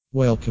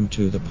Welcome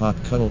to the Pop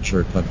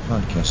Culture Pub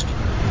Podcast.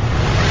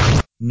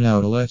 Now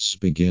let's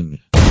begin.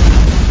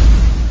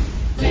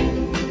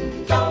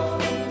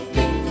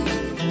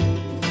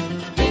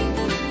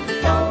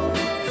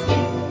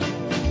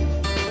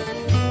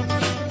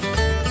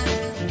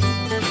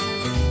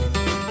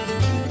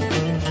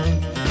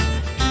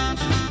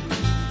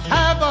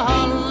 Have a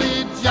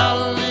holly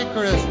jolly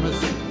Christmas.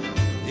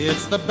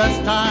 It's the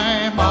best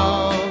time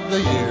of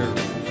the year.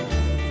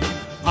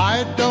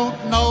 I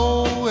don't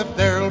know if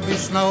there'll be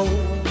snow,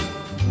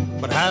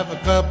 but have a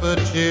cup of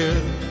cheer.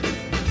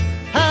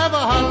 Have a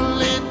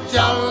holly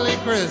jolly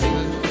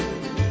Christmas,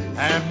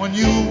 and when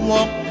you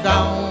walk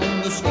down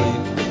the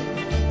street,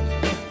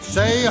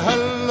 say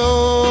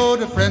hello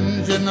to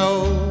friends you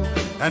know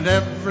and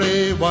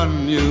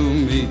everyone you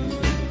meet.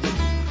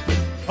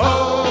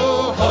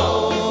 Ho,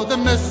 ho, the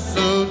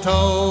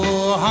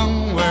mistletoe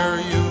hung where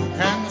you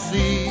can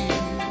see.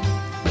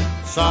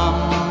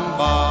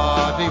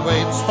 Somebody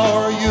waits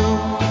for you,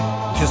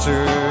 kiss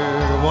her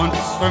once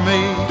for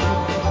me.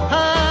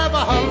 Have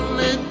a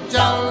holly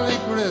jolly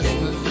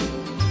Christmas,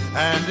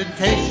 and in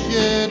case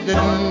you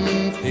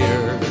didn't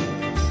hear,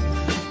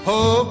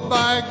 oh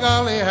by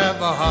golly, have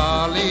a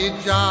holly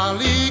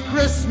jolly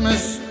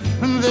Christmas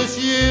this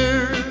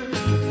year.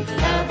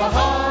 Have a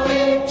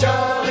holly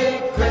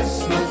jolly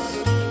Christmas,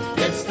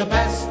 it's the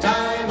best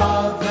time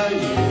of the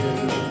year.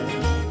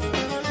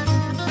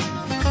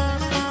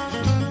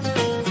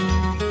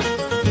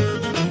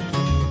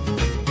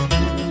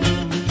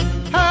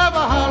 Have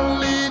a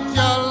holly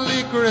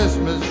jolly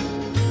Christmas,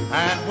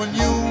 and when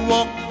you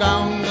walk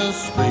down the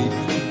street,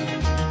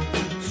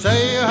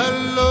 say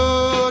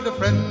hello to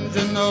friends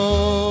you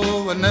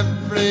know and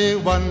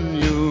everyone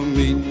you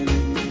meet.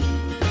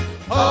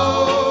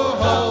 Ho,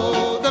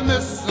 ho, the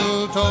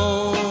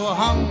mistletoe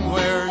hung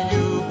where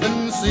you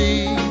can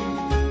see.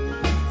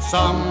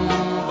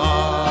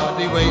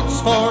 Somebody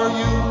waits for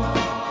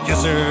you,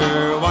 kiss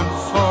her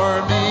once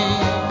for me.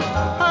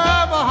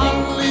 Have a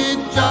holly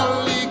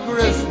jolly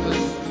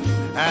Christmas,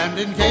 and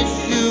in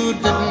case you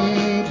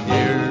didn't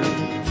hear,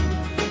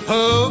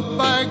 oh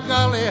by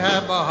golly,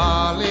 have a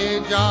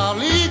holly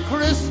jolly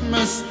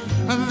Christmas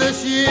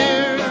this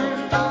year.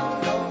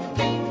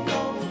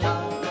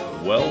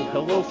 Well,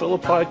 hello, fellow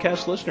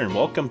podcast listener, and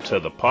welcome to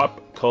the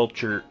Pop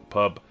Culture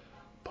Pub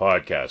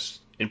Podcast.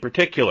 In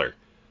particular,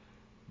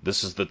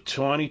 this is the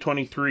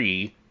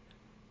 2023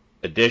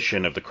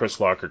 edition of the Chris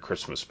Lockhart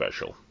Christmas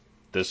Special.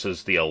 This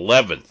is the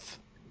 11th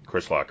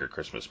Chris Lockhart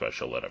Christmas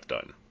Special that I've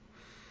done.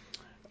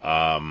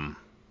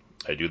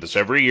 I do this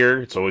every year.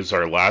 It's always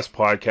our last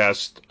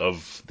podcast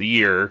of the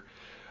year,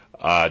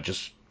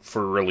 just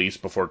for release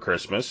before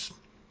Christmas.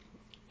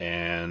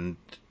 And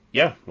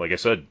yeah, like I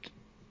said,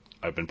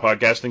 I've been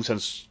podcasting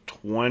since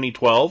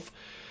 2012.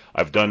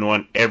 I've done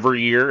one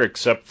every year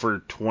except for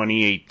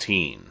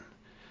 2018,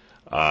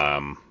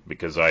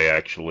 because I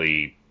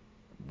actually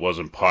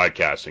wasn't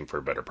podcasting for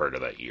a better part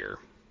of that year.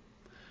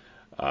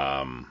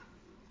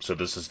 So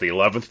this is the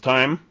 11th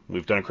time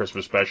we've done a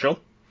Christmas special.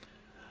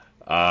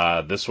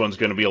 This one's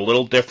going to be a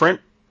little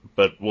different,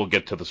 but we'll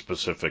get to the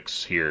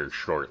specifics here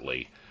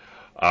shortly.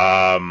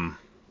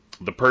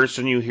 The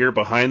person you hear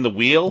behind the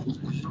wheel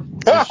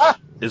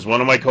is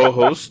one of my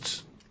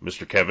co-hosts,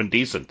 Mr. Kevin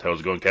Decent. How's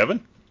it going,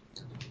 Kevin?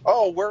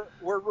 Oh, we're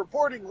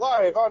reporting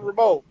live on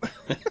remote.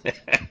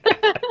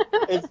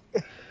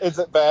 Is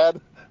it bad?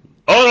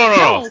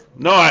 Oh,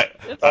 no.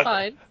 It's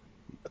fine.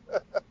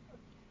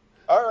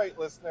 All right,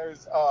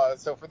 listeners.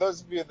 So for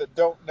those of you that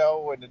don't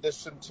know, in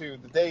addition to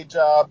the day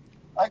job,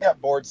 I got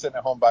bored sitting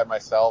at home by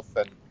myself,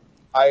 and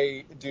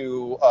I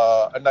do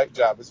a night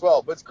job as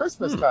well. But it's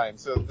Christmas time,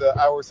 so the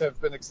hours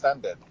have been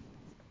extended.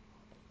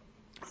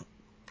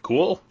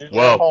 Cool.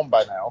 You're at home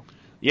by now.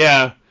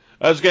 Yeah.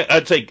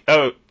 I'd say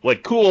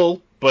like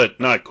cool, but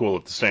not cool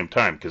at the same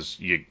time because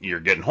you're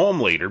getting home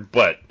later.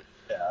 But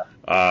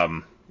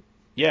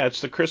yeah,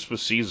 it's the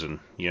Christmas season,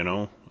 you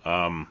know.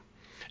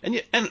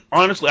 And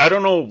honestly, I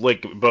don't know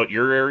like about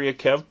your area,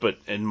 Kev, but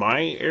in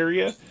my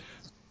area,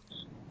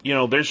 you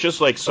know, there's just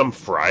like some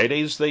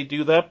Fridays they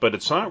do that, but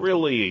it's not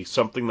really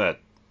something that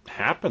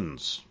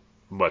happens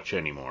much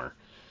anymore.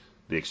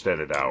 The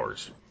extended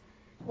hours.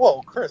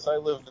 Well, Chris, I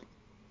live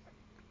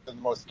in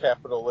the most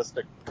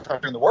capitalistic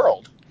country in the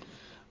world.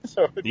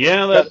 So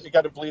yeah, you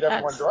got to bleed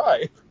everyone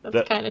dry.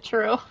 That's kind of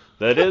true.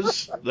 That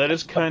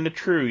is kind of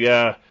true.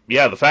 Yeah.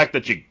 The fact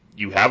that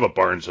you have a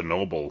Barnes and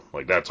Noble,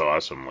 like that's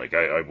awesome. Like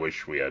I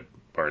wish we had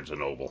Barnes and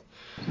Noble.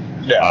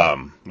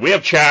 Yeah. We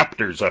have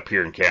Chapters up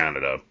here in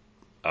Canada,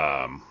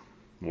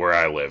 where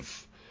I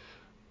live,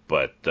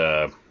 but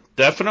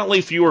definitely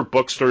fewer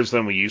bookstores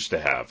than we used to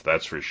have.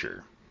 That's for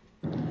sure.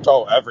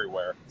 Oh,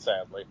 everywhere,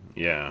 sadly.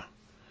 Yeah.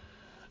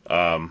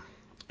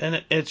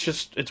 And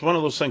it's one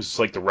of those things. It's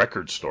like the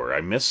record store.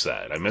 I miss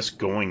that. I miss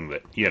going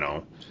that, you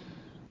know.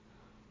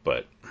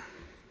 But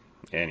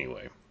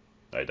anyway,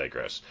 I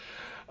digress.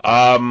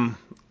 And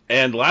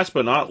last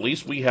but not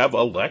least, we have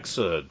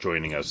Alexa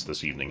joining us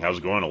this evening. How's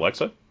it going,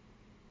 Alexa?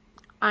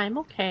 I'm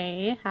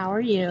okay. How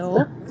are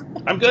you?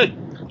 I'm good.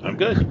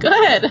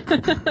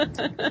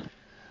 Good.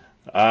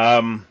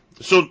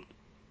 So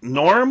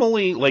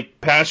normally,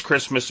 like past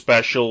Christmas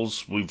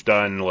specials, we've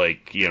done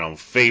like,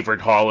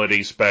 favorite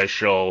holiday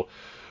special.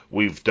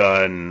 We've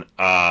done,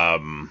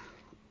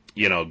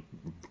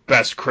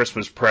 best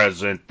Christmas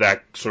present,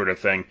 that sort of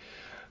thing.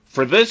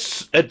 For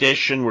this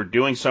edition, we're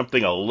doing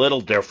something a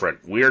little different.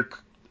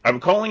 I'm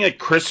calling it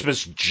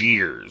Christmas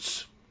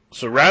Jeers.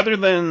 So rather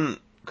than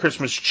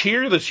Christmas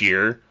cheer this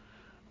year,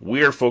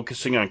 we are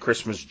focusing on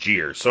Christmas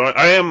jeer. So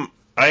I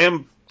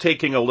am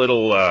taking a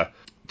little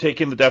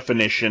taking the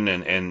definition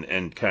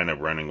and kind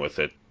of running with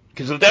it,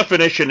 because the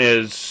definition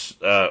is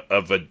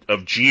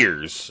of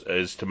jeers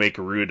is to make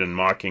a rude and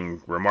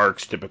mocking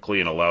remarks, typically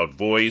in a loud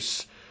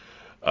voice.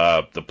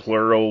 The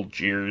plural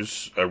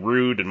jeers, a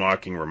rude and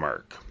mocking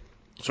remark.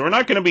 So we're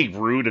not going to be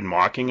rude and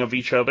mocking of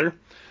each other,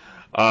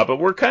 but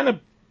we're kind of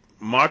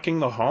mocking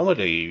the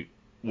holiday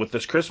with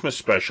this Christmas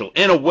special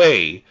in a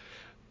way,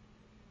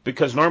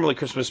 because normally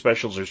Christmas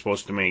specials are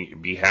supposed to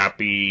be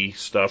happy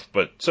stuff,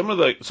 but some of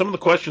the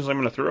questions I'm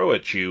going to throw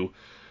at you,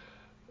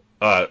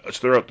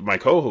 throw out to my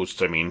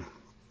co-hosts,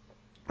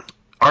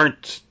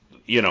 aren't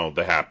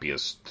the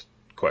happiest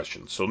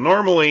questions. So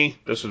normally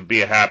this would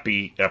be a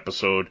happy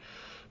episode,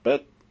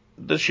 but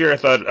this year I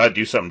thought I'd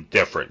do something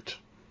different.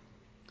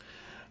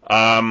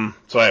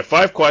 So I have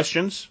 5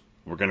 questions.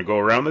 We're going to go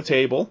around the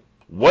table.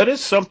 What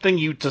is something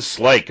you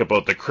dislike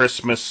about the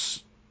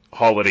Christmas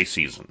holiday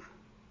season?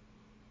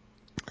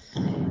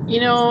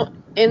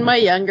 In my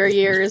younger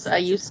years, I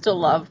used to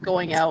love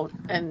going out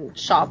and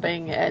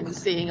shopping and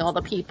seeing all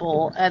the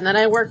people. And then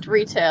I worked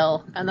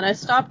retail, and then I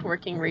stopped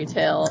working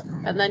retail,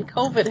 and then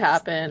COVID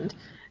happened,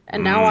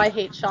 and now I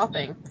hate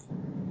shopping.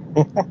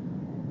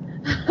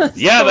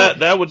 Yeah, So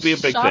that would be a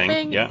big thing.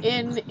 shopping Yeah.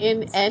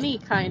 in any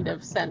kind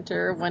of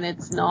center, when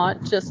it's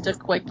not just a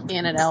quick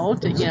in and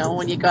out,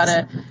 when you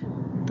gotta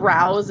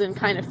browse and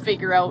kind of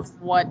figure out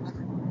what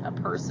a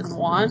person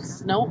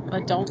wants. Nope, I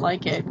don't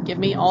like it. Give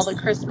me all the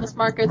Christmas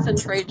markets and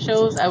trade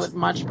shows. I would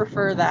much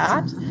prefer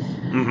that.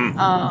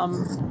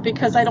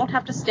 Because I don't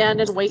have to stand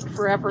and wait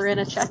forever in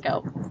a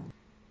checkout.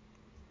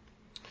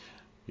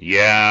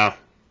 Yeah.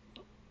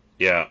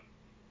 Yeah.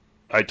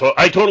 I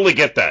totally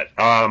get that.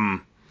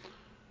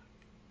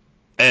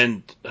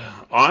 And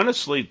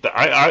honestly,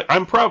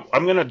 I'm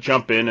gonna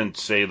jump in and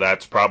say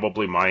that's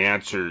probably my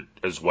answer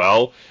as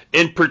well.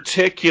 In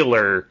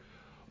particular,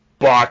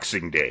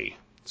 Boxing Day.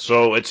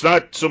 So it's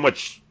not so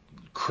much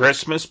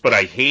Christmas, but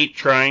I hate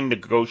trying to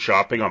go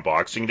shopping on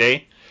Boxing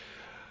Day.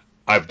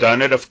 I've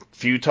done it a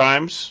few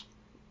times.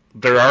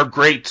 There are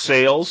great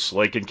sales,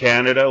 like in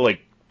Canada, like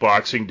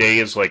Boxing Day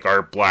is like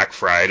our Black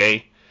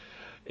Friday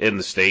in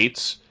the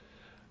States.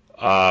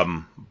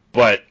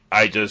 But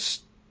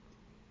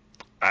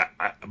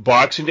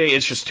Boxing Day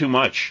is just too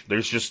much.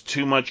 There's just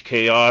too much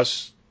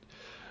chaos,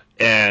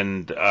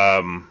 and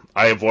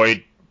I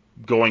avoid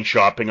going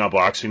shopping on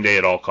Boxing Day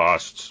at all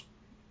costs.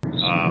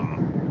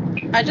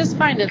 I just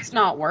find it's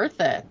not worth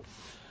it.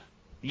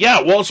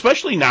 Yeah, well,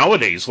 especially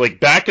nowadays. Like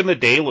back in the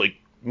day, like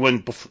when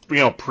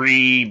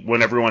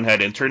when everyone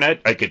had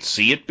internet, I could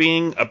see it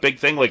being a big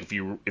thing. Like if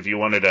you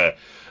wanted a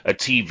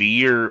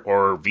TV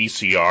or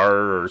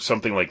VCR or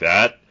something like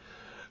that,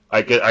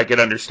 I could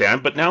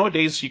understand. But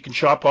nowadays, you can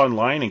shop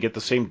online and get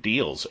the same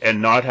deals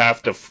and not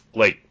have to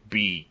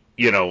be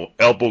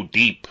elbow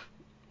deep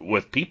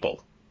with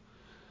people.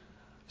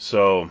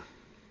 So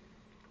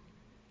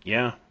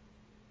yeah,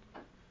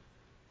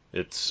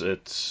 it's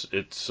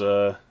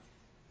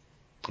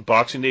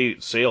Boxing Day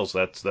sales.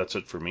 That's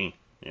it for me.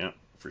 Yeah,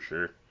 for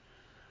sure.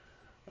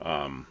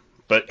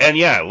 But and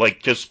yeah,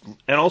 like just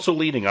and also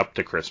leading up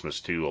to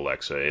Christmas too,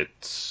 Alexa.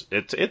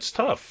 It's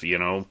tough,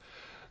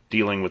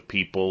 dealing with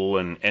people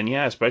and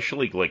yeah,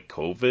 especially like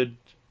COVID.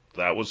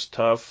 That was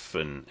tough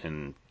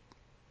and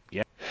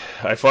yeah.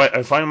 I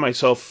find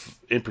myself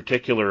in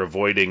particular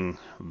avoiding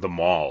the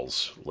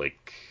malls.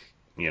 Like,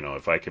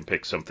 if I can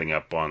pick something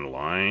up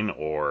online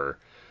or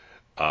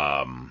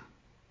um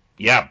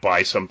yeah,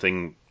 buy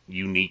something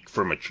unique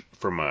from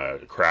a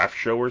craft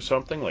show or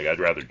something, like I'd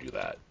rather do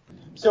that.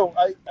 So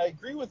I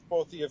agree with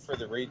both of you for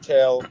the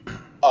retail.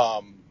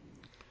 Um,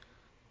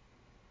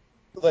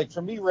 like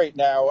for me right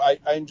now, I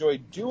enjoy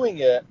doing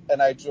it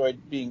and I enjoy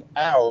being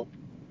out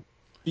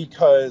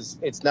because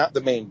it's not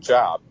the main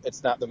job.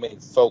 It's not the main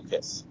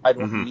focus. I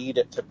don't Mhm. need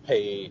it to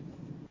pay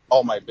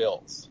all my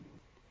bills.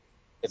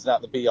 It's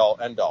not the be all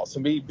end all. So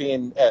me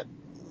being at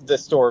the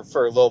store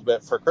for a little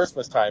bit for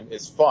Christmas time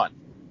is fun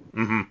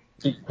Mhm.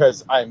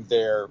 because I'm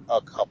there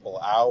a couple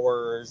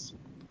hours.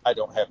 I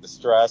don't have the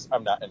stress.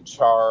 I'm not in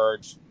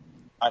charge.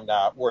 I'm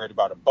not worried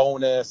about a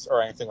bonus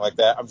or anything like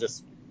that. I'm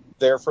just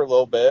there for a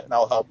little bit and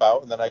I'll help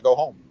out and then I go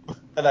home.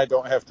 And I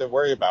don't have to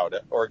worry about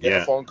it or get a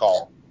Yeah. phone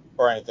call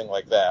or anything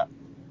like that.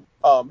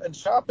 And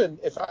shopping,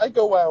 if I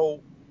go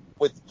out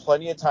with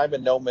plenty of time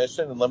and no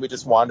mission and let me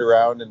just wander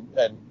around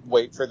and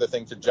wait for the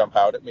thing to jump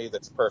out at me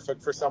that's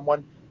perfect for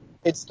someone,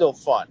 it's still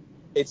fun.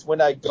 It's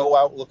when I go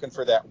out looking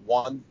for that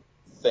one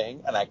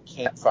thing and I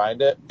can't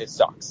find it, it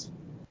sucks.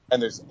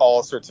 And there's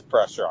all sorts of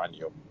pressure on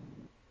you.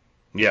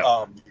 Yeah.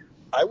 Um,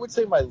 I would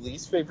say my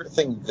least favorite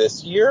thing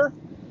this year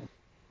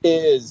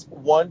is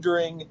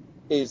wondering,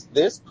 is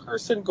this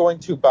person going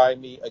to buy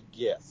me a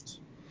gift?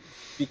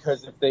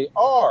 Because if they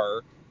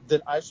are,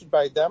 then I should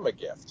buy them a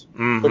gift.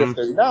 But if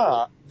they're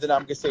not, then I'm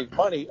going to save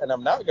money and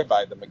I'm not going to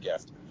buy them a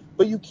gift.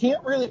 But you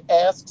can't really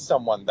ask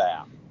someone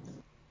that.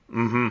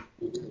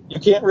 You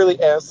can't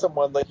really ask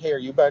someone like, "Hey, are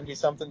you buying me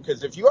something?"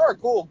 Because if you are,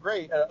 cool,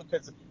 great.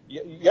 Because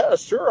yeah,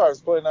 sure, I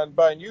was planning on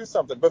buying you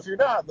something. But if you're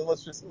not, then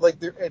let's just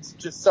it's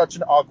just such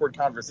an awkward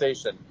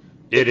conversation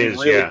that It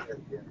is, yeah.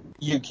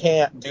 you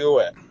can't do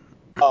it.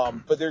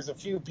 But there's a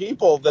few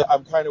people that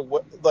I'm kind of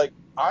like,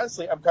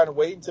 honestly, I'm kind of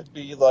waiting to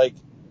be like,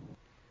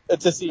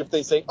 to see if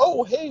they say,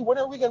 "Oh, hey, when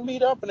are we gonna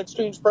meet up and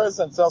exchange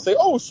presents?" And I'll say,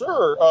 "Oh,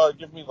 sure.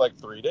 Give me like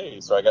 3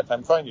 days, so I got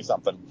time to find you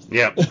something."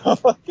 Yeah.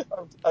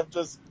 I'm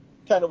just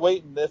kind of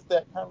waiting. If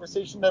that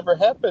conversation never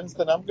happens,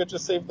 then I'm gonna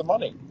just save the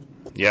money.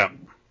 Yeah.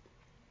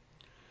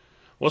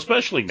 Well,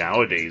 especially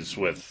nowadays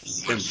with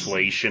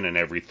inflation and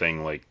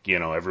everything, like,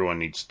 everyone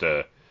needs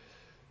to,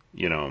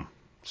 you know,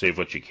 save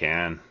what you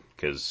can,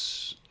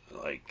 because,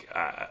 like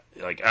I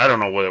don't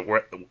know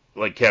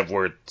like Kev,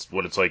 what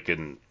it's like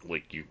in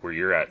like where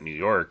you're at in New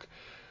York,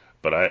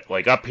 but I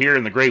like up here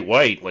in the Great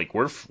White, like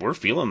we're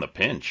feeling the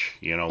pinch,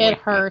 It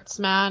hurts,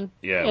 man.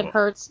 Yeah, It well,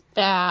 hurts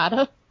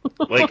bad.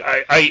 like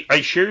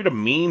I shared a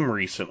meme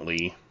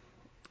recently,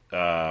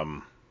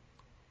 um,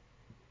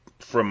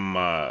 from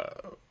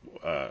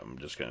I'm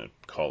just gonna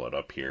call it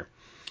up here,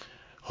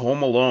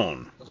 Home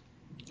Alone.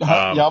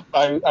 Um, Yep,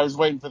 I was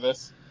waiting for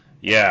this.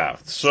 yeah,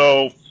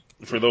 so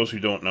for those who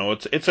don't know,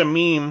 it's a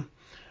meme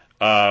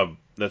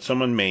that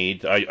someone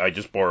made. I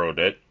just borrowed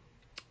it.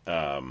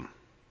 Um,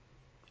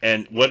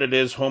 and what it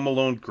is, Home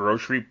Alone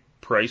grocery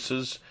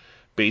prices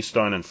based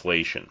on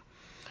inflation.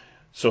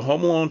 So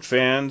Home Alone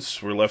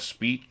fans were left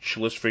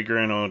speechless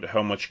figuring out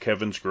how much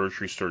Kevin's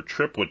grocery store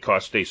trip would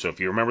cost a day. So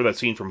if you remember that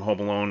scene from Home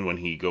Alone when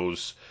he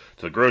goes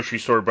to the grocery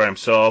store by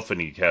himself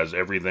and he has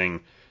everything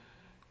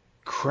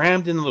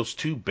crammed into those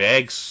two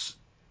bags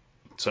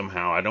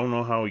somehow. I don't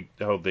know why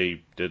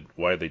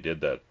they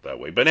did that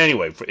way. But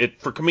anyway, for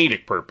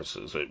comedic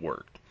purposes, it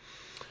worked.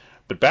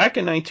 But back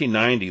in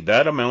 1990,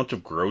 that amount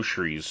of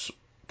groceries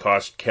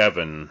cost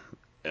Kevin,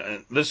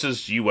 this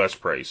is U.S.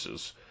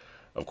 prices,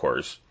 of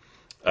course,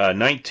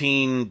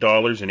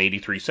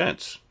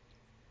 $19.83.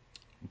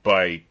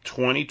 By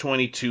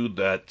 2022,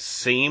 that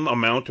same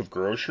amount of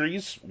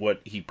groceries,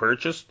 what he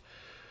purchased,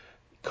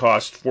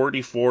 cost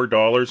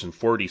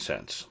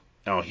 $44.40.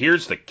 Now,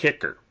 here's the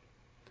kicker.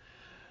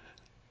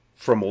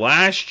 From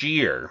last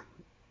year,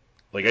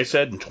 like I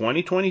said, in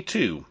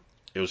 2022,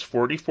 it was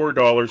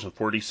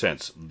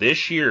 $44.40.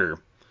 This year,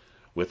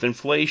 with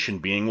inflation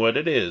being what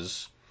it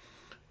is,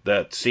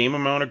 that same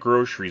amount of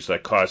groceries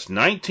that cost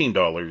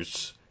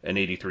 $19.83 in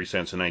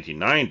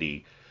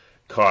 1990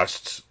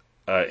 costs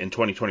in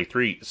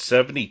 2023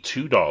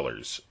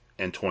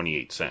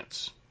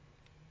 $72.28.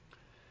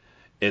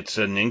 It's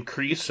an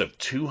increase of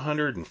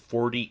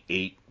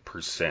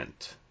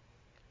 248%.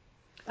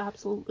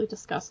 Absolutely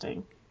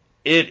disgusting.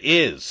 It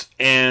is.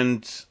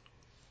 And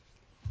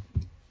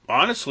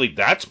honestly,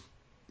 that's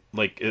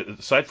like,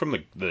 aside from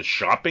the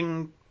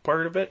shopping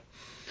part of it,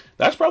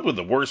 that's probably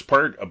the worst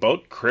part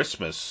about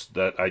Christmas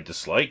that I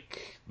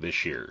dislike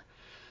this year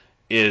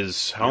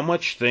is how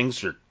much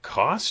things are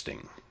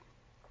costing.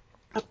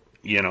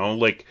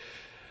 Like,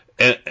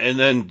 and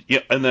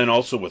then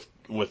also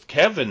with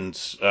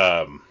Kevin's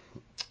uh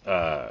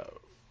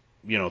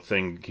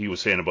thing he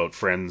was saying about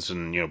friends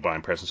and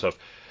buying presents and stuff.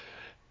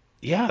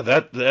 Yeah,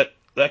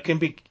 that can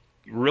be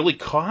really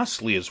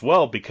costly as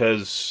well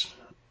because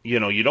you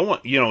don't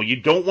want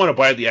to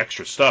buy the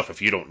extra stuff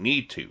if you don't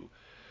need to.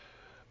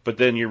 But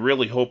then you're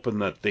really hoping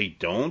that they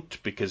don't,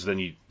 because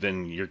then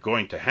you're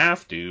going to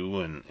have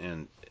to,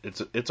 and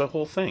it's a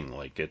whole thing.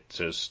 Like,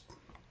 it's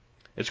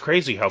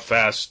crazy how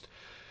fast,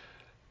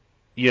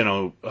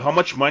 how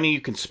much money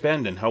you can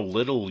spend and how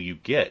little you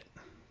get.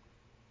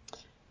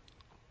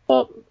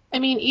 Well, I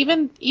mean,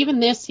 even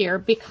this year,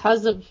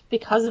 because of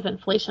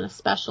inflation,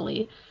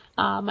 especially,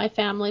 my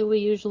family, we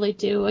usually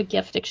do a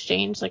gift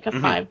exchange, like a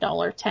 $5,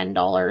 $10,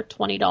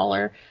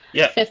 $20,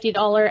 Yeah.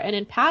 $50, and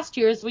in past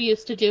years we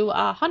used to do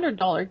a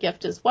 $100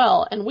 gift as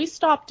well, and we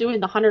stopped doing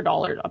the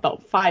 $100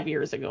 about 5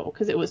 years ago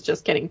because it was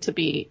just getting to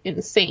be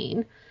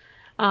insane.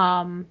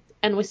 And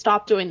we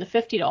stopped doing the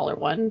 $50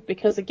 one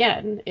because,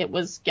 again, it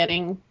was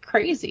getting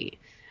crazy.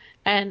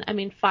 And I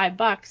mean,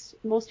 $5,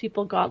 most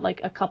people got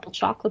like a couple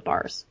chocolate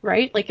bars,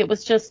 right? Like, it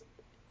was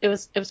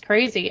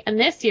crazy. And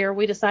this year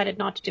we decided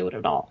not to do it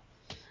at all.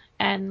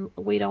 And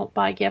we don't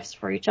buy gifts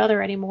for each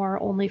other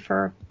anymore, only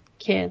for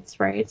kids,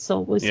 right? So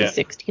we say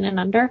 16 and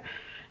under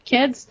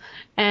kids.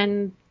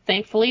 And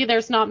thankfully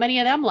there's not many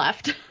of them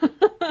left.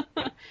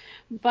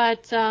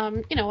 But,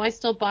 I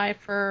still buy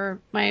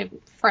for my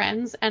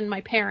friends and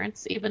my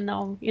parents, even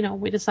though,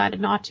 we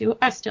decided not to.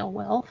 I still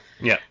will.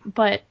 Yeah.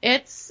 But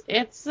it's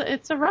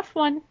a rough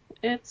one.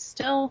 It's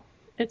tough.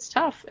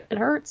 It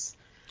hurts.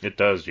 It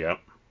does, yeah.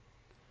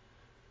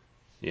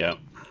 Yeah.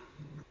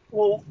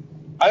 Well,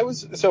 I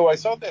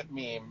saw that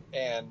meme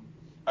and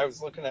I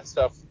was looking at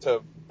stuff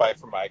to buy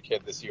for my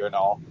kid this year and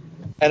all,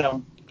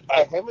 and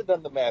I haven't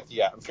done the math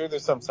yet. I'm sure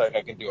there's some site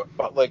I can do it.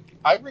 But, like,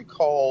 I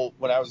recall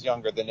when I was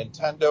younger, the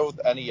Nintendo,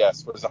 the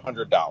NES was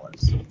 $100.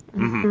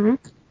 Mm-hmm.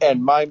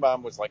 And my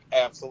mom was like,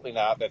 absolutely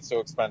not. That's so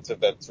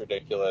expensive. That's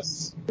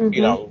ridiculous. Mm-hmm.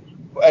 You know,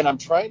 and I'm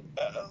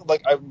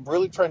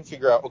really trying to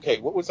figure out, okay,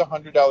 what was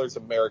 $100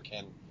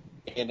 American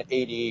in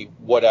 80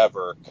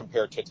 whatever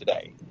compared to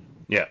today?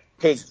 Yeah.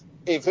 Because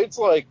if it's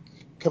like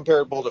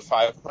comparable to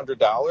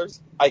 $500,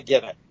 I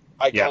get it.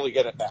 I totally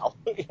get it now.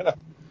 You know?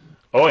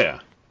 Oh, yeah.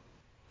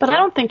 But I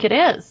don't think it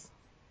is.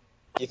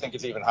 You think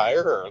it's even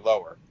higher or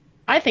lower?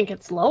 I think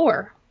it's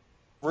lower.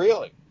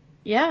 Really?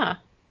 Yeah.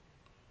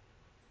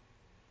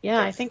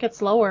 Yeah, I think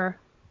it's lower.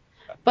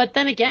 But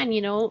then again,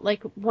 you know,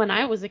 like when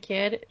I was a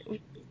kid,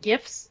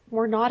 gifts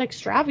were not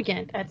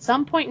extravagant. At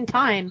some point in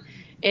time,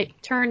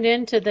 it turned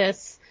into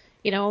this,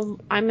 you know,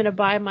 I'm going to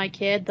buy my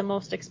kid the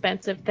most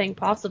expensive thing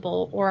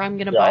possible, or I'm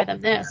going to buy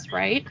them this,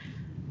 right?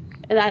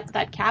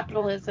 That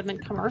capitalism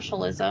and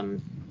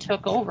commercialism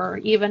took over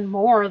even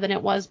more than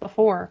it was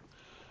before.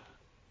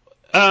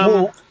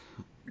 Well,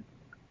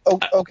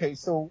 okay,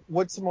 so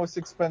what's the most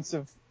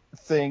expensive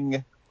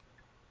thing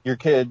your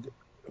kid,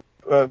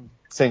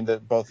 saying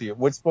that both of you,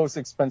 what's the most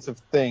expensive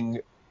thing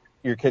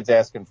your kid's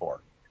asking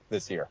for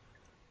this year?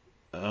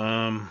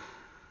 Okay,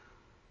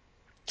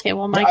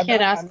 well, my kid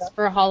asks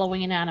for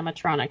Halloween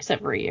animatronics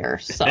every year,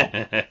 so.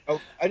 And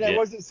I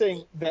wasn't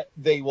saying that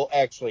they will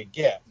actually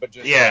get, but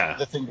just like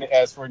the thing to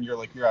ask for, and you're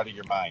out of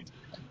your mind.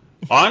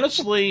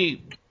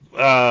 Honestly,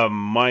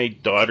 my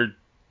daughter,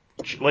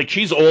 like,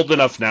 she's old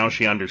enough now,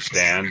 she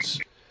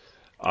understands.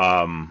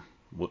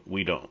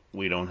 We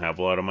don't have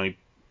a lot of money.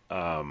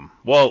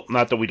 Well,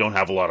 not that we don't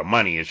have a lot of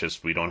money, it's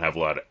just we don't have a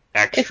lot of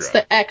extra. It's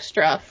the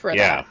extra for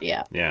that,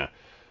 yeah. Yeah.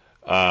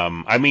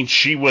 I mean,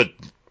 she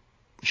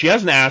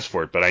hasn't asked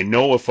for it, but I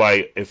know if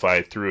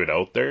I threw it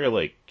out there,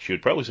 like, she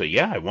would probably say,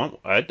 "Yeah,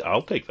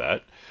 I'll take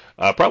that."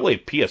 Probably a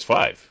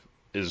PS5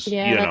 is,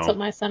 yeah, that's what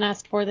my son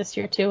asked for this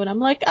year too, and I'm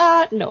like,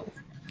 no.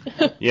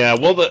 Yeah,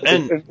 well,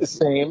 the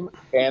same,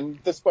 and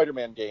the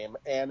Spider-Man game,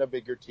 and a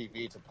bigger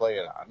TV to play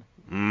it on.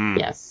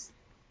 Yes,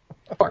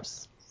 of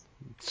course.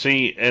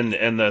 See,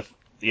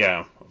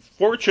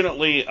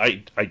 fortunately,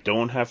 I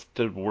don't have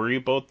to worry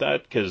about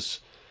that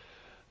because,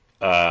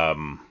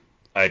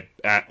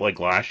 like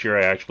last year,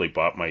 I actually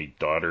bought my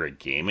daughter a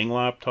gaming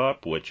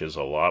laptop, which is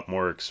a lot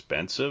more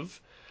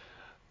expensive.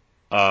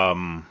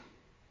 The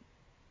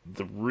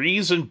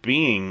reason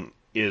being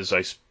is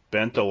I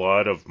spent a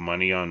lot of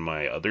money on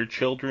my other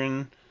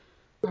children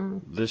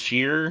this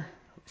year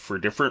for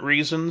different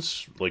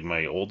reasons. Like,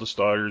 my oldest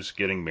daughter's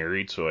getting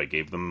married, so I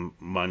gave them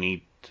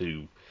money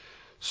to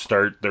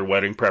start their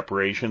wedding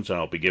preparations, and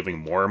I'll be giving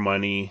more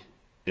money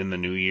in the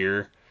new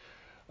year.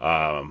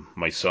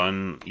 My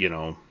son,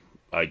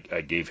 I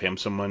gave him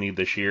some money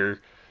this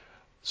year.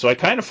 So I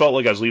kind of felt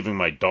like I was leaving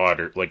my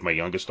daughter, like my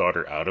youngest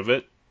daughter, out of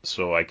it.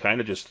 So I kind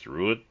of just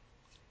threw it,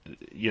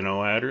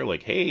 at her,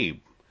 like, hey,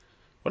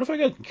 what if I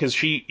got, because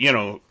she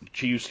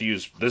used to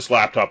use this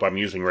laptop I'm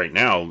using right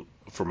now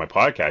for my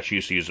podcast. She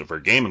used to use it for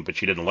gaming, but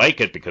she didn't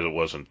like it because it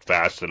wasn't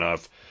fast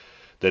enough,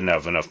 didn't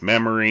have enough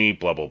memory,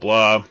 blah, blah,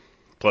 blah.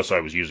 Plus,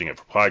 I was using it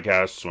for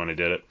podcasts when I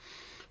did it.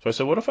 So I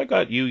said, what if I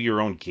got you your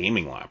own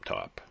gaming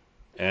laptop?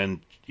 And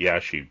yeah,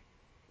 she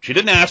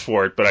didn't ask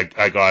for it, but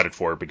I got it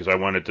for her because I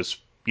wanted to,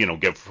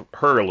 give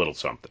her a little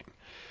something.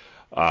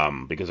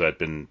 Because I'd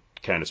been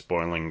kind of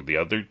spoiling the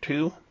other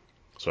two.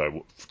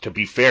 So to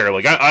be fair,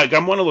 like,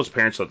 I'm one of those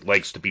parents that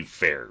likes to be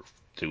fair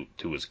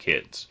to his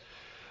kids.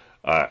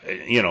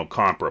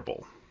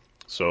 Comparable.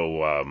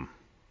 So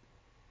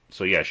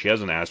yeah, she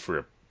hasn't asked for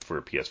a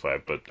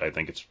PS5, but I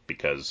think it's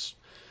because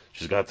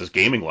she's got this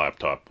gaming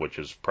laptop, which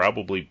is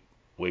probably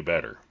way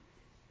better,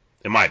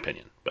 in my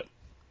opinion. But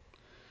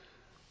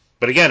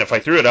again, if I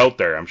threw it out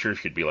there, I'm sure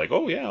she'd be like,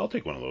 "Oh yeah, I'll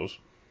take one of those."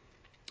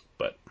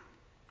 But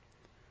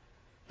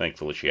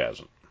thankfully, she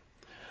hasn't.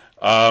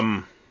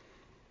 All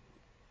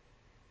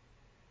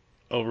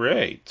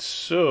right.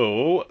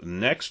 So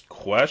next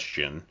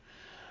question.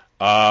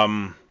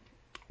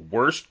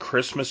 Worst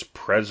Christmas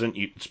present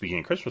you, speaking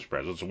of Christmas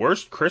presents,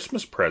 worst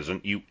Christmas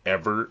present you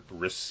ever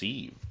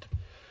received.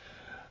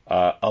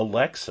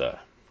 Alexa,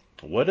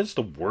 what is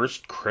the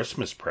worst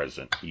Christmas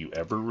present you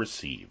ever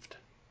received?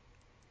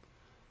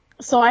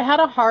 So I had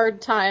a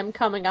hard time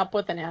coming up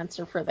with an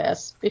answer for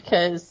this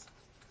because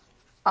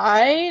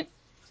I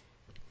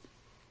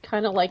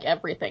kind of like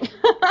everything.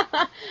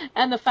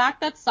 And the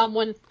fact that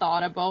someone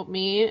thought about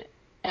me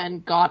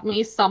and got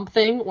me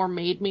something or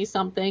made me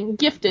something,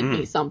 gifted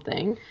me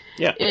something,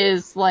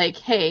 is like,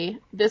 hey,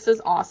 this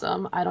is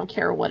awesome. I don't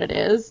care what it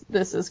is.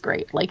 This is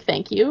great. Like,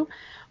 thank you.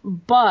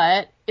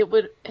 But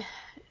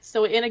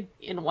so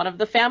in one of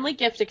the family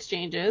gift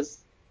exchanges,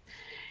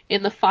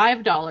 in the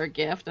 $5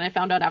 gift, and I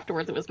found out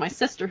afterwards it was my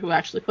sister who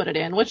actually put it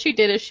in. What she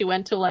did is she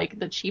went to like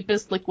the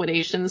cheapest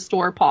liquidation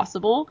store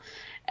possible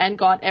and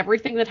got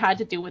everything that had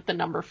to do with the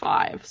number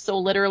 5. So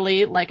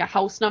literally like a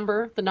house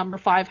number, the number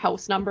 5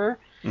 house number,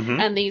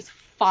 and these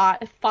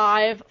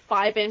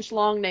 5-inch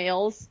long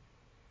nails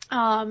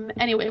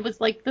Anyway, it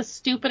was like the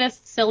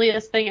stupidest,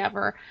 silliest thing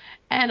ever.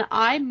 And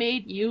I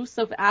made use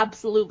of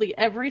absolutely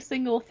every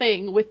single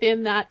thing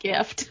within that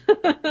gift.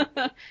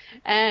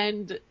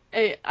 And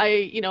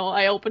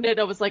I opened it.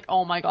 I was like,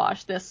 oh my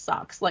gosh, this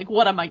sucks. Like,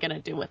 what am I going to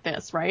do with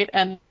this? Right.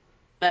 And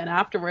then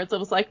afterwards I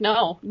was like,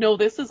 no,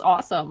 this is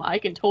awesome. I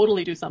can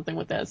totally do something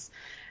with this.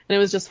 And it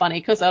was just funny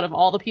because out of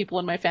all the people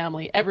in my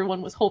family,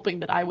 everyone was hoping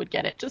that I would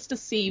get it just to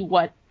see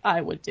what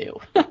I would do.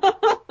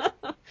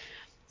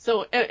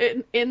 So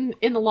in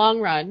the long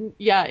run,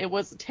 yeah, it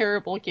was a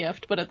terrible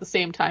gift, but at the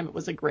same time, it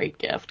was a great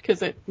gift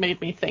because it made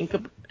me think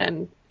of,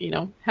 and,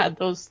 had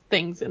those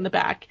things in the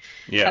back.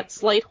 Yeah. That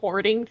slight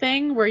hoarding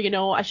thing where,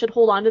 I should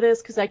hold on to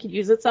this because I could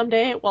use it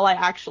someday. Well, I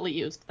actually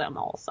used them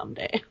all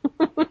someday.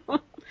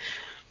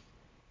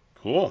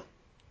 Cool.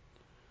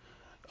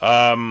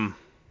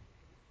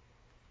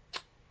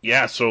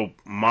 Yeah, so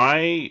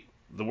the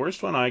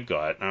worst one I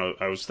got,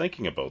 I was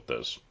thinking about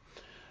this.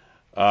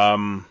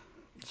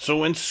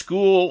 So in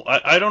school,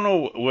 I don't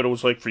know what it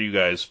was like for you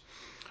guys,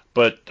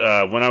 but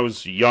when I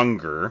was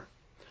younger,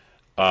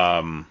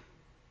 um,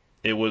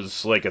 it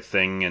was like a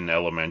thing in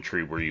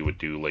elementary where you would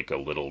do like a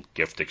little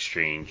gift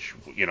exchange.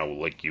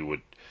 Like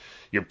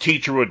your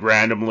teacher would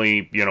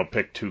randomly,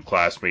 pick two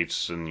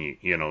classmates and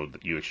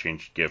you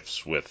exchange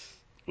gifts with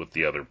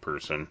the other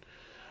person.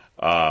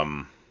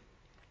 Um,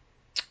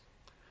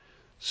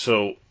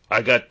 so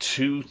I got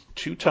two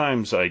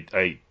times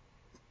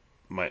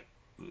my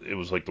it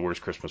was like the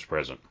worst Christmas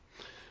present.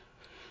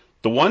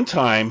 The one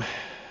time,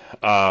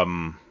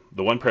 the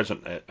one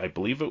present, I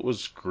believe it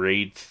was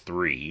grade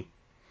 3.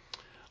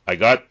 I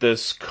got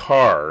this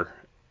car.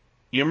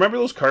 You remember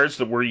those cars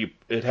that where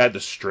it had the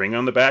string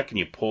on the back and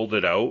you pulled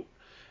it out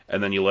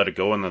and then you let it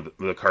go and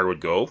the car would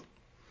go?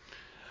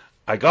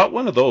 I got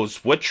one of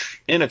those,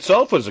 which in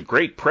itself was a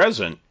great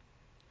present.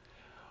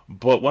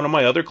 But one of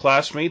my other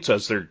classmates,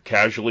 as they're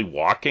casually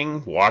walked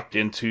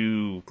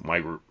into my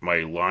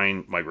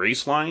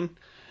race line,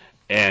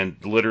 and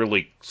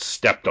literally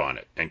stepped on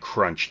it and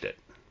crunched it.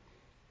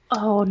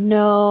 Oh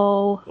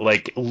no.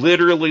 Like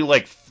literally,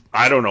 like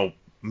I don't know,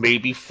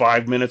 maybe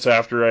 5 minutes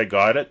after I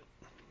got it.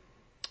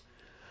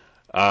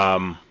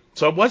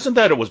 So it wasn't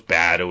that it was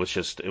bad. It was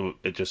just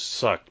it just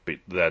sucked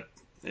that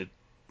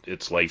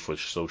its life was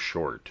so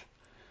short.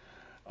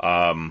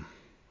 Um,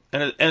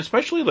 and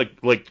especially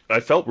like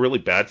I felt really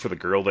bad for the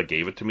girl that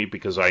gave it to me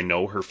because I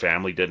know her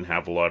family didn't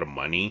have a lot of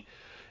money,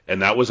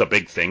 and that was a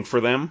big thing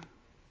for them.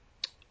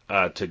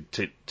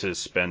 To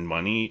spend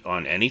money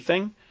on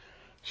anything.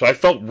 So I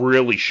felt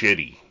really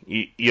shitty.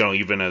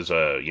 Even as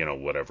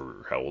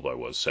whatever, how old I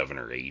was, 7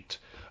 or 8,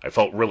 I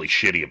felt really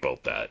shitty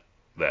about that.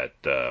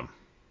 That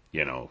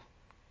you know,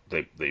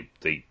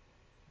 they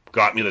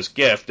got me this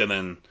gift, and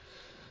then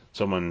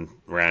someone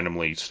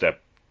randomly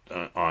stepped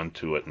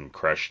onto it and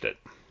crushed it.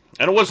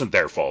 And it wasn't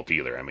their fault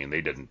either. I mean,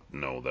 they didn't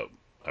know that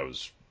I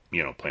was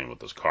playing with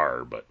this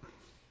car. But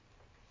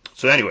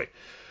so anyway,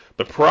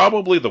 but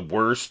probably the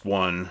worst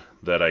one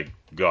that I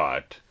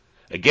got,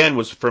 again,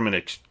 was from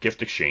a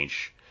gift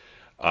exchange.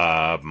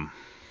 Um,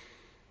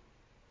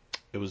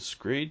 it was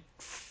grade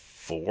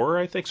 4,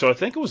 I think. So I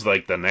think it was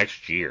like the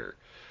next year.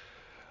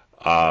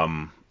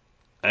 Um,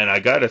 and I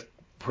got to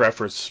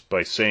preface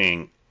by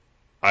saying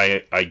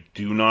I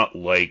do not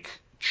like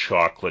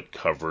chocolate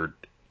covered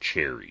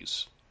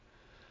cherries.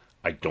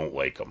 I don't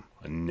like them.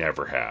 I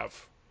never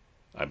have.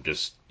 I'm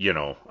just,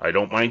 I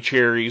don't mind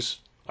cherries.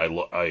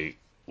 I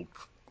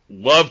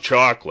love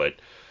chocolate,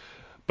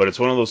 but it's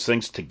one of those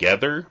things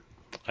together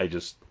I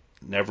just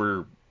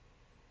never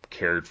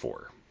cared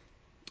for.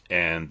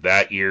 And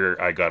that year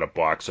I got a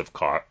box of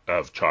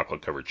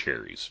chocolate covered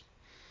cherries.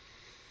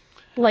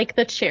 Like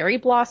the cherry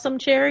blossom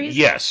cherries?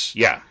 Yes,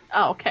 yeah.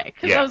 Oh, okay.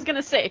 Because I Yeah. was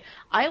gonna say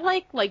I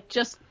like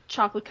just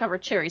chocolate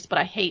covered cherries, but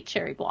I hate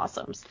cherry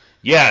blossoms.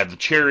 Yeah, the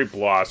cherry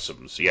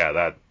blossoms.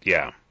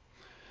 Yeah.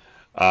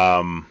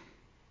 Um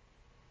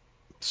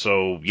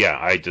so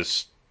I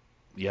just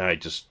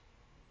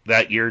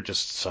that year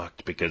just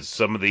sucked because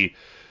some of the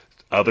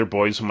other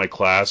boys in my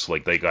class,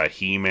 like they got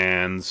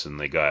He-Mans and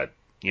they got,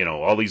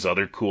 all these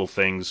other cool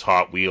things,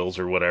 Hot Wheels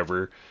or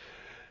whatever.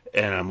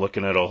 And I'm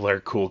looking at all their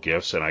cool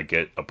gifts and I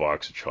get a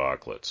box of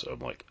chocolates. I'm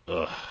like,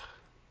 ugh.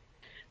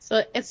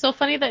 So it's so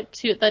funny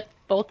that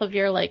both of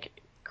your like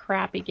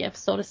crappy gifts,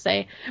 so to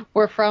say,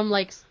 were from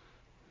like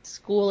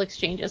school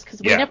exchanges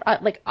because we Yeah.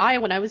 never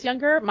when I was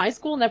younger, my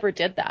school never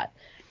did that.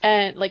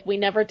 And like we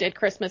never did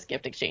Christmas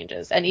gift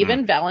exchanges. And Mm.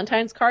 even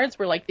Valentine's cards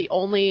were like the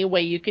only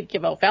way you could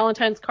give out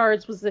Valentine's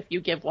cards was if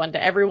you give one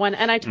to everyone.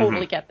 And I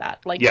totally get that.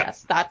 Like, Yeah.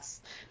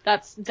 yes,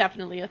 that's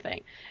definitely a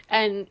thing.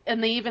 And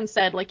they even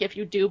said like if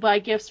you do buy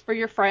gifts for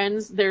your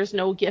friends, there's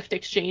no gift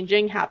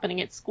exchanging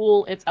happening at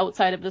school. It's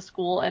outside of the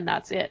school and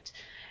that's it.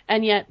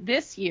 And yet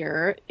this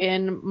year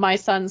in my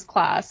son's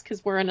class,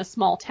 because we're in a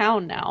small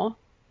town now,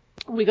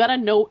 we got a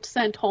note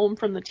sent home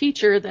from the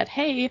teacher that,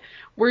 hey,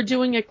 we're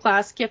doing a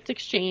class gift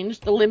exchange.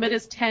 The limit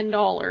is $10.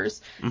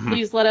 Mm-hmm.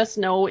 Please let us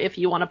know if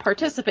you want to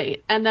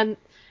participate. And then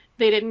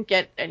they didn't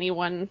get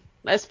anyone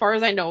as far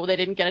as I know, they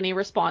didn't get any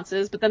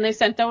responses, but then they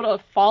sent out a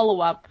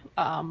follow-up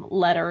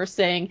letter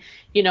saying,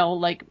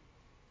 like,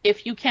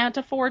 if you can't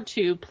afford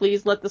to,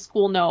 please let the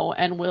school know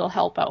and we'll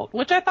help out,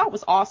 which I thought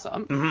was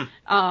awesome.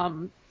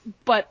 Mm-hmm.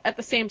 But at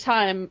the same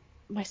time,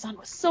 my son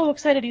was so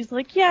excited. He's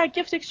like, yeah,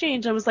 gift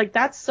exchange. I was like,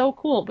 that's so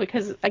cool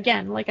because,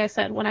 again, like I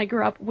said, when I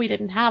grew up, we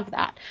didn't have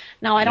that.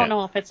 Now, I don't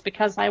know if it's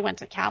because I went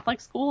to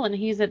Catholic school and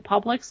he's at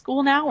public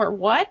school now or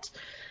what,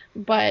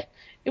 but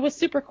it was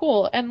super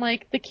cool. And,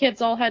 like, the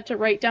kids all had to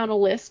write down a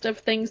list of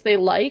things they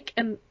like,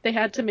 and they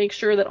had to make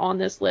sure that on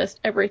this list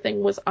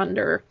everything was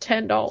under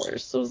 $10.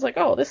 So it was like,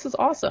 oh, this is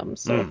awesome.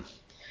 So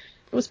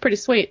it was pretty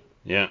sweet.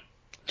 Yeah.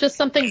 Just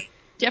something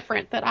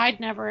different that I'd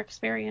never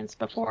experienced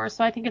before,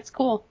 so I think it's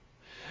cool.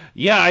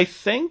 Yeah, I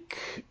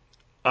think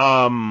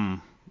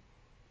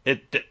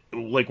it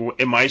like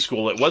in my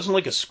school, it wasn't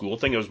like a school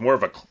thing. It was more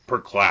of a per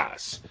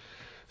class.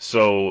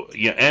 So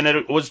yeah, and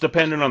it was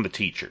dependent on the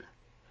teacher.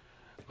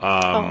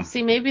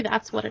 See, maybe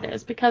that's what it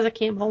is because it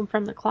came home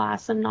from the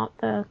class and not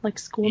the like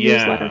school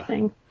newsletter Yeah,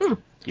 thing.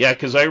 yeah,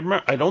 because I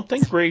remember. I don't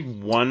think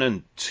grade 1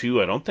 and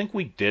 2. I don't think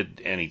we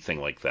did anything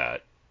like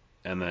that.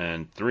 And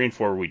then 3 and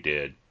 4 we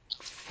did.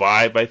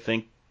 5, I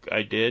think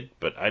I did,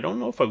 but I don't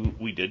know if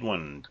we did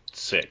one in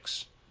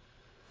 6.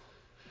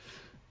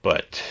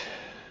 But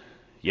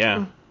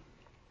yeah.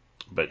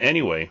 But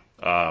anyway,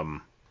 other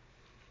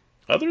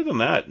than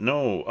that,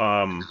 no.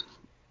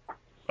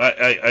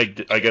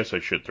 I guess I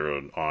should throw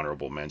an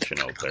honorable mention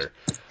out there.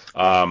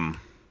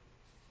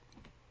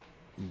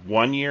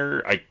 One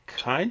year, I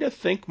kind of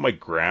think my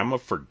grandma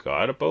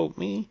forgot about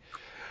me,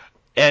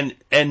 and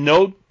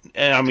no,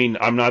 and I mean,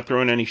 I'm not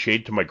throwing any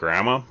shade to my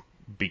grandma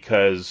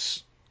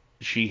because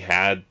she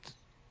had,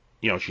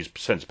 she's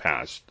since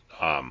passed.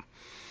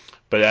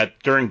 But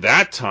during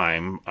that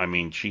time, I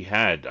mean, she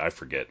had, I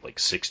forget, like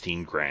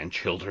 16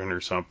 grandchildren or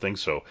something.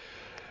 So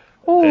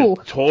Oh,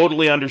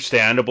 totally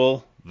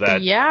understandable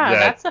that yeah,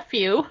 that's a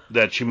few.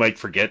 that she might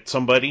forget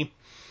somebody.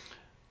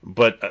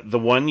 But the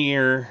one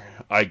year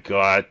I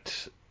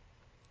got,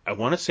 I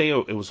want to say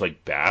it was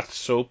like bath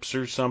soaps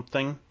or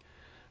something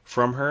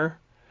from her,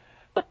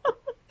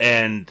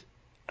 and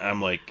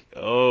I'm like,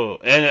 oh,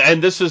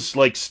 and this is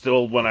like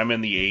still when I'm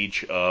in the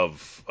age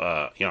of,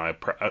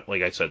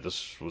 like I said,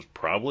 this was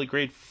probably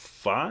grade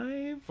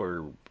 5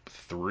 or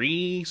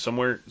 3,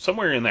 somewhere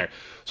in there.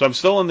 So I'm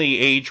still in the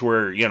age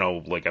where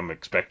like I'm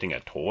expecting a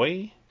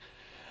toy,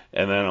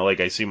 and then like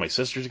I see my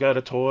sister's got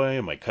a toy,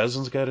 and my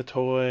cousin's got a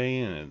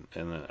toy, and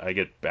then I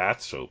get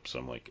bath soaps.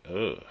 I'm like,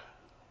 ugh.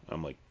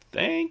 I'm like,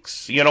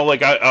 thanks.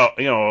 Like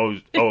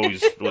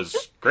always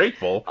was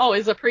grateful.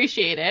 Always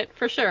appreciate it,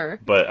 for sure.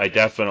 But I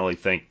definitely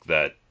think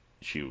that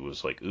she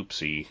was like,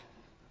 oopsie,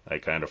 I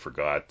kind of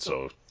forgot.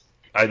 So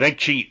I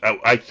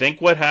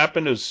think what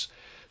happened is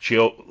she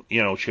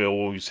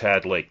always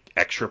had like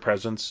extra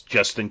presents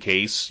just in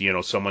case,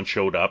 someone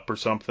showed up or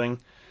something.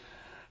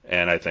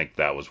 And I think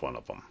that was one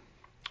of them.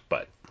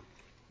 But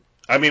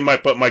I mean, my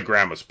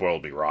grandma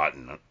spoiled me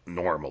rotten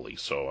normally.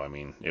 So, I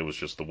mean, it was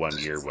just the one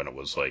year when it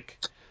was like,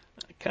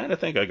 I kind of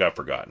think I got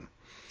forgotten.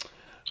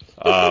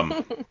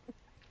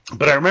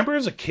 But I remember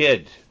as a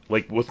kid,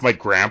 like with my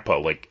grandpa,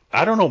 like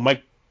I don't know,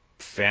 my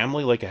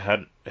family like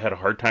had a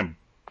hard time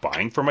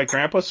buying for my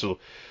grandpa, so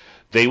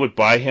they would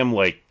buy him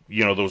like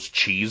those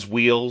cheese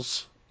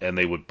wheels, and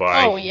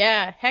Oh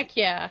yeah, heck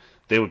yeah.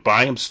 they would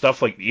buy him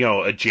stuff like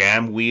a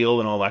jam wheel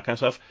and all that kind of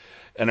stuff.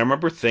 And I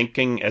remember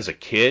thinking as a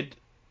kid,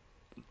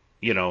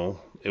 it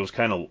was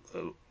kind of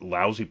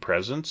lousy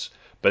presents,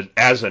 but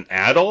as an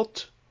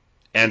adult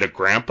and a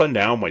grandpa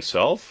now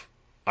myself,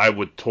 I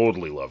would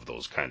totally love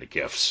those kind of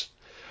gifts.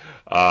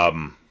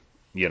 Um,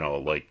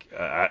 like,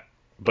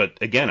 but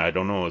again, I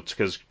don't know. It's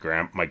because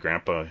my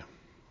grandpa,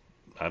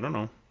 I don't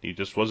know, he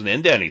just wasn't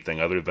into anything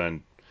other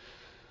than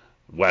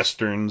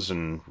westerns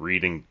and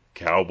reading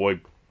cowboy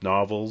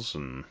novels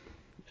and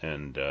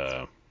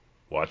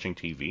watching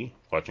TV,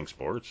 watching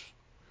sports.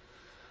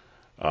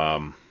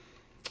 Um,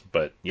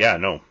 but yeah,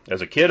 no.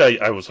 As a kid,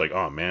 I was like,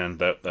 oh man,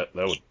 that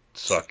would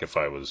suck if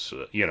I was,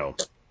 when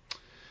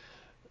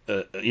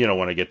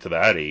I get to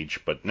that age.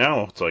 But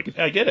now it's like,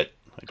 I get it.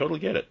 I totally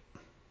get it.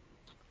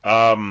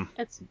 Um,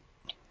 It's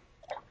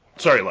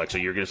Sorry, Alexa,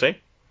 you're gonna say?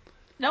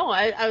 No,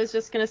 I was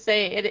just gonna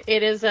say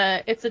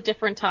it's a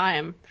different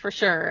time for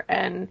sure,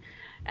 and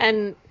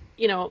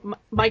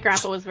my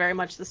grandpa was very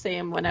much the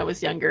same when I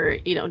was younger.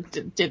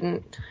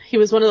 Didn't he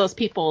was one of those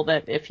people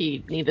that if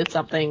he needed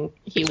something,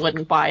 he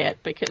wouldn't buy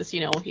it because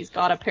he's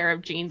got a pair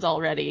of jeans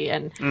already,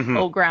 and Mm-hmm.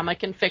 oh, grandma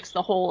can fix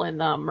the hole in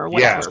them or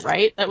Yeah. whatever,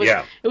 right?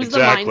 Yeah. It was the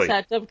Exactly.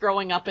 mindset of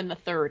growing up in the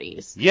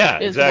 30s, Yeah.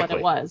 is what it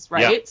Exactly. was,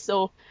 Yeah. right?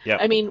 So Yeah.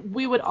 I mean,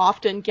 we would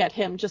often get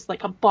him just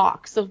like a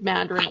box of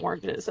mandarin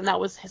oranges, and that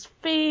was his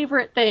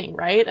favorite thing,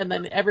 right? And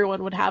then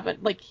everyone would have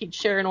it, like he'd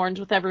share an orange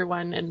with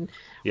everyone, and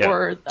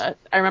Yeah.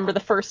 I remember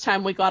the first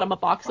time we got him a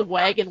box of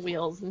wagon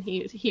wheels, and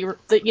he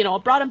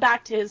brought him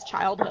back to his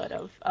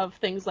childhood of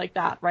things like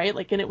that, right?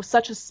 Like, and it was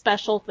such a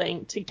special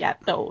thing to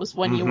get those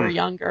when you were Mm-hmm.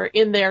 younger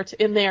in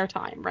their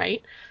time,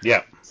 right?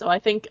 Yeah. So I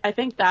think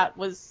that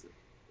was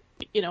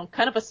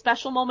kind of a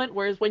special moment,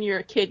 whereas when you're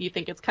a kid, you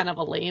think it's kind of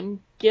a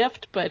lame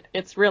gift, but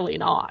it's really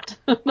not.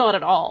 Not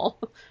at all.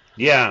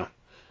 Yeah.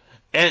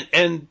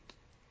 And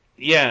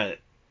yeah,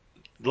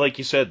 like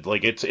you said,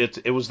 like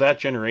it was that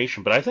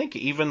generation, but I think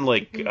even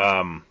like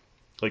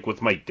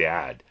with my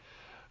dad,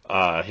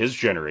 his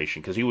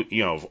generation, because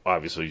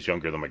obviously he's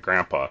younger than my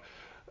grandpa.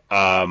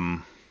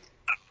 Um,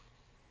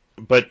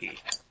 but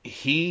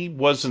he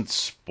wasn't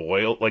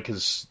spoiled, like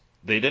his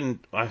they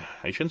didn't. I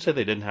shouldn't say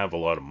they didn't have a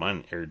lot of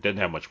money or didn't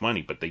have much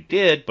money, but they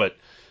did, but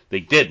they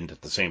didn't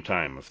at the same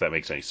time, if that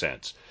makes any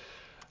sense.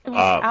 It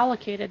was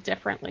allocated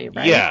differently,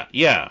 right? Yeah,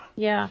 yeah,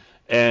 Yeah.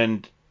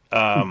 and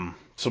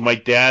so my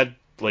dad,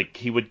 like,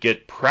 he would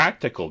get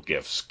practical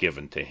gifts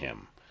given to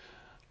him.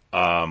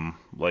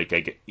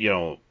 Like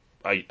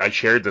I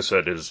shared this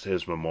at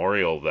his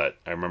memorial, that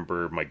I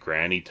remember my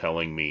granny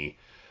telling me.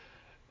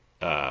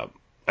 Uh,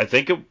 I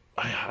think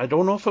I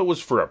don't know if it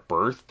was for a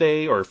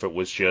birthday or if it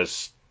was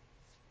just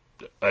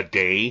a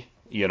day.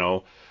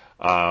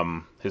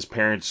 His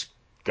parents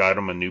got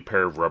him a new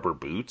pair of rubber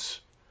boots,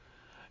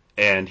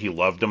 and he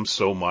loved them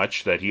so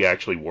much that he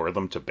actually wore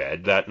them to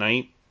bed that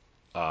night.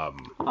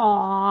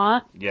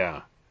 Aww.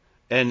 Yeah,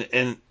 and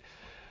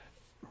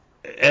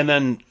and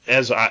then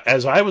as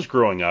I was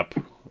growing up,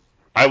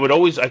 I could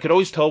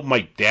always tell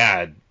my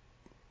dad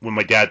when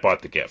my dad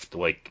bought the gift.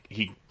 Like,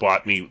 he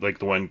bought me, like,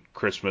 the one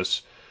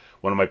Christmas,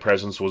 one of my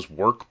presents was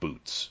work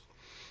boots,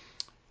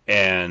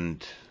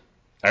 and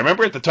I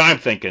remember at the time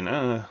thinking,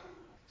 kind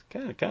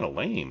of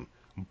lame,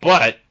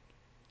 but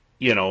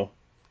you know,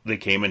 they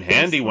came in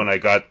handy when I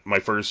got my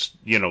first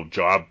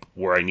job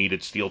where I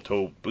needed steel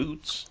toe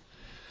boots,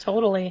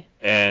 Totally.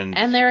 and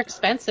And they're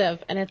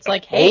expensive, and it's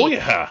like, oh hey,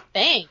 yeah,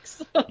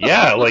 thanks.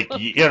 yeah, like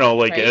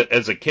like Right?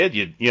 as a kid,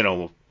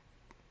 because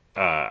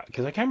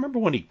I can't remember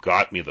when he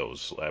got me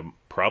those.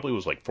 Probably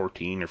was like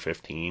 14 or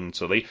 15.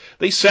 So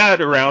they sat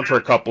around for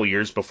a couple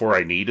years before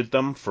I needed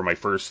them for my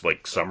first,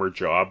 like, summer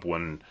job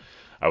when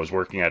I was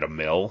working at a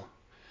mill.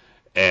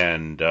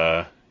 And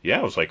yeah,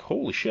 I was like,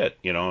 holy shit,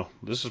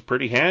 this is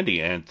pretty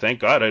handy, and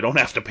thank God I don't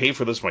have to pay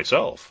for this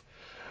myself.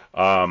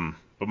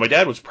 But my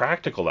dad was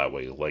practical that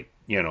way. Like,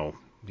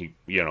 like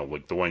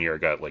the one year I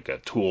got like a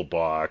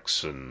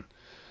toolbox, and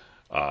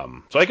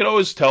so I could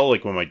always tell,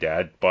 like, when my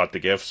dad bought the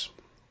gifts.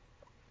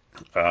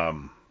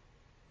 Um,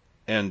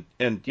 and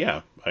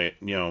yeah,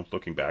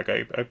 looking back,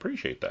 I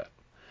appreciate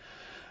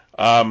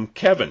that.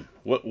 Kevin,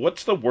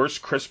 what's the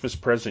worst Christmas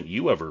present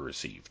you ever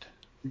received?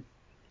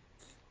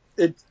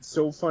 It's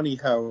so funny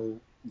how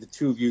the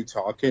two of you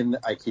talking,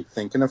 I keep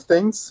thinking of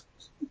things.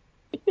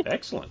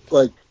 Excellent.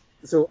 Like,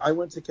 so I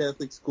went to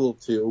Catholic school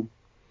too,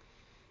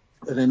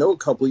 and I know a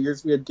couple of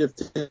years we had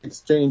gift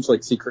exchange,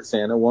 like Secret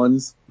Santa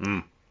ones,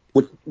 Mm,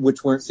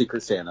 which weren't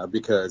Secret Santa,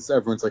 because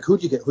everyone's like,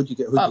 who'd you get? Who'd you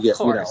get? Who'd you Of get?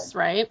 course,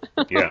 right?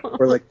 yeah.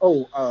 Or like,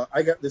 oh,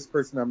 I got this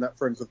person. I'm not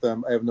friends with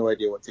them. I have no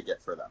idea what to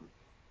get for them.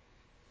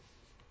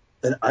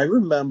 And I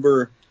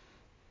remember,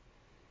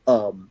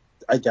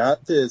 I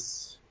got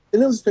this,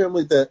 and it was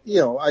family that,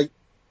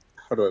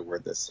 how do I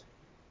word this?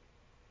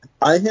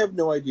 I have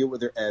no idea what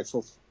their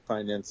actual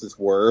finances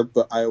were,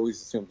 but I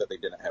always assumed that they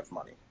didn't have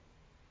money.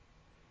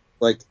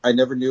 Like, I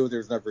never knew, there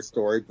was never a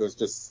story, but it was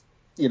just,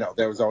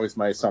 that was always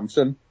my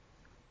assumption.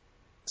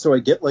 So I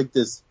get like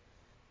this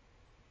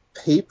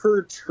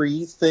paper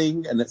tree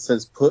thing, and it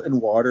says put in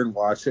water and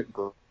watch it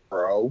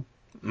grow.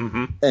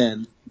 Mm-hmm.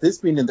 And this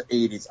being in the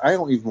 80s, I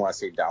don't even want to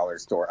say dollar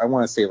store. I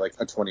want to say like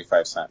a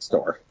 25-cent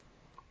store.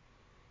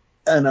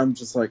 And I'm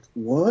just like,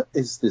 what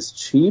is this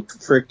cheap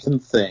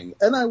freaking thing?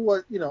 And I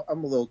was,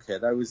 I'm a little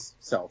kid. I was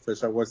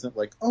selfish. I wasn't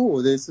like,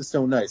 oh, this is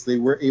so nice. They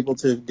were able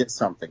to get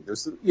something.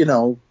 There's,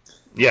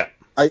 Yeah.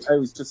 I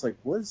was just like,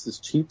 what is this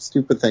cheap,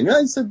 stupid thing? And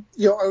I said,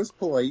 I was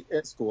polite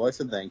at school. I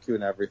said thank you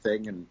and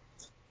everything. And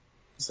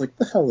it's like,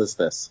 the hell is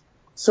this?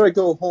 So I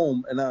go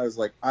home and I was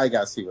like, I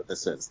got to see what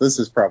this is. This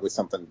is probably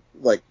something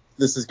like,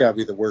 this has got to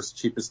be the worst,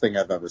 cheapest thing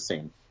I've ever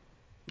seen.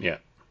 Yeah.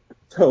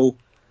 So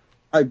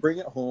I bring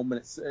it home,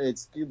 and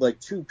it's like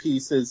two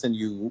pieces, and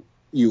you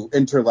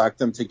interlock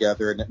them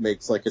together, and it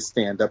makes like a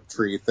stand-up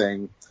tree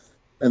thing.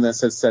 And then it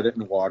says set it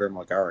in water. I'm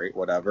like, all right,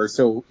 whatever.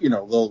 So,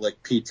 little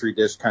like petri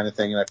dish kind of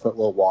thing, and I put a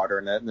little water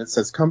in it, and it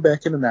says come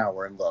back in an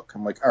hour and look.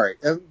 I'm like, all right.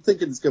 I'm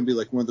thinking it's gonna be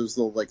like one of those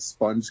little like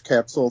sponge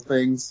capsule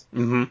things.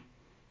 Mm-hmm.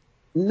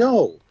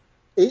 No,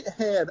 it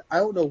had, I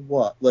don't know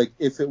what, like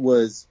if it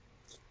was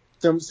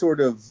some sort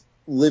of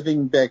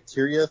living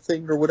bacteria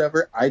thing or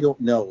whatever, I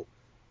don't know.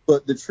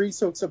 But the tree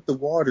soaks up the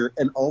water,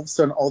 and all of a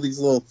sudden, all these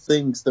little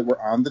things that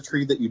were on the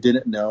tree that you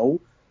didn't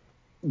know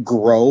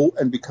grow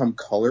and become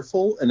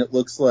colorful, and it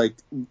looks like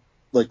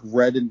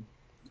red and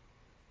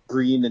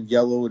green and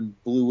yellow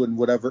and blue and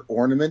whatever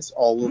ornaments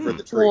all over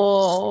the tree.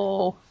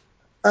 Whoa.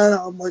 And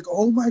I'm like,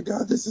 oh my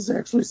god, this is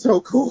actually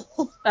so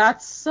cool.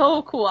 That's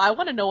so cool. I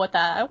want to know what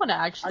that. I want to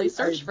actually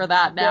search for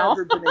that now. I've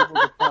never been able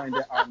to find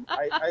it.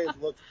 I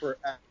have looked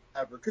forever.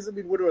 Because, I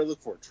mean, what do I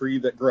look for? Tree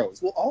that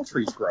grows. Well, all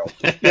trees grow.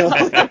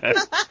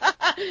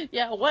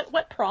 Yeah,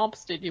 what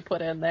prompts did you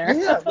put in there?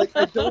 Yeah, like,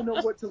 I don't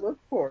know what to look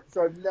for.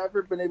 So I've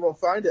never been able to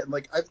find it. And,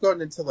 like, I've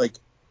gone into, like,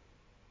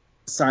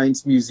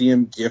 science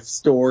museum gift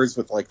stores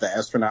with like the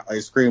astronaut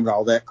ice cream and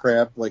all that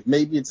crap. Like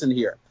maybe it's in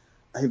here.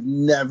 I have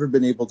never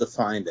been able to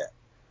find it.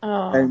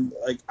 Oh. And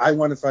like I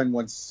want to find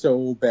one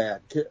so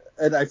bad.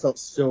 And I felt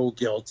so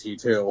guilty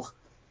too.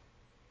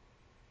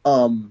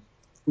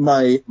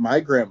 My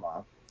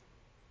grandma,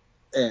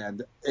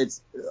 and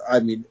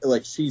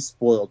like she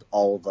spoiled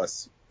all of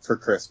us for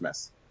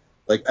Christmas.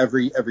 Like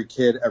every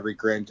kid, every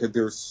grandkid,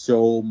 there was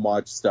so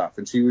much stuff.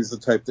 And she was the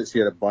type that she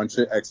had a bunch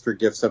of extra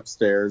gifts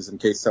upstairs in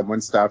case someone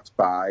stopped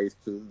by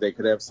so they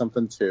could have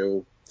something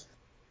too.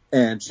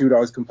 And she would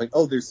always complain,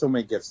 oh, there's so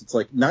many gifts. It's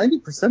like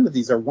 90% of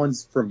these are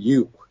ones from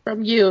you.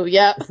 From you,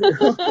 yep.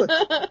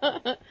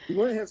 Like, you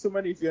wouldn't have so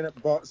many if you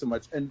hadn't bought so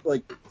much. And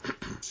like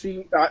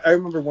I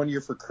remember one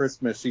year for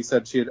Christmas, she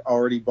said she had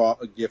already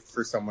bought a gift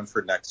for someone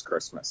for next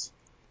Christmas.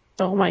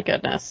 Oh my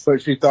goodness.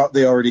 But she thought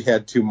they already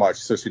had too much,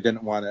 so she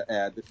didn't want to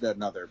add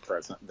another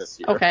present this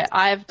year. Okay,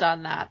 I've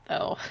done that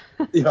though.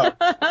 Yeah.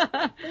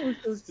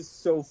 It was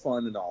just so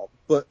fun and all.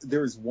 But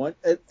there was one,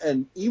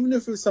 and even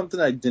if it was something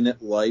I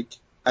didn't like,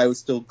 I was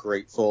still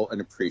grateful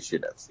and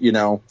appreciative. You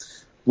know,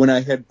 when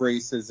I had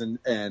braces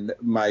and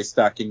my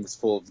stocking was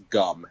full of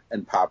gum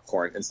and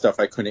popcorn and stuff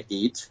I couldn't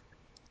eat,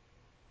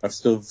 I'm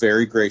still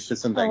very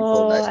gracious and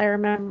thankful. Oh, I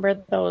remember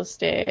those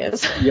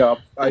days. Yeah,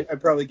 I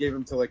probably gave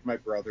them to like my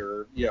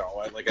brother. You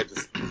know, I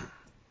just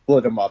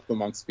split them up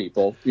amongst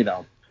people. You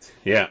know.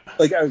 Yeah.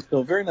 Like I was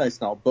still very nice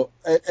and all, but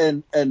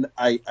and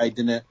I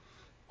didn't.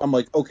 I'm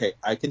like, okay,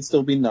 I can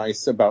still be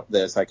nice about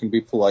this. I can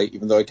be polite,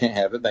 even though I can't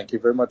have it. Thank you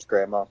very much,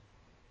 Grandma.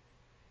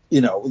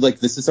 You know, like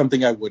this is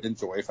something I would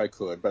enjoy if I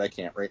could, but I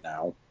can't right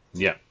now.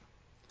 Yeah.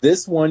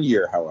 This one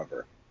year,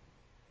 however,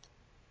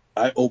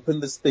 I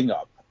opened this thing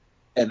up.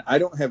 And I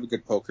don't have a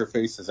good poker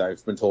face, as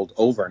I've been told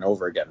over and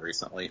over again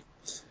recently.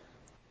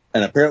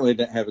 And apparently I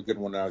didn't have a good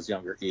one when I was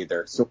younger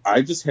either. So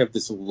I just have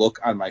this look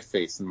on my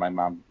face, and my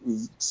mom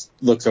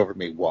looks over at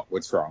me,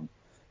 what's wrong?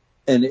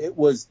 And it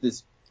was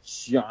this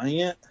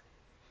giant,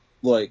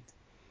 like,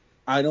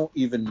 I don't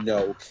even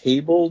know,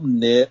 cable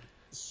knit,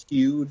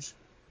 huge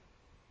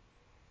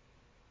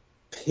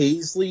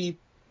paisley,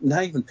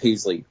 not even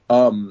paisley,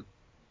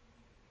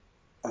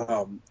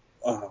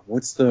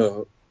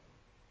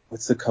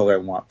 what's the color I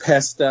want?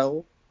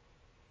 Pastel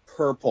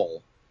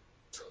purple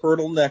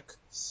turtleneck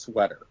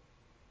sweater.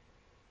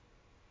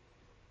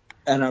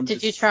 And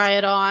Did you try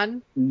it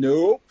on?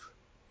 Nope.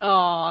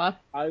 Aw.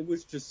 I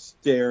was just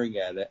staring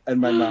at it,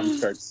 and my mom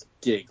starts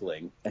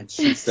giggling, and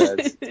she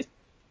says,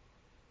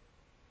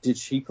 did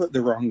she put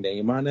the wrong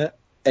name on it?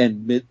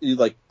 And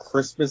like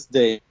Christmas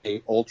Day,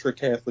 ultra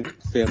Catholic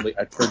family,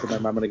 I turned to my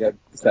mom and I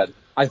said,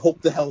 I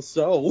hope the hell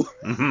so.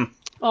 Mm-hmm.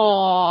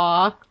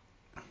 Aw.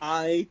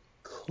 I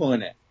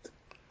couldn't.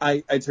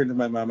 I turned to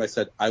my mom. I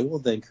said, I will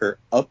thank her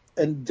up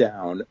and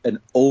down and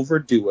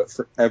overdo it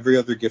for every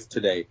other gift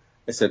today.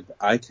 I said,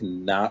 I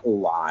cannot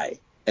lie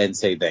and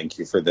say thank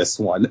you for this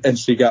one. And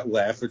she got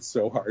laughing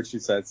so hard. She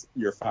says,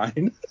 you're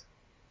fine.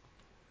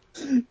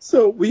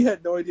 So we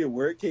had no idea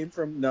where it came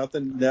from.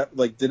 Nothing.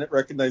 Like didn't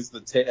recognize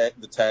the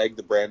tag,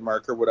 the brand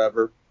mark or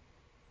whatever.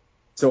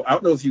 So I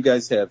don't know if you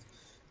guys have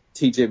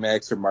TJ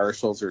Maxx or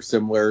Marshalls or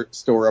similar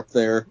store up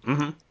there.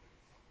 Mm-hmm.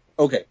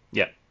 Okay.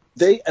 Yeah.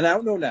 And I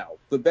don't know now,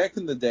 but back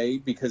in the day,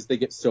 because they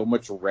get so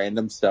much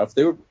random stuff,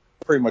 they would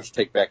pretty much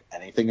take back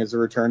anything as a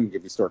return and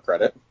give you store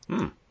credit.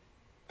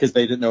 Because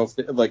they didn't know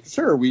if,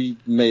 sure, we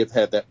may have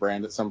had that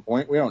brand at some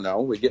point. We don't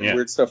know. We get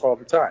weird stuff all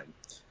the time.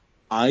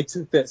 I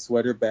took that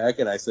sweater back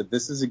and I said,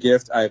 this is a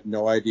gift. I have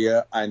no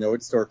idea. I know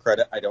it's store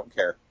credit. I don't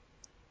care.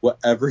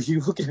 Whatever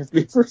you will give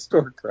me for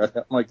store credit.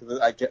 I'm like,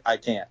 I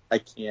can't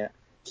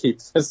keep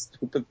this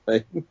stupid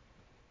thing.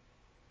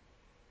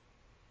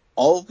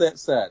 All of that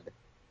said,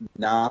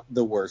 not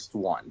the worst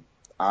one.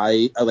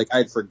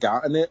 I'd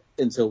forgotten it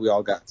until we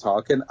all got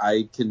talking.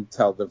 I can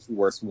tell the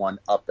worst one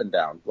up and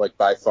down, like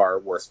by far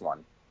worst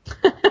one.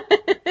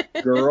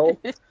 Girl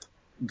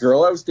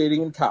I was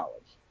dating in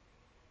college.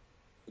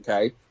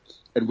 Okay.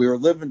 And we were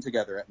living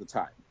together at the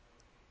time.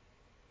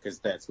 Because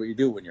that's what you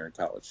do when you're in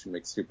college. You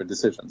make stupid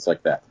decisions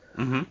like that.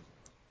 Mm-hmm.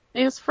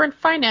 It's for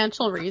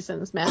financial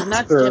reasons, man.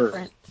 That's Sure.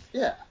 different.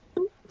 Yeah.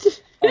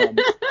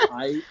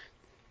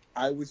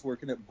 I was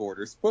working at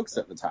Borders Books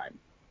at the time.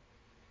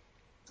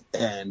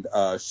 And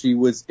she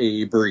was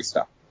a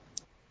barista.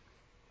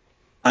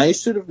 I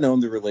should have known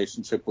the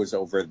relationship was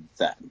over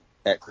then,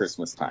 at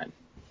Christmas time.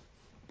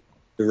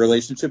 The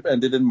relationship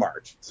ended in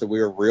March, so we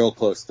were real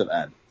close to the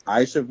end.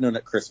 I should have known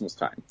at Christmas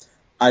time.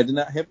 I did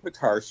not have the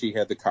car. She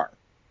had the car.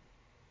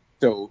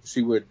 So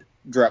she would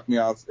drop me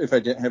off if I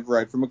didn't have a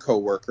ride from a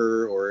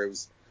coworker, or it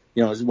was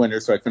winter,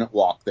 so I couldn't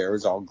walk there. It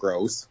was all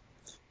gross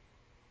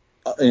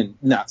and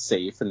not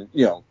safe, and,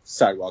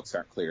 sidewalks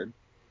aren't cleared.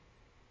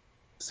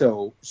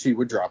 So she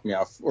would drop me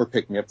off or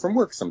pick me up from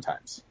work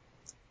sometimes.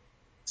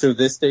 So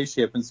this day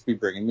she happens to be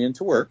bringing me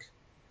into work,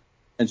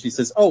 and she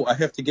says, oh, I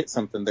have to get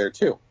something there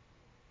too.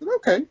 I said,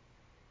 okay.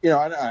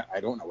 I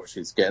don't know what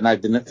she's getting. I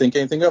didn't think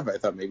anything of it. I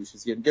thought maybe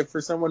she's getting a gift for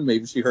someone.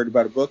 Maybe she heard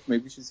about a book.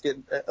 Maybe she's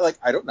getting,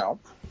 I don't know.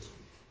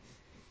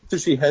 So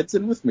she heads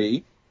in with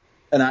me,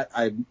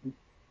 and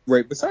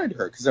right beside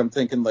her because I'm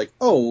thinking like,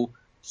 oh,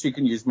 she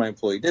can use my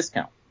employee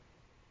discount.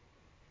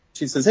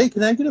 She says, hey,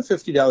 can I get a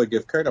 $50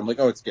 gift card? I'm like,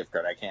 oh, it's a gift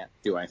card. I can't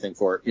do anything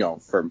for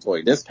it, for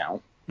employee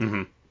discount.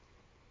 Mm-hmm.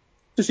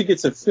 So she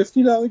gets a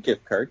 $50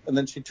 gift card, and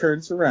then she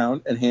turns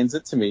around and hands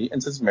it to me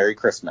and says, Merry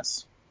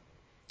Christmas.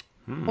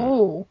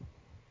 Oh.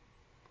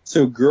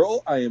 So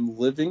girl I am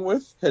living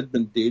with had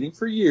been dating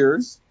for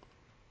years,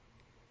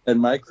 and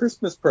my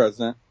Christmas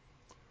present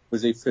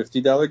was a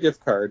 $50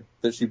 gift card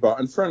that she bought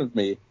in front of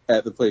me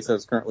at the place I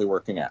was currently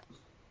working at.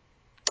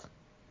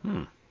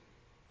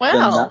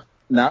 Well.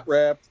 Not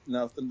wrapped,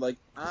 nothing. Like,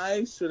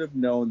 I should have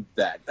known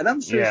that. And I'm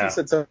sure she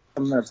said something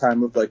at that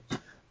time of like,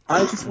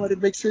 I just wanted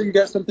to make sure you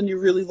got something you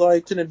really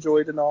liked and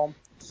enjoyed and all.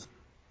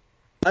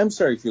 I'm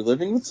sorry, if you're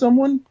living with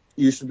someone,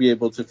 you should be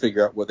able to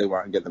figure out what they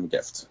want and get them a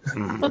gift.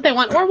 What they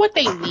want or what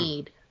they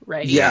need,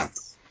 right?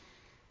 Yes.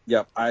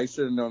 Yep, I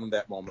should have known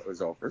that moment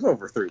was over. It was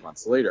over 3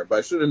 months later, but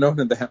I should have known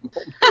in that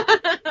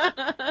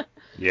moment.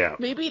 Yeah.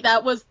 Maybe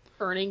that was the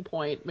turning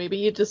point. Maybe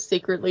you just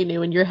secretly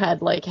knew in your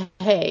head, like,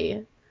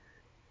 hey,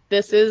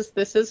 this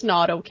is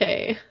not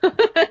okay.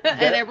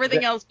 And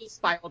everything else just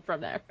spiraled from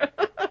there.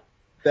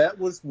 That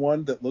was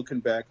one that, looking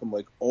back, I'm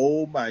like,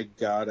 oh my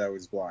God, I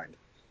was blind.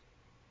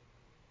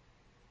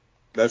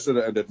 That should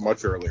have ended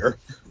much earlier.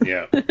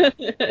 Yeah.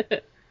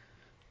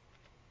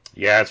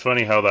 Yeah, it's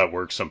funny how that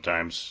works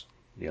sometimes.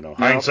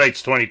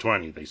 Hindsight's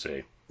 20/20, they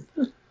say.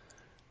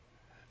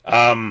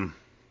 All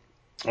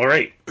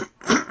right.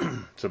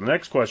 So the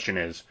next question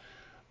is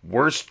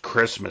worst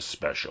Christmas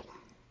special.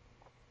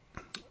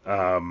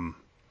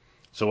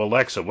 So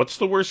Alexa, what's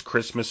the worst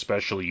Christmas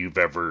special you've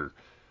ever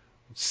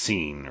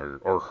seen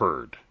or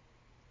heard?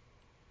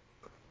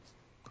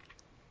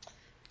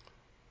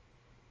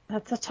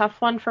 That's a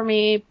tough one for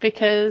me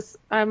because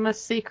I'm a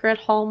secret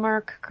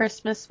Hallmark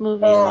Christmas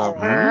movie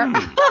lover.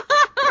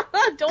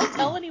 Don't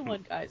tell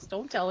anyone, guys.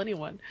 Don't tell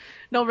anyone.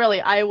 No,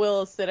 really, I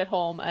will sit at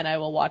home and I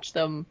will watch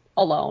them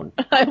alone.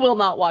 I will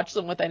not watch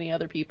them with any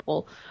other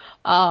people.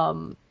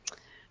 But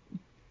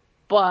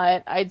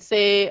I'd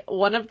say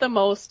one of the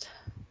most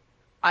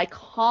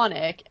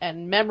iconic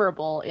and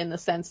memorable in the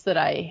sense that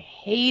I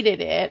hated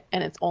it,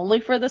 and it's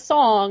only for the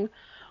song,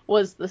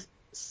 was the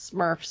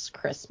Smurfs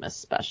Christmas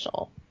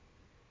special.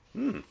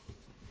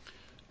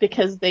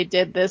 Because they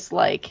did this,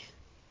 like,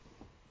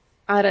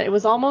 it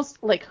was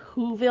almost like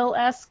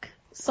Whoville-esque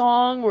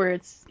song where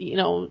it's,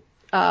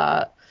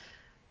 I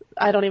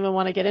don't even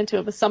want to get into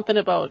it, but something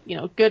about,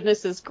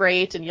 goodness is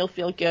great and you'll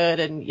feel good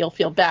and you'll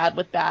feel bad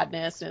with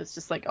badness. And it's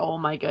just like, oh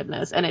my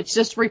goodness. And it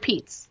just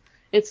repeats.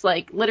 It's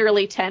like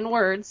literally 10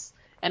 words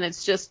and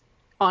it's just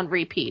on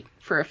repeat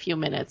for a few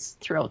minutes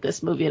throughout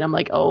this movie. And I'm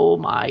like, oh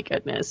my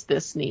goodness,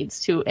 this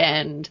needs to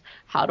end.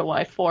 How do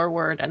I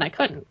forward? And I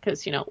couldn't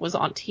because, it was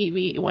on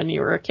TV when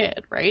you were a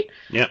kid, right?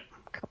 Yeah.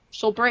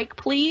 Commercial break,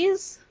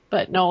 please.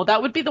 But no,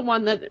 that would be the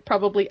one that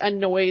probably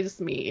annoys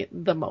me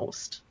the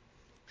most.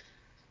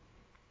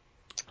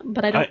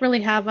 But I don't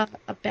really have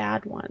a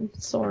bad one.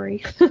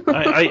 Sorry.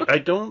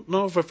 I don't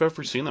know if I've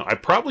ever seen that. I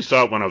probably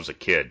saw it when I was a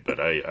kid, but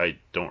I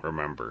don't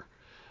remember.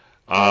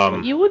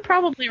 You would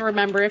probably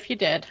remember if you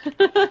did.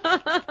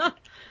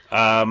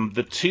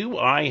 The two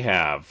I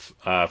have,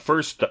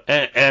 first,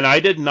 and I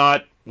did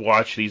not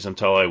watch these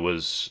until I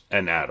was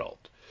an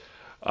adult.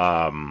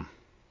 And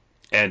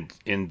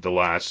in the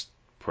last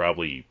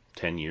probably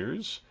 10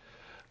 years,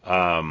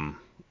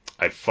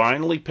 I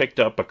finally picked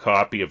up a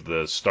copy of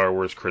the Star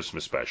Wars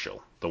Christmas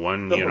special. The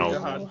one,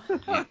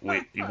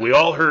 we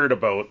all heard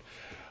about.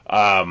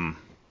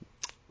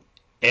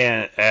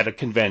 And at a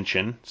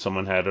convention,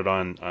 someone had it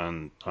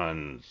on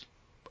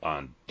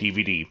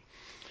DVD.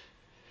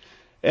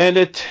 And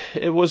it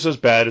was as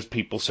bad as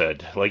people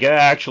said. Like,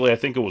 actually, I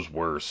think it was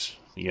worse.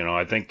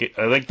 I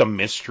think the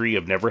mystery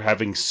of never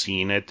having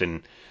seen it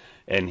and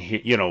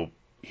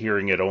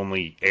hearing it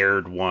only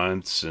aired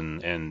once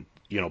and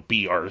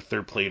B.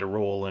 Arthur played a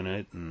role in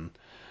it and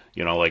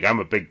like I'm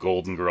a big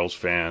Golden Girls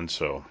fan,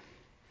 so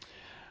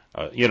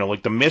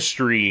like the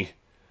mystery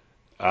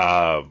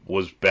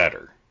was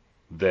better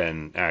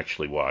than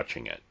actually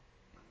watching it.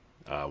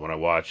 When I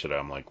watched it,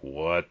 I'm like,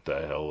 what the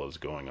hell is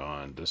going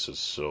on? This is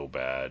so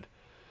bad.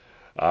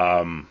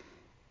 And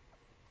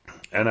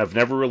I've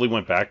never really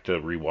went back to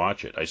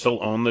rewatch it. I still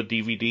own the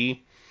DVD.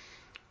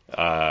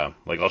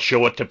 Like I'll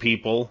show it to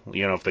people,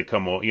 if they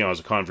come, as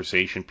a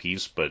conversation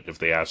piece. But if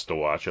they ask to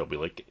watch, I'll be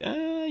like,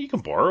 you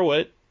can borrow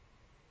it.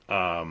 But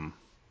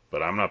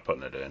I'm not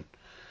putting it in.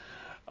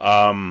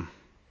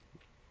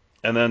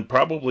 And then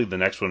probably the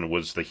next one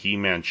was the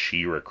He-Man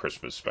She-Ra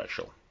Christmas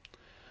special.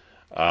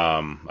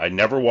 I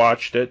never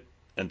watched it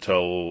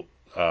until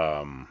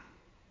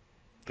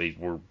they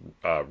were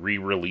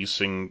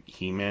re-releasing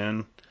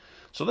He-Man.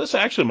 So this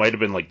actually might have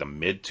been like the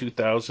mid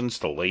 2000s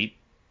to late,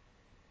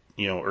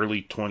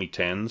 early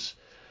 2010s.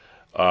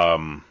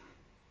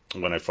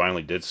 When I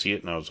finally did see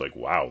it, and I was like,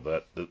 wow,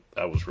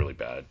 that was really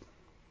bad.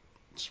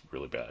 It's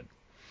really bad.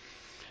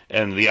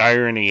 And the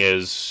irony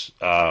is,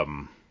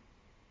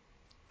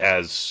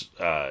 as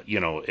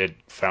it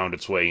found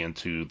its way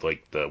into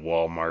like the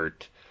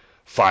Walmart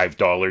 $5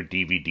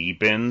 DVD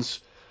bins.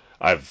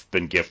 I've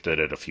been gifted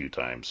it a few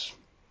times.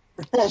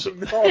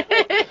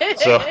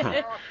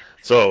 So,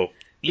 so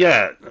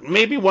yeah,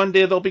 maybe one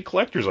day they'll be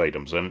collector's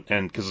items, and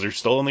because they're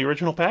still in the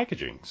original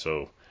packaging.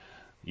 So,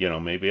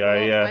 maybe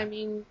Well, I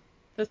mean,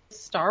 the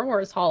Star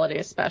Wars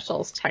holiday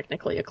special is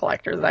technically a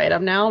collector's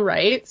item now,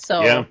 right? yeah,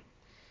 So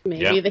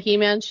maybe the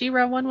He-Man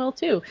She-Ra one will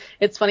too.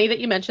 It's funny that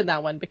you mentioned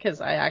that one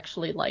because I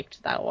actually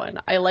liked that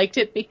one. I liked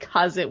it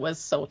because it was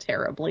so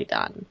terribly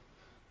done.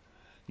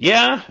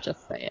 yeah,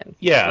 Just saying.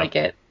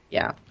 yeah.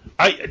 Yeah.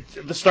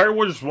 The Star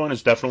Wars one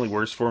is definitely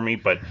worse for me,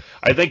 but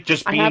I think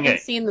just I being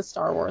haven't seen the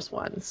Star Wars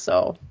one,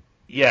 so.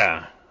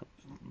 yeah,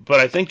 but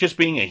I think just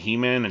being a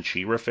He-Man and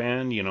She-Ra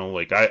fan,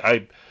 like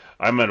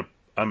I'm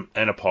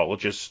an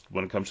apologist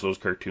when it comes to those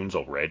cartoons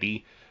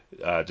already,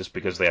 just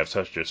because they have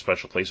such a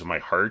special place in my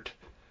heart.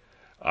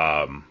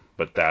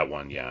 But that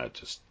one, yeah,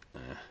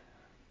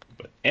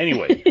 But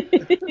anyway,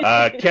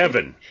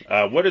 Kevin,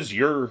 what is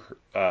your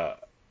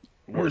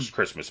worst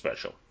Christmas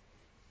special?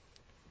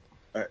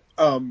 All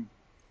right.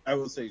 I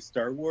will say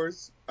Star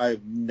Wars.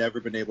 I've never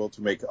been able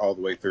to make it all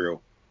the way through.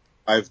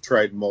 I've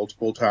tried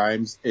multiple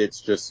times.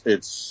 It's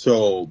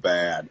so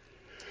bad.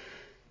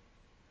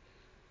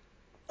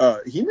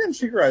 He-Man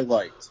She-Ra I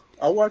liked.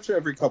 I'll watch it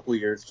every couple of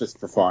years just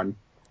for fun.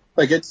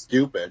 Like, it's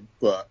stupid,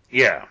 but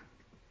Yeah.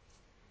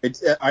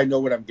 I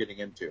know what I'm getting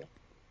into.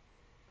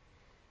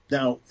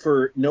 Now,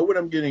 for know what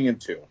I'm getting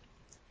into,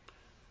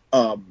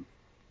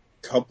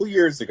 couple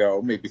years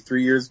ago, maybe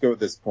 3 years ago at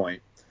this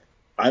point,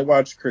 I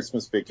watched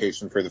Christmas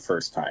Vacation for the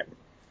first time.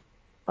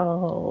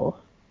 Oh.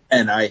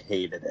 And I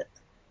hated it.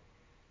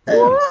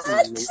 What?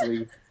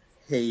 Absolutely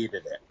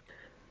hated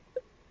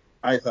it.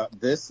 I thought,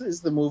 this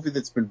is the movie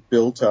that's been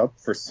built up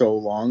for so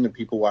long and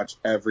people watch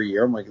every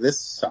year. I'm like, this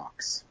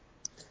sucks.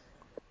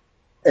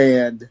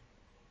 And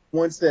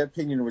once that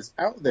opinion was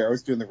out there, I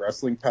was doing the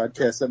wrestling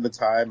podcast at the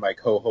time. My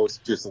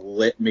co-host just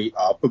lit me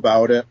up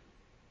about it.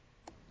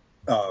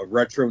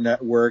 Retro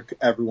Network,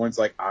 everyone's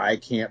like, I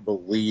can't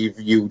believe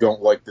you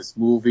don't like this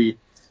movie.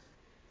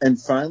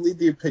 And finally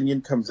the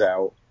opinion comes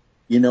out,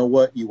 you know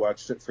what? You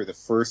watched it for the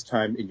first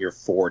time in your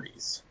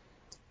 40s.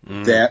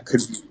 That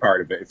could be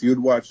part of it. If you had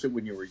watched it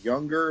when you were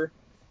younger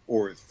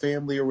or with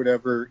family or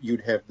whatever,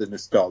 you'd have the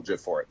nostalgia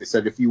for it. They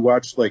said if you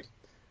watched like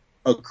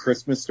a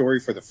Christmas Story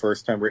for the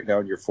first time right now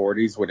in your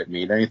 40s, would it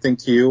mean anything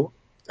to you?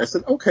 I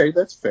said, okay,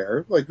 that's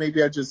fair. Like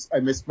maybe I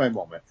missed my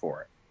moment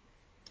for it.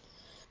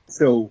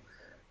 So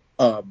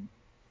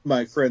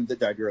my friend that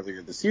died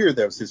earlier this year,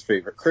 that was his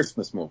favorite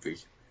Christmas movie.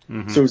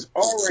 Mm-hmm. So I was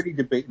already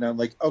debating on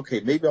like, okay,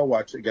 maybe I'll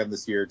watch it again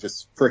this year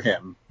just for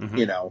him,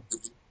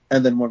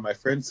 And then one of my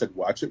friends said,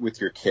 watch it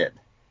with your kid.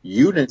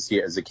 You didn't see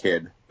it as a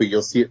kid, but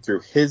you'll see it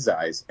through his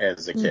eyes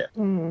as a kid.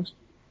 Mm-hmm.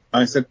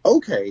 I said,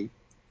 okay,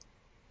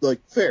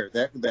 like fair.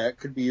 That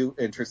could be an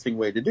interesting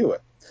way to do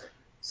it.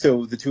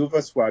 So the two of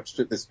us watched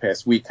it this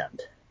past weekend.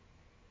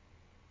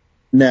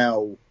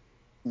 Now,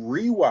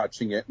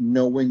 rewatching it,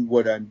 knowing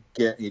what I'm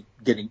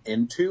getting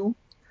into,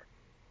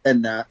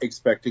 and not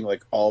expecting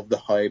like all of the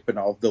hype and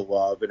all of the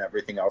love and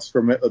everything else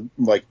from it. I'm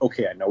like,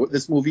 okay, I know what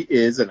this movie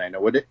is and I know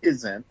what it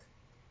isn't.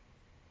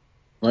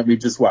 Let me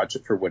just watch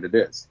it for what it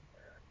is.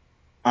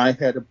 I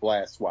had a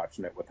blast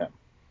watching it with him.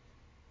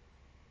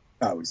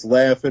 I was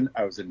laughing.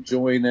 I was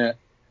enjoying it.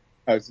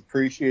 I was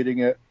appreciating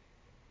it.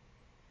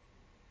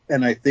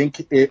 And I think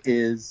it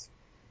is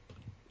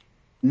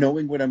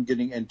knowing what I'm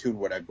getting into and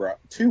what I brought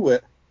to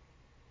it.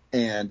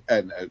 And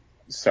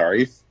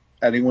sorry if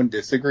anyone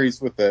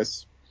disagrees with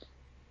this.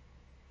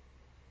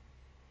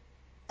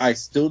 I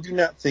still do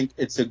not think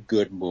it's a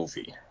good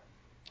movie.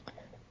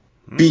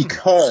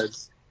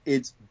 Because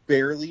it's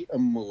barely a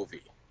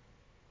movie.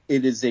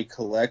 It is a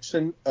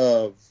collection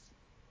of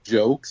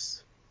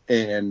jokes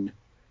and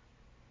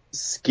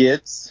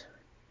skits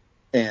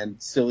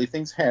and silly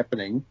things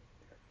happening.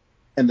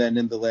 And then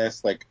in the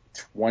last like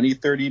 20,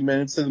 30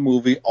 minutes of the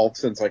movie, all of a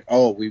sudden it's like,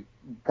 oh, we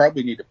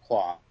probably need a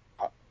plot.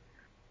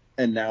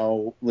 And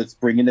now let's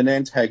bring in an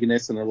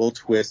antagonist and a little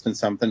twist and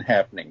something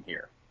happening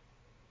here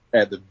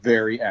at the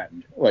very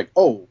end. Like,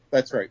 oh,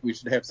 that's right, we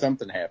should have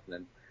something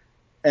happening.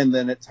 And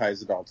then it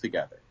ties it all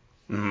together.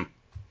 Mm-hmm.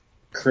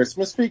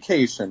 Christmas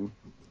Vacation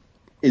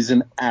is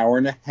an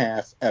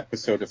hour-and-a-half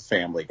episode of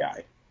Family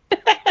Guy.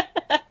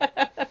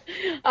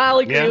 I'll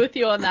agree with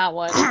you on that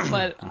one,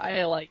 but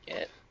I like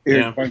it.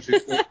 Here's a bunch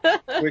of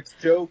quick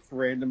jokes,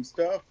 random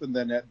stuff, and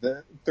then at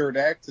the third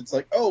act, it's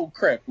like, oh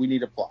crap, we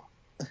need a plot.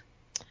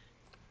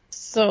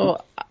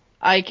 So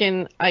I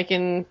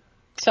can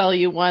tell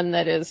you one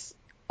that is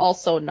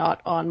also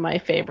not on my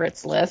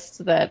favorites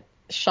list that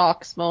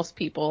shocks most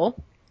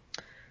people.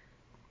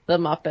 The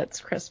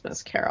Muppets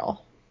Christmas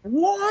Carol.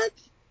 What?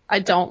 I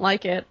don't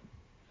like it.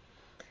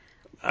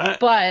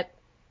 But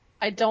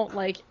I don't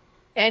like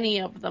any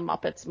of the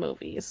Muppets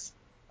movies.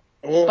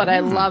 But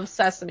I love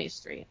Sesame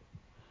Street.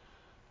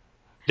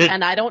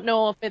 And I don't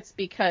know if it's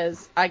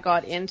because I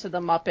got into the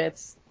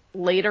Muppets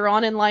later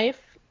on in life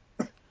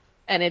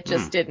and it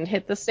just didn't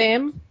hit the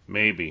same.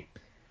 Maybe.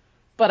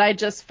 But I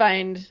just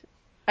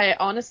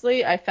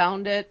I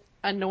found it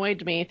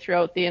annoyed me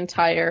throughout the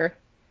entire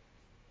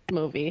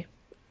movie.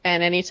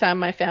 And anytime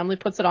my family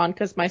puts it on,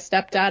 because my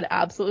stepdad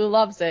absolutely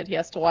loves it, he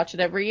has to watch it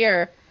every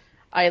year,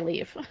 I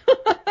leave.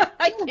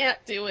 I can't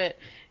do it.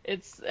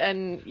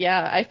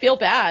 I feel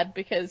bad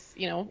because,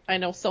 I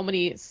know so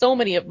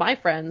many of my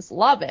friends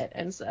love it,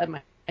 and so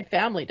my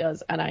family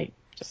does, and I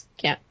just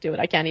can't do it.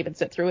 I can't even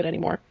sit through it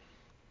anymore.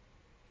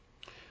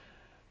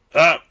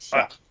 I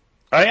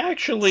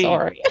actually,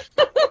 Sorry.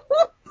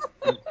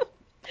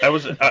 I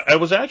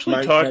was actually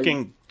My-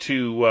 talking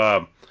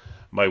to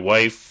my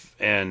wife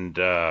and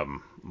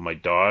my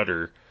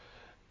daughter,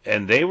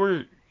 and they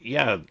were,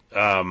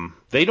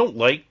 they don't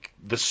like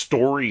the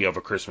story of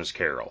A Christmas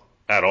Carol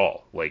at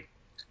all. Like,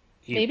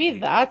 Maybe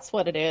that's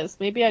what it is.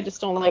 Maybe I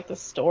just don't like the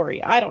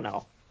story. I don't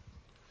know.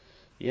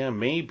 yeah,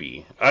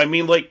 maybe. I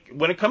mean, like,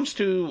 when it comes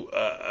to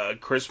A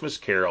Christmas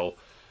Carol,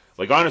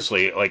 like,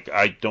 honestly, like,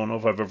 I don't know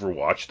if I've ever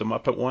watched the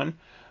Muppet one.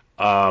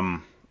 A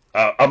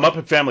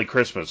Muppet Family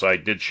Christmas, I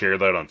did share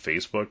that on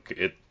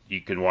Facebook.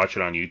 You can watch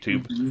it on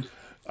YouTube.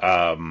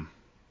 Mhm.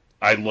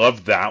 I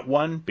love that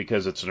one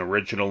because it's an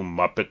original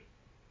Muppet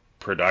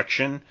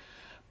production.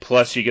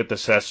 Plus, you get the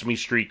Sesame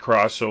Street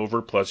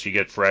crossover. Plus, you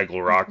get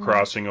Fraggle Rock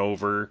crossing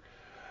over.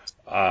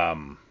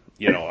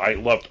 I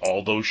loved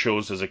all those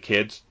shows as a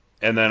kid.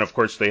 And then, of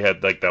course, they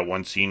had like that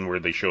one scene where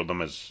they showed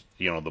them as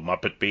the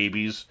Muppet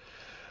Babies.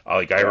 I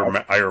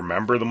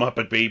remember the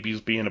Muppet Babies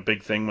being a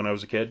big thing when I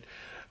was a kid.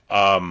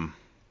 Um,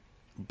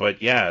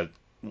 but yeah,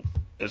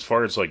 as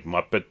far as like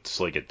Muppets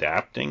like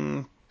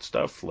adapting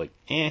stuff, like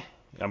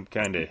I'm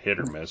kind of hit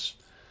or miss.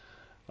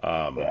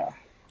 Um, Yeah.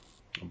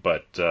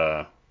 but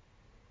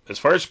as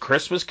far as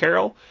Christmas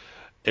Carol,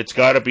 it's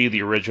got to be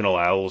the original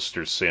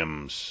Alistair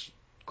Sims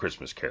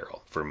Christmas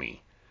Carol for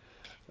me.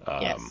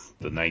 Yes.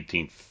 The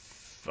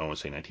I want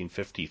to say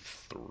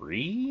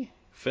 1953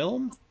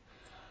 film.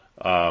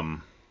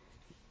 Um,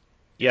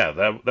 yeah,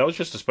 that was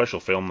just a special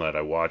film that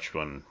I watched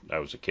when I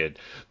was a kid.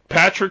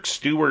 Patrick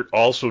Stewart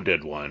also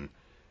did one.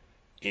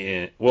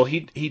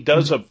 He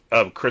does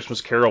a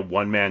Christmas Carol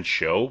one man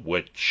show,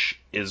 which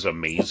is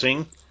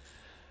amazing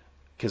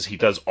because he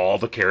does all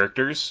the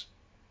characters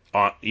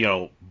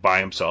by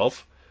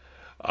himself,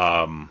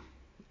 um,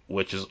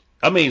 which is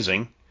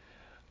amazing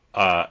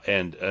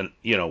and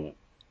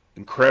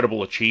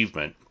incredible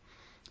achievement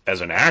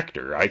as an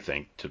actor, I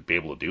think, to be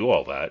able to do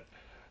all that.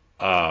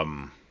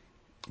 Um,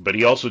 but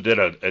he also did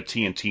a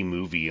TNT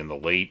movie in the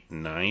late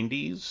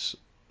 '90s.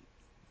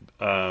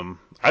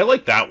 I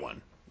like that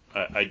one.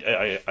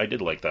 I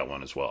did like that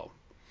one as well.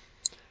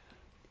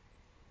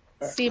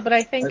 See, but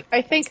I think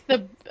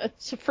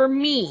for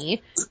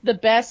me, the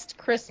best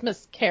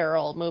Christmas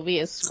Carol movie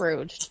is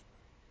Scrooged.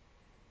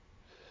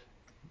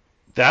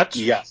 That's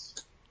Yes.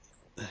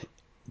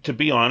 To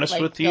be honest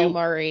Like with Bill you.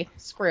 Murray,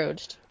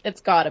 Scrooged.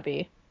 It's gotta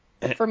be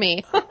for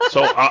me.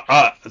 So,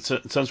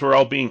 since we're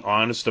all being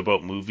honest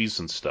about movies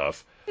and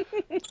stuff,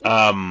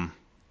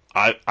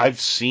 I've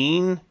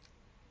seen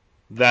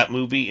that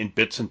movie in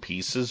bits and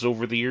pieces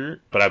over the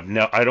year, but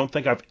I don't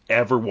think I've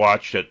ever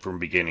watched it from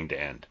beginning to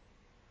end.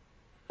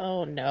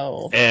 Oh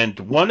no. And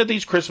one of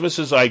these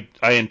Christmases, I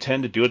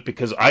intend to do it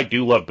because I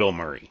do love Bill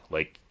Murray.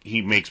 Like,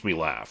 he makes me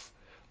laugh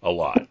a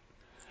lot.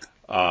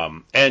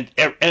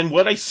 And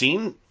what I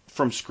seen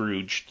from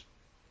Scrooge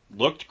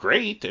looked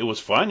great. It was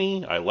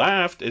funny. I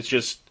laughed. It's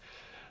just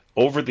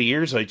over the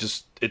years,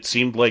 it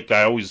seemed like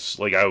I was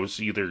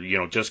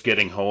either just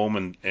getting home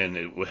and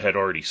it had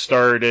already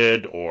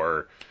started,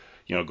 or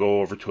go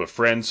over to a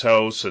friend's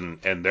house and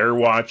they're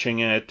watching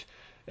it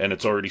and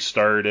it's already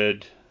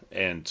started,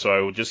 and so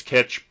I would just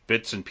catch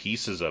bits and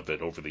pieces of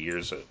it over the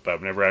years, but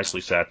I've never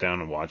actually sat down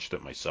and watched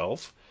it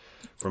myself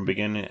from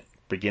beginning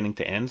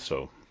to end.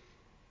 So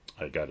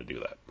I got to do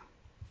that.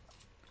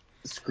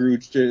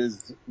 Scrooge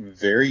is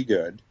very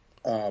good.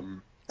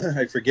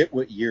 I forget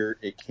what year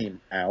it came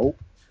out.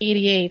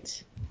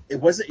 88. It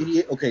wasn't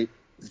 88. Okay.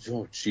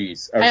 Oh,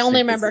 jeez. I was only thinking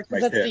remember with my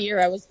because that's the kid. year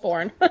I was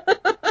born.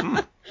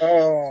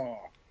 Oh.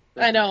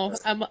 I know.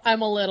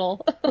 I'm a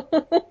little.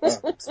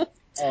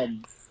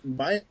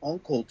 My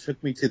uncle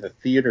took me to the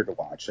theater to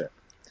watch it.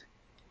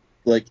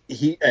 Like,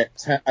 at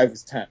 10, I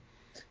was 10.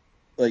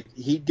 Like,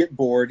 he'd get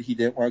bored. He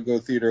didn't want to go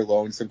to theater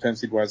alone.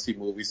 Sometimes he'd want to see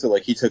movies. So,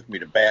 like, he took me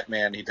to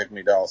Batman. He took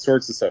me to all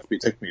sorts of stuff. But he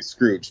took me to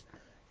Scrooge.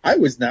 I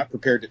was not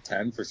prepared at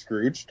 10 for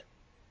Scrooge.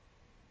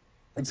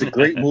 It's a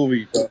great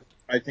movie, but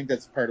I think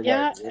that's part of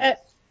why. Yeah,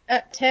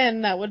 at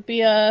 10 that would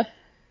be a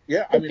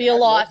Yeah, I would mean, be a I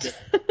loved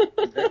lot.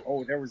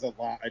 it. There was a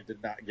lot I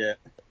did not get.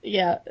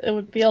 Yeah, it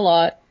would be a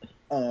lot.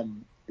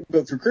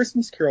 But for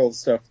Christmas Carol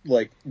stuff,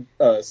 like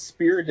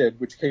Spirited,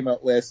 which came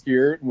out last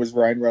year, was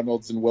Ryan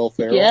Reynolds and Will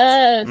Ferrell.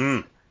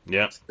 Yes.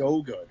 Yeah.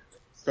 So good.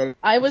 So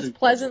I was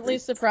pleasantly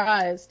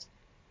surprised.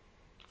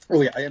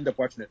 Oh yeah, I ended up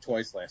watching it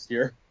twice last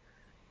year.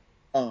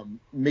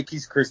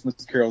 Mickey's Christmas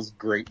Carol's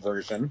great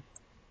version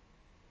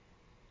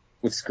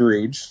with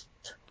Scrooge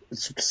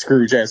as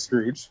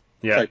Scrooge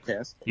Yeah.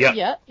 typecast.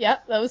 Yeah. Yeah,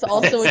 that was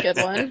also a good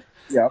one.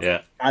 Yeah.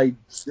 Yeah. I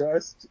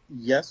just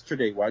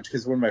yesterday watched,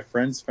 because one of my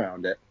friends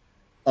found it.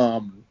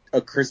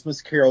 A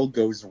Christmas Carol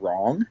Goes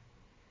Wrong.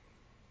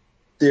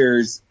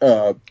 there's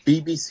a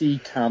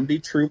BBC comedy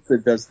troupe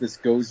that does this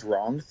goes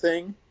wrong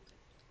thing.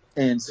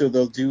 And so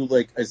they'll do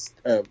like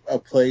a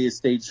play, a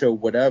stage show,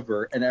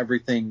 whatever, and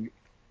everything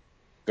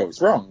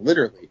goes wrong,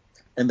 literally.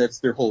 And that's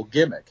their whole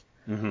gimmick.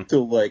 Mm-hmm.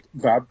 So like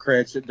Bob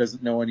Cratchit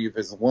doesn't know any of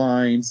his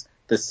lines,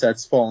 the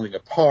set's falling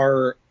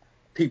apart,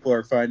 people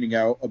are finding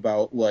out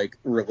about like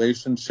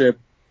relationship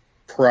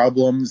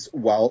problems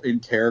while in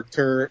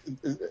character,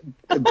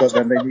 but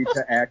then they need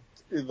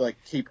to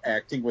keep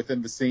acting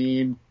within the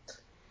scene.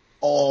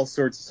 All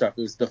sorts of stuff.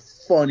 It was the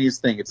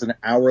funniest thing. It's an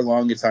hour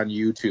long. It's on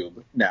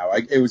YouTube now.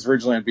 It was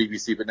originally on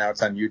BBC, but now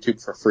it's on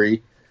YouTube for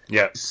free.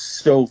 Yeah.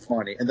 So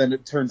funny. And then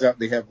it turns out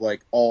they have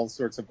like all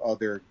sorts of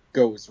other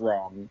goes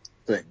wrong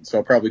things. So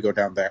I'll probably go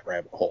down that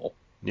rabbit hole.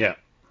 Yeah.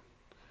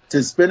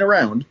 To spin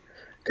around,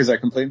 because I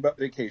complained about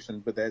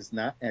Vacation, but that is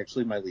not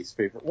actually my least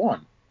favorite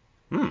one.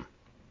 One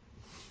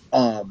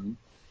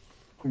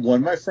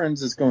of my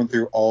friends is going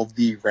through all of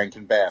the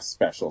Rankin Bass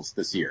specials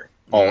this year.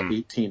 All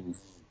 18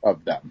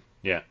 of them.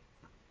 Yeah.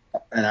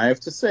 And I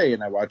have to say,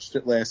 and I watched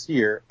it last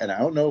year, and I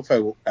don't know if I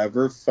will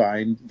ever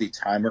find the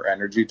time or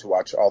energy to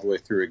watch it all the way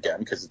through again,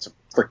 because it's a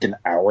freaking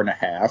hour and a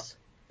half.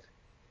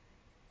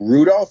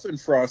 Rudolph and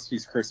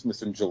Frosty's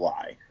Christmas in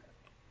July.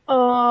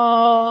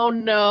 Oh,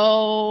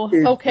 no.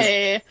 It's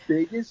okay.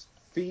 the biggest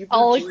fever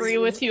I'll agree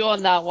with you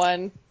on that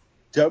one.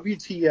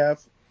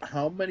 WTF,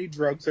 how many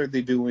drugs are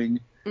they doing?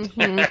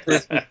 Mm-hmm.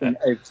 Christmas thing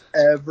I've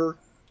ever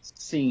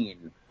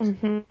seen.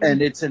 Mm-hmm.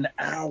 And it's an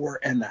hour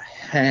and a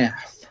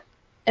half.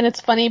 And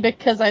it's funny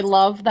because I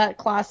love that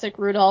classic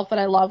Rudolph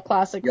and I love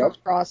classic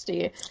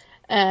Frosty.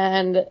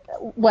 And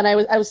when I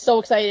was so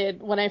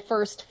excited when I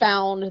first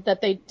found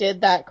that they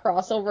did that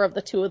crossover of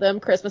the two of them,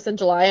 Christmas in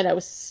July, and I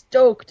was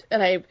stoked.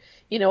 And I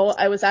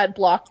was at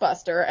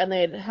Blockbuster and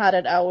they had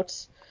it out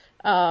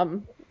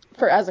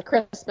as a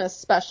Christmas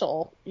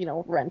special,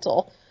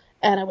 rental.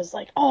 And I was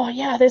like, oh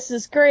yeah, this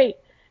is great.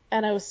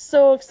 And I was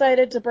so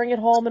excited to bring it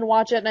home and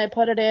watch it. And I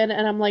put it in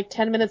and I'm like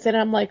 10 minutes in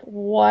and I'm like,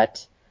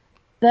 what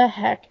the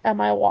heck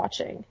am I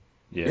watching?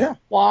 Yeah.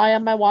 Why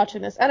am I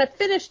watching this? And I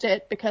finished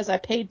it because I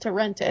paid to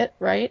rent it,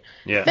 right?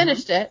 Yeah.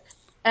 Finished it.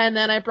 And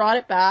then I brought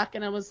it back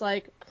and I was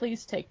like,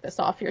 please take this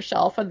off your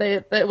shelf. And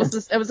it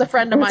was a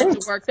friend of mine who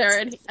worked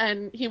there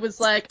and he was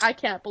like, I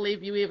can't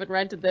believe you even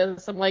rented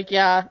this. I'm like,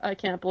 yeah, I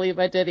can't believe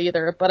I did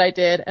either, but I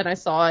did. And I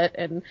saw it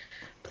and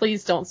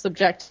please don't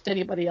subject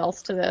anybody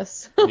else to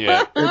this.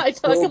 Yeah. I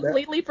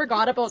completely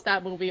forgot about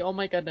that movie. Oh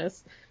my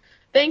goodness.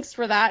 Thanks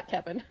for that,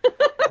 Kevin.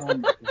 Oh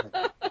my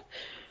God.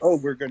 Oh,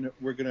 we're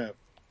gonna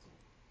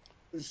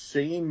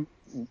shame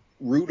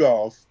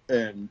Rudolph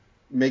and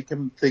make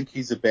him think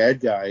he's a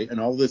bad guy, and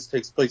all this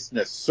takes place in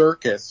a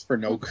circus for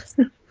no.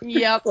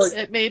 Yep,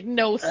 it made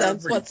no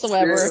sense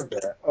whatsoever.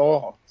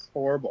 Oh, it's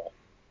horrible.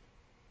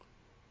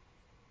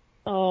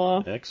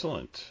 Oh,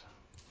 excellent.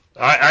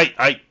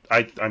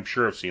 I'm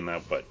sure I've seen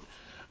that, but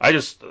I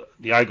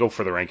go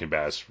for the Rankin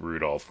Bass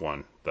Rudolph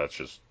one. That's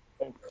just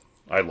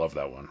I love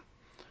that one.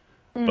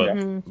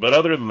 But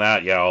other than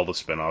that, yeah, all the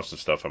spin-offs and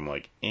stuff, I'm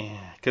like,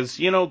 because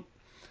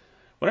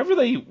whenever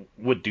they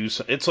would do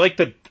it's like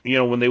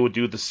when they would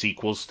do the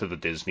sequels to the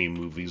Disney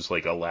movies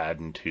like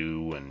Aladdin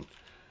 2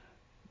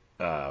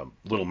 and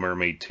Little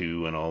Mermaid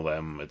 2 and all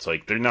them, it's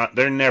like they're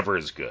never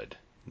as good.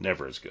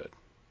 Never as good.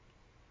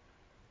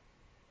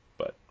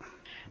 But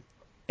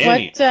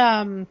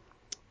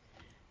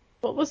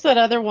what was that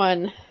other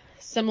one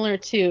similar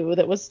to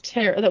that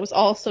was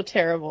also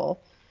terrible?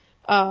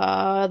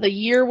 The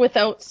Year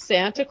Without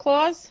Santa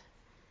Claus.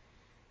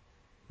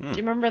 Do you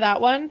remember that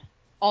one?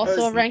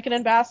 Also a Rankin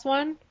and Bass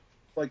one?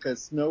 Like a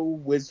snow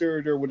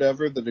wizard or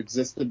whatever that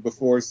existed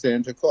before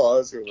Santa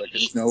Claus, or like a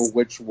snow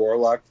witch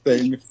warlock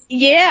thing.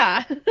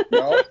 Yeah.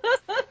 No?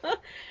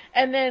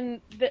 And then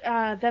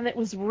it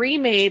was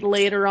remade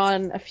later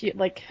on,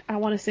 I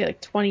want to say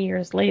 20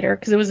 years later,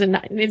 because it was in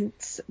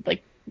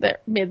like the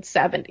mid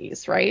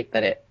 70s, right?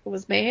 That it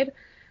was made.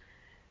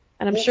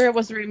 And I'm sure it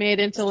was remade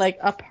into like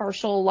a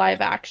partial live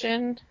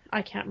action.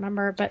 I can't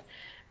remember, but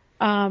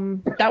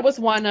that was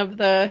one of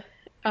the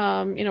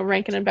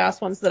Rankin and Bass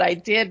ones that I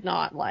did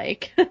not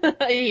like.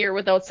 A Year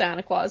Without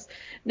Santa Claus.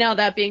 Now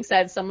that being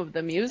said, some of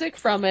the music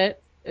from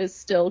it is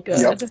still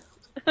good.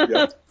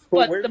 Yep.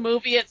 But the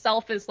movie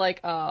itself is like,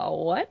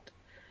 what?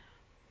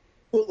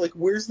 Well, like,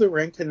 where's the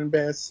Rankin and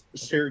Bass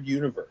shared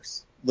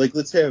universe? Like,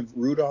 let's have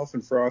Rudolph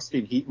and Frosty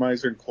and Heat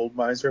Miser and Cold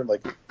Miser and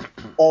like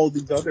all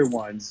these other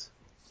ones.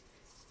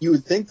 You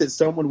would think that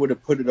someone would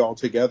have put it all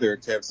together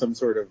to have some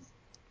sort of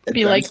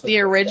be like the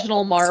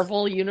original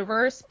Marvel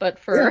universe, but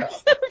for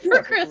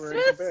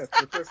Christmas.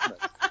 For Christmas.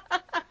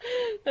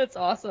 That's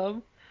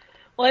awesome.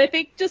 Well, I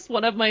think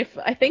one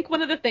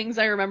of the things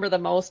I remember the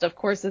most, of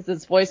course, is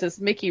his voice. Is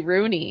Mickey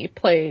Rooney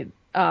played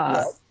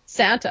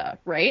Santa,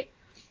 right?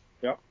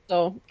 Yep.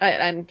 So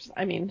I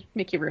mean,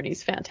 Mickey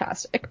Rooney's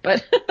fantastic,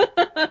 but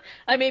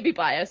I may be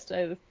biased.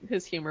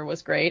 His humor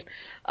was great.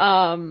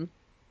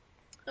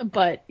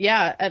 But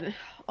yeah, and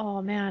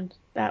oh man,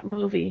 that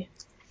movie.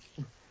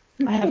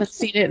 I haven't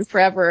seen it in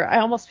forever. I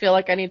almost feel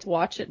like I need to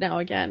watch it now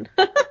again.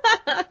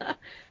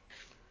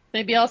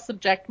 Maybe I'll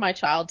subject my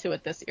child to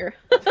it this year.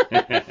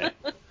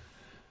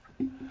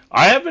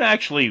 I haven't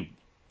actually,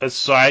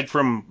 aside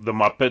from the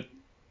Muppet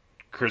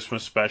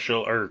Christmas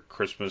special or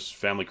Christmas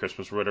Family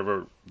Christmas or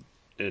whatever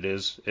it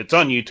is, it's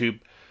on YouTube.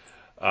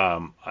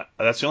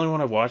 That's the only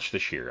one I've watched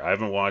this year. I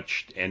haven't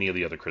watched any of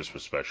the other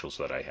Christmas specials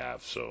that I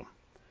have. So,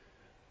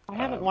 I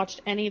haven't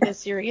watched any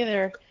this year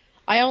either.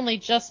 I only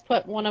just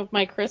put one of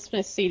my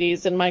Christmas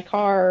CDs in my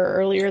car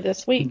earlier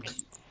this week,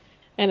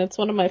 and it's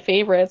one of my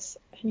favorites.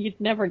 And you'd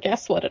never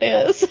guess what it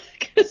is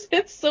because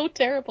it's so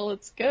terrible.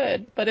 It's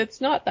good, but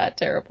it's not that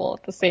terrible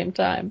at the same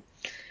time.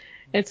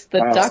 It's the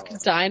Duck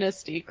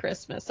Dynasty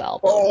Christmas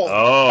album.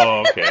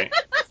 oh, okay,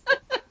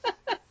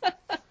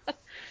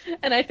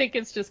 And I think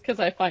it's just because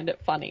I find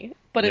it funny,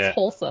 but it's yeah,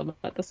 wholesome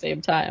at the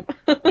same time.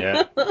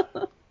 yeah,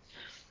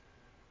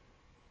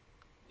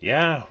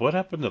 yeah. What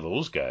happened to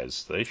those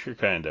guys? They sure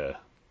kind of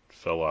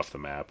fell off the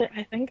map.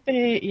 I think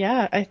did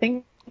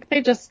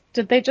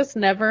they just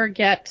never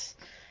get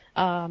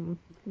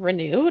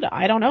renewed?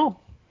 I don't know.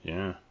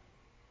 Yeah.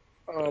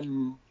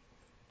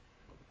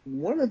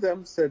 One of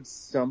them said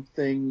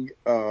something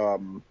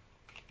that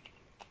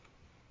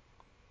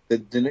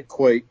didn't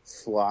quite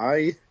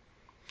fly,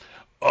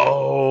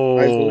 Oh,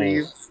 I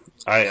believe.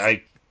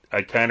 I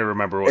kind of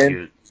remember what And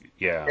you're.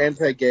 Yeah.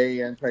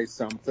 anti-gay,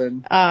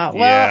 anti-something. Well,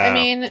 I Yeah.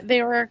 mean,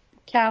 they were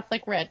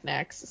Catholic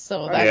rednecks,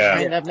 so that Yeah.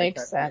 kind of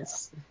makes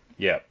sense,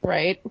 Yeah.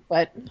 right?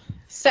 But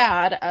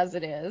sad as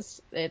it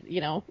is,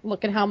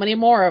 look at how many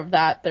more of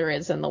that there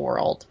is in the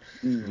world.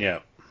 Yeah.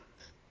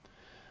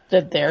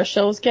 Did their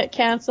shows get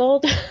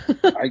canceled?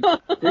 I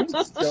think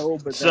so,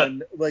 but So-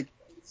 then, like,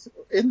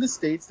 in the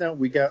States now,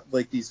 we got,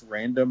 like, these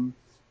random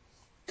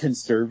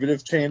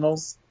conservative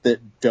channels that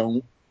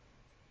don't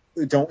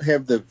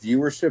have the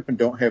viewership and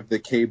don't have the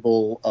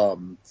cable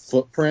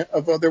footprint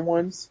of other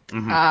ones.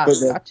 Mhm.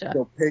 But Gotcha.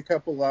 they'll pick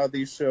up a lot of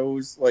these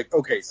shows, like,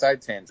 okay,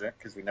 side tangent,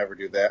 because we never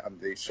do that on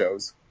these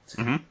shows.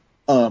 Mhm.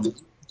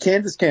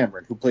 Candace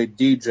Cameron, who played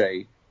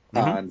DJ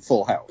on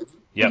Full House,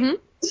 Yep. Mhm.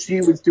 she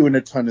was doing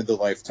a ton of the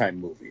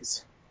Lifetime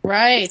movies.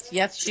 Right.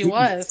 Yes, she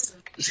was.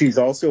 She's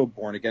also a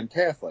born-again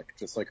Catholic,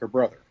 just like her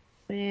brother.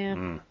 Yeah.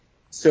 Mm.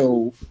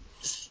 So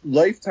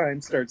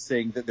Lifetime starts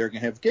saying that they're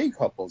going to have gay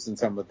couples in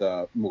some of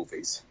the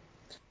movies.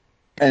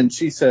 And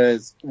she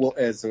says, well,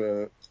 as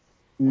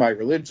my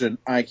religion,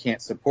 I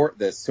can't support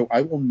this, so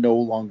I will no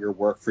longer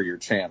work for your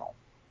channel.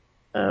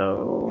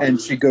 Oh.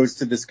 And she goes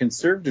to this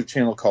conservative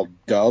channel called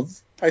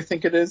Dove, I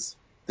think it is,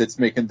 that's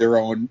making their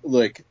own,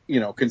 like,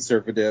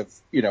 conservative,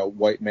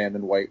 white man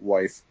and white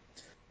wife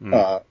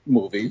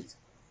movie.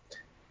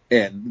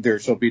 And There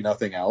Shall Be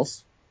Nothing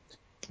Else.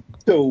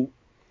 So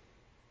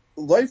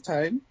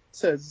Lifetime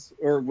says,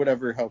 or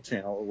whatever hell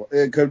channel,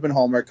 it could have been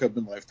Hallmark, could have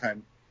been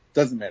Lifetime,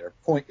 doesn't matter.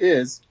 Point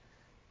is,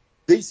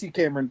 they see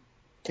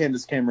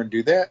Candace Cameron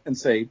do that and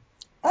say,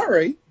 all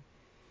right,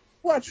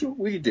 watch what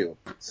we do.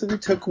 So they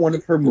took one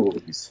of her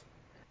movies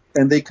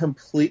and they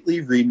completely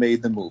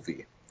remade the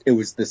movie. It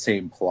was the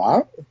same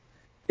plot.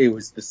 It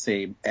was the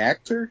same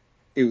actor.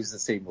 It was the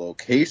same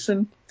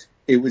location.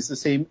 It was the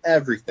same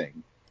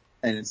everything.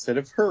 And instead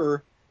of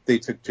her, they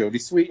took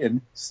Jodie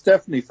Sweetin,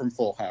 Stephanie from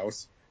Full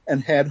House,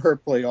 and had her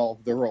play all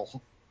of the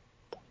role.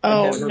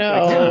 Oh, and had her no.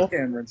 play Candace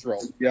Cameron's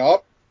role.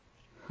 Yup.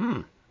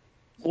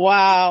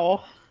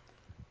 Wow.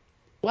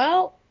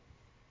 Well,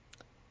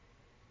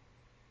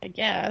 I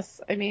guess.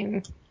 I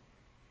mean,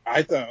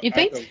 I thought. do you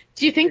think it's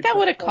that the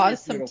would have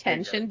caused funniest some middle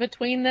tension finger.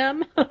 between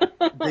them?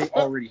 They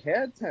already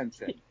had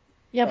tension.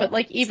 Yeah, but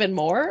like even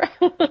more?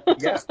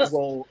 Yeah.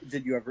 Well,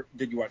 did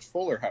you watch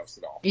Fuller House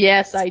at all?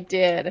 Yes, I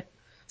did.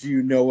 Do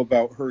you know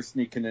about her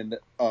sneaking in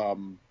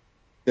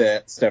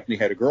that Stephanie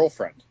had a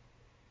girlfriend?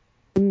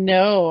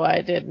 No,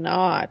 I did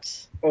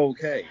not.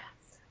 Okay.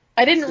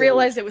 I didn't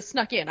realize it was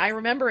snuck in. I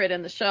remember it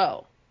in the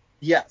show.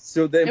 Yeah,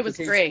 so the It was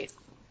great.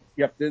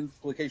 Yep, the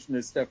implication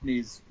is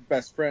Stephanie's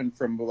best friend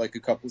from like a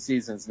couple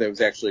seasons that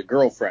was actually a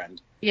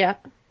girlfriend. Yeah.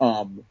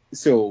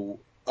 So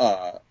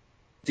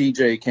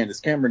DJ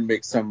Candace Cameron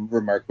makes some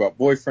remark about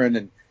boyfriend,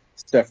 and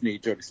Stephanie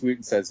Jodie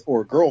Sweetin says,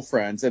 or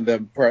girlfriends, and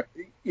then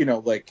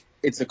like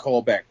it's a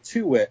callback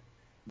to it.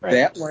 Right.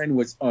 That line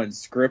was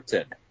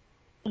unscripted.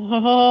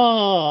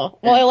 Oh,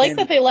 well, I like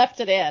that they left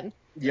it in.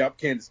 Yep,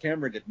 Candace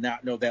Cameron did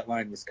not know that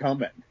line was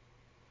coming.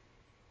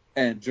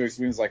 And Joyce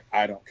Ween's like,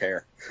 I don't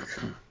care.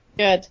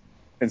 Good.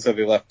 And so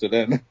they left it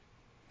in.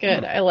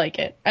 Good. I like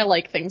it. I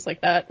like things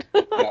like that.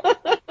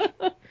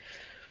 Yep.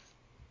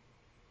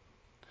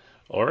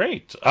 All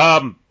right.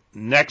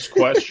 Next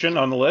question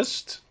on the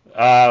list.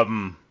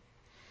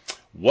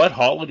 What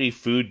holiday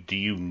food do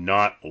you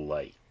not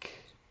like?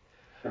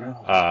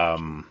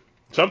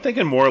 So I'm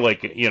thinking more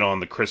like, on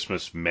the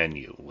Christmas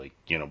menu, like,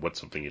 what's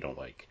something you don't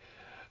like?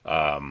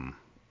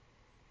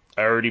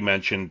 I already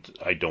mentioned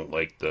I don't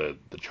like the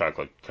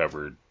chocolate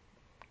covered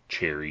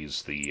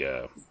cherries,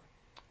 the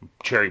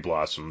cherry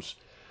blossoms.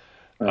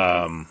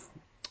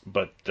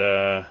 But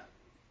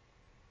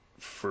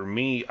for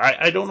me,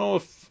 I don't know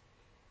if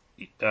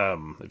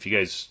you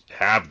guys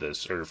have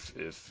this or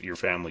if your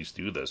families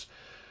do this.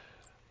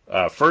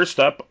 First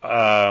up,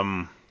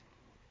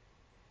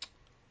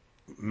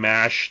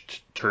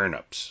 mashed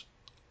turnips.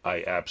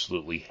 I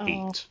absolutely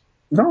hate.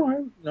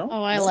 No.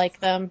 Oh, I like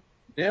them.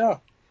 Yeah.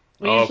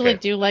 We Oh, usually okay.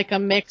 do like a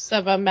mix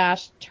of a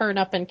mashed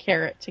turnip and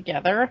carrot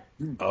together.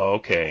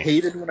 Okay.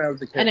 Hated when I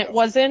was a kid. And it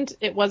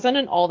wasn't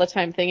an all the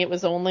time thing. It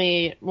was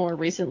only more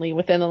recently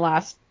within the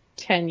last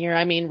 10 years.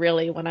 I mean,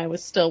 really, when I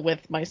was still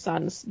with my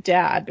son's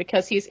dad,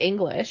 because he's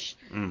English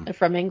and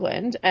from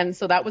England. And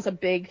so that was a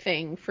big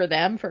thing for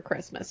them for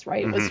Christmas,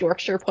 right? It was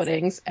Yorkshire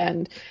puddings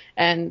and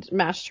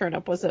mashed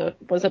turnip was a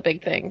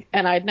big thing.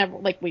 And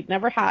we'd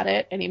never had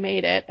it, and he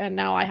made it, and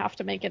now I have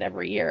to make it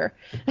every year.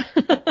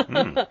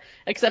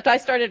 Except I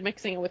started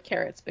mixing it with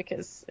carrots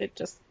because it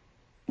just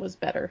was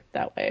better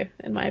that way,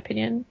 in my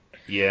opinion.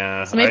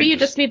 Yeah. So maybe you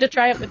just need to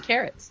try it with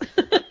carrots.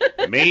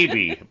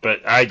 Maybe,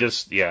 but I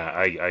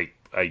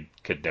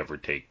could never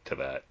take to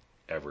that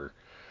ever.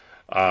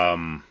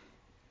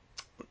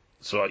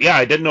 So yeah,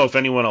 I didn't know if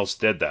anyone else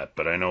did that,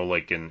 but I know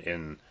like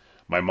in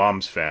my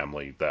mom's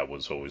family that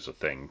was always a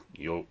thing.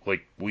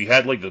 Like we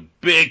had like the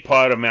big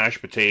pot of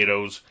mashed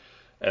potatoes,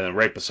 and then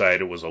right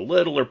beside it was a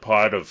littler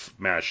pot of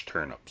mashed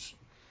turnips.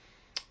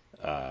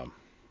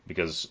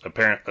 Because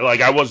apparently,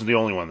 like I wasn't the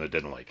only one that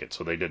didn't like it,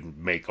 so they didn't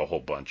make a whole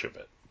bunch of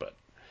it. But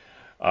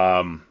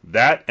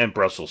that and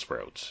Brussels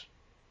sprouts.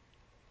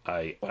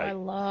 I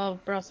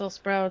love Brussels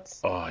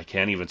sprouts. I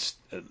can't even.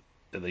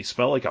 They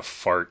smell like a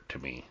fart to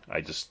me.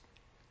 I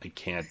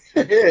can't.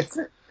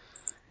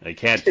 I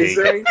can't Is take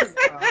there it. anything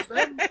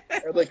on them?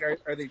 Or like,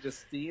 are they just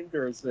steamed,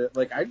 or is it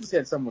like I just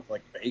had some with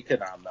like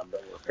bacon on them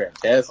that were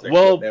fantastic.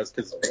 Well, but that was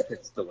because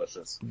bacon's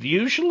delicious.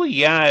 Usually,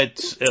 yeah,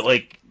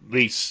 like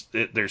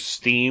they're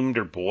steamed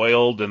or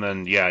boiled, and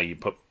then yeah, you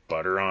put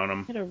butter on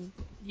them.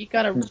 You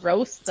gotta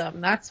roast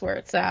them. That's where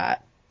it's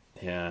at.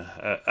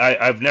 Yeah,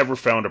 I've never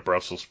found a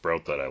Brussels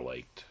sprout that I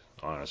liked,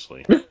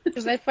 honestly.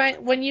 Because I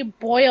find when you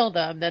boil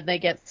them, then they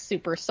get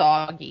super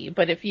soggy.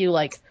 But if you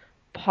like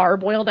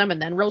parboil them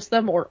and then roast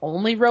them, or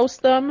only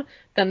roast them,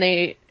 then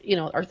they're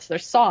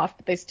soft,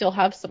 but they still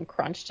have some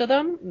crunch to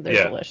them. They're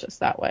Yeah, delicious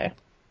that way.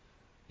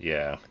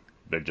 yeah,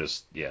 they're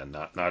just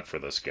not for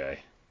this guy.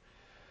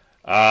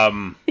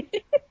 Um,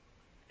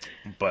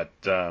 but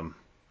and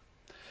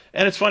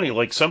it's funny,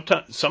 like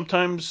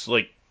sometimes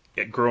like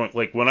growing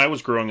like when I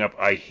was growing up,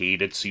 I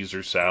hated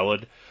Caesar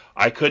salad.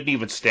 I couldn't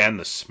even stand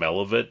the smell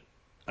of it.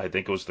 I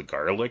think it was the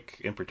garlic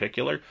in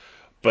particular.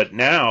 But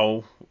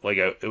now, like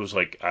it was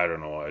like I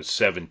don't know, I was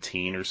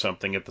 17 or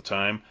something at the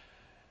time,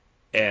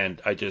 and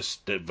I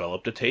just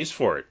developed a taste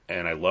for it,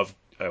 and I loved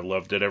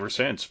it ever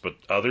since. But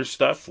other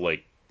stuff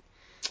like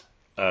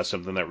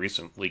something that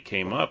recently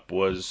came up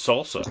was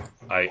salsa.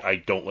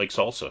 I don't like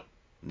salsa,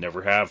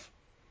 never have.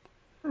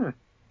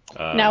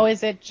 Now, Um,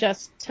 is it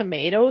just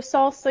tomato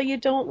salsa you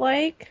don't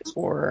like,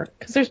 or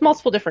because there's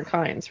multiple different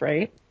kinds,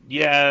 right?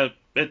 yeah,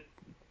 it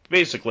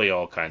basically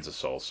all kinds of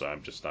salsa.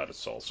 I'm just not a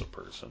salsa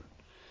person.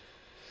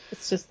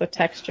 It's just the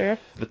texture.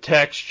 The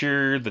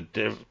texture, the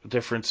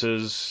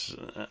differences,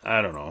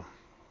 I don't know.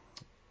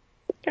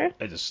 Okay,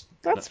 I just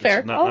that's it's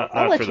fair. I'll not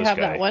for let you this have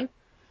that guy. one.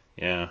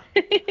 Yeah.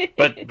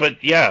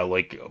 But yeah,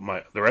 like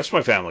the rest of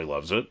my family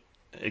loves it,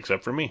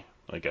 except for me.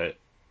 Like I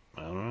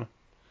don't know.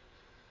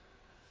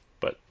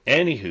 But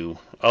anywho,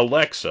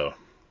 Alexa,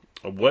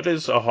 what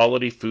is a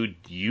holiday food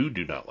you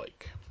do not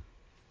like?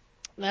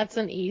 That's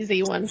an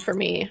easy one for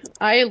me.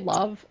 I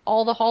love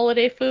all the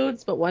holiday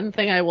foods, but one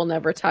thing I will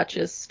never touch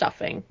is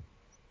stuffing.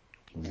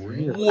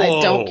 I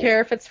don't Whoa!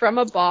 care if it's from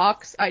a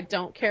box. I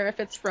don't care if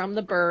it's from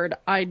the bird.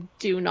 I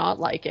do not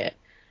like it.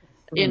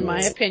 In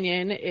my Whoa!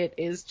 opinion, it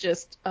is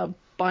just a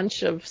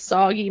bunch of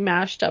soggy,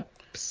 mashed up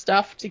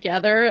stuff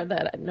together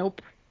that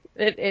nope.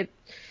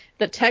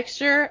 The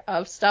texture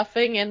of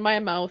stuffing in my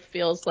mouth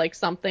feels like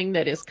something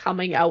that is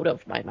coming out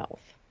of my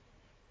mouth.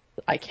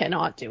 I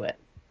cannot do it.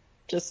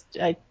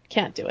 I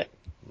can't do it.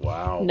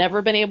 Wow.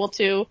 Never been able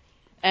to.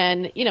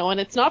 And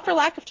it's not for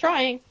lack of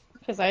trying,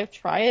 because I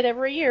try it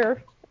every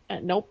year.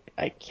 And nope,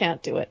 I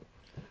can't do it.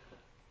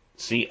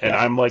 See, and Yep,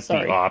 I'm like the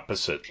sorry.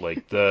 opposite.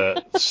 Like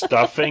the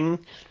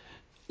stuffing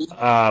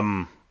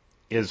um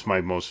is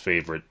my most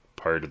favorite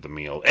part of the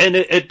meal. And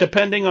it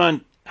depending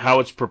on how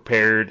it's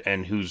prepared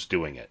and who's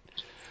doing it.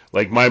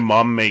 Like my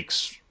mom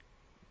makes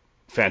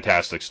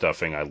fantastic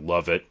stuffing. I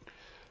love it.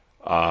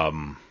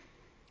 Um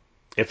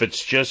if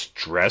it's just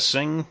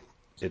dressing,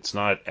 it's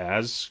not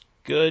as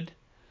good.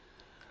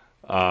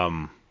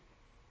 Um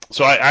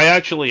so I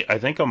actually I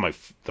think on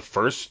the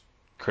first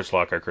Chris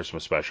Lockhart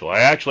Christmas special, I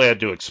actually had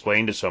to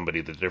explain to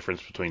somebody the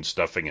difference between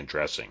stuffing and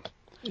dressing.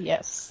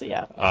 Yes,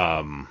 yeah.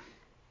 Um,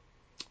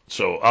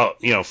 so,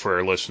 for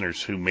our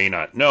listeners who may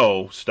not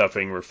know,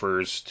 stuffing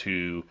refers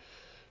to,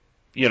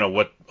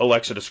 what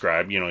Alexa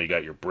described. You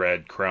got your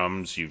bread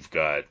crumbs, you've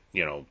got,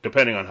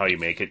 depending on how you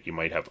make it, you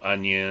might have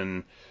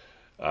onion,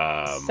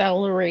 um,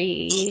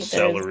 Celery, there's a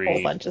whole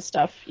celery, bunch of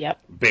stuff. Yep.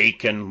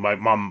 bacon. My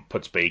mom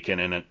puts bacon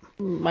in it.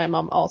 My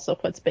mom also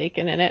puts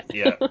bacon in it.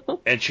 Yeah.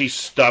 And she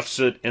stuffs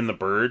it in the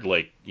bird,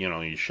 like,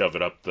 you shove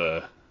it up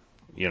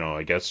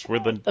I guess where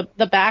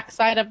The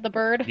backside of the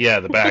bird. yeah,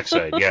 the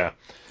backside, yeah.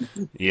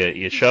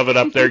 You shove it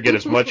up there, get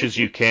as much as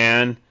you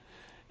can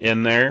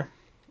in there.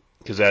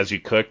 because as you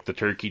cook, the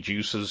turkey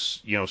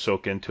juices,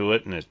 soak into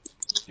it, and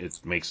it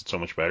makes it so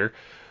much better.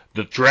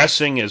 The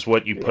dressing is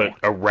what you put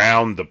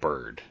around the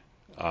bird.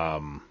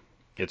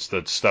 It's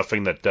the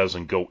stuffing that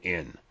doesn't go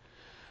in.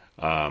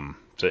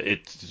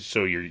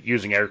 So you're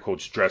using air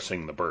quotes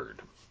dressing the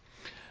bird.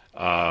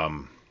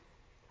 And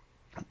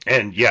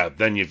yeah,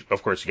 then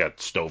of course you got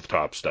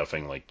stovetop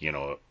stuffing, like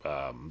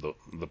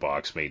the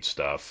box made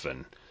stuff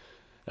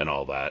and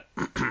all that.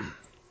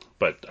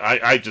 But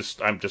I'm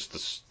just a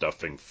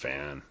stuffing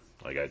fan.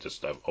 Like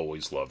I've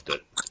always loved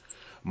it.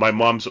 My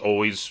mom's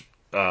always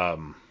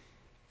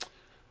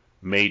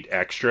made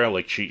extra.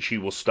 Like she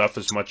will stuff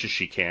as much as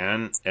she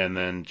can, and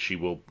then she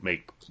will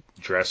make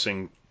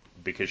dressing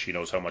because she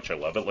knows how much I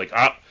love it.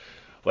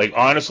 Like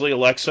honestly,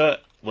 Alexa,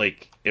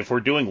 like if we're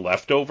doing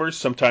leftovers,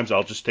 sometimes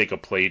I'll just take a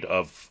plate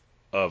of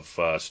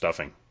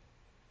stuffing.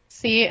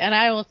 See, and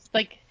I will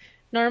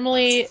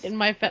normally in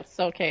my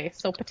okay,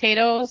 so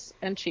potatoes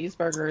and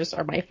cheeseburgers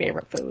are my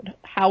favorite food.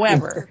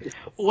 However,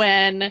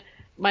 when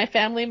my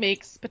family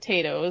makes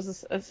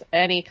potatoes,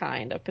 any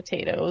kind of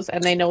potatoes,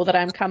 and they know that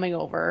I'm coming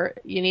over,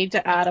 you need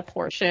to add a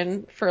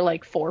portion for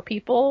like 4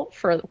 people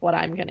for what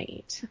I'm gonna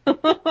eat.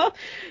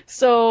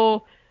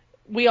 So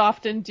we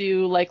often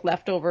do like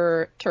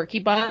leftover turkey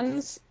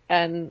buns,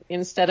 and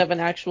instead of an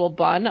actual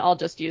bun, I'll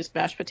just use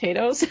mashed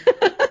potatoes.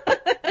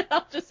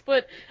 I'll just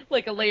put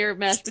like a layer of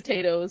mashed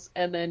potatoes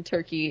and then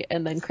turkey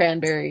and then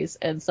cranberries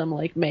and some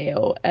like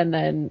mayo, and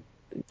then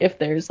if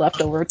there's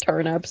leftover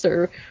turnips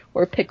or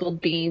pickled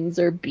beans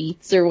or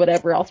beets or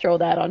whatever, I'll throw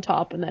that on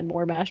top, and then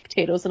more mashed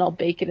potatoes, and I'll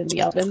bake it in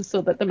the oven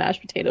so that the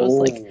mashed potatoes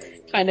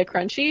like kind of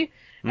crunchy,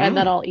 and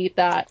then I'll eat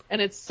that,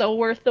 and it's so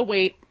worth the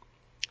wait.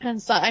 And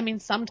so, I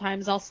mean,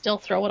 sometimes I'll still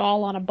throw it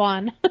all on a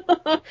bun,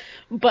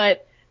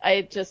 but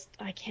I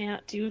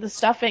can't do the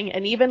stuffing.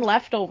 And even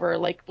leftover,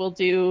 like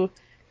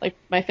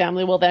my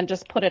family will then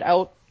just put it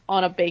out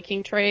on a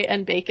baking tray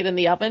and bake it in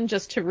the oven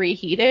just to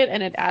reheat it,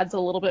 and it adds a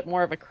little bit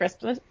more of a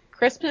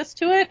crispness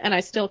to it, and I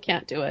still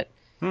can't do it.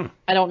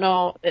 I don't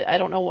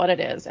know what it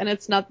is. And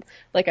it's not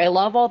like I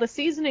love all the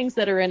seasonings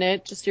that are in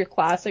it, just your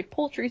classic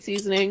poultry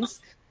seasonings,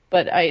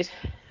 but I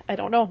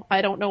don't know.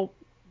 I don't know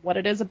what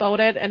it is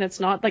about it, and it's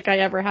not like I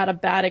ever had a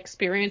bad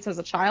experience as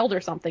a child or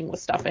something with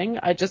stuffing.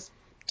 I just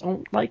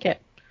don't like it.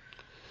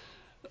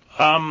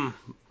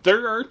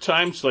 There are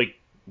times like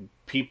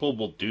people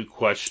will do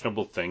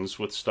questionable things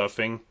with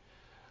stuffing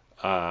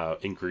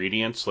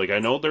ingredients. Like I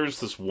know there's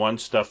this one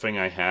stuffing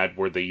I had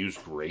where they used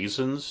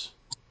raisins.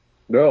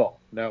 No.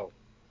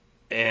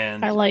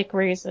 And I like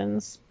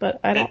raisins,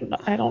 but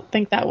I don't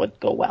think that would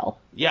go well.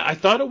 Yeah, I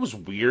thought it was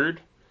weird,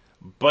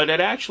 but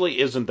it actually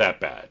isn't that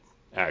bad,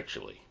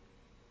 actually.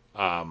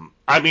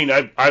 I mean,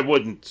 I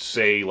wouldn't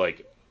say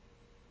like,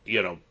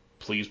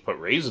 please put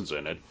raisins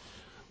in it,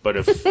 but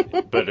if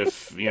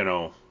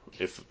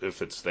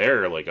if it's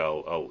there, like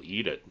I'll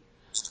eat it.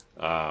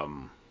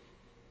 Um,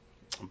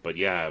 but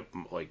yeah,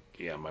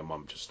 my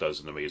mom just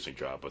does an amazing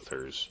job with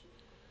hers.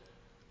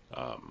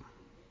 Um,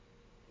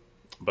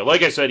 but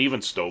like I said, even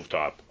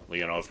stovetop,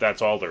 if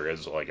that's all there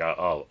is, like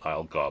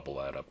I'll gobble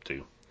that up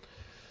too.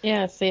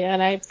 Yeah, see,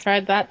 and I've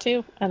tried that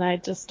too, and I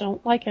just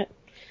don't like it.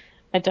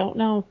 I don't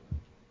know.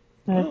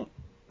 Well,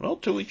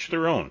 to each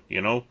their own.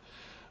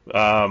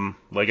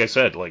 Like I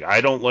said, like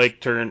I don't like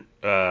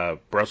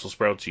Brussels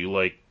sprouts.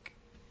 You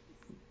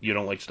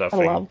don't like I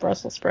stuffing. love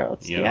Brussels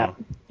sprouts. You know.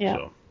 Yeah.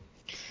 So,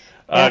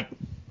 Yeah.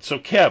 so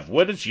Kev,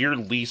 what is your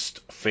least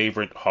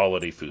favorite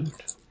holiday food?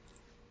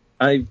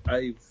 I've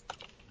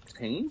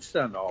changed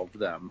on all of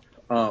them.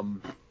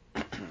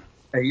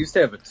 I used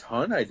to have a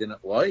ton I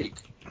didn't like,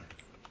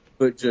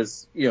 but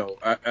just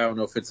I don't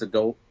know if it's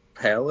adult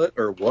palate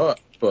or what,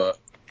 but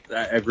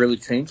I've really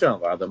changed on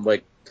a lot of them.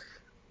 Like,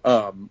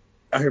 I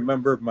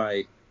remember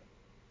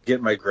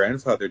getting my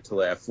grandfather to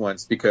laugh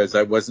once because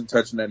I wasn't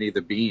touching any of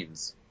the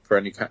beans for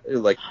any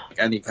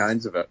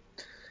kinds of it.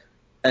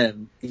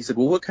 And he said,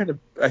 well, what kind of,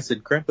 I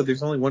said, Grandpa,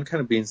 there's only one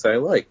kind of beans that I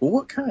like. Well,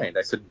 what kind?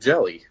 I said,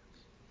 jelly.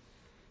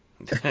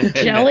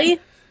 Jelly?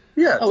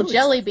 Yeah. Oh,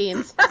 jelly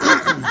beans.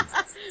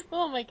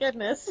 Oh, my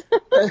goodness.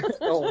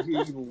 Oh, he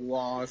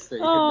lost it. He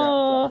could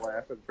not stop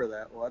laughing for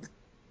that one.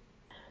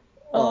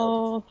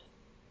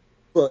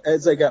 But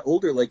as I got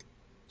older, like,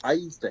 I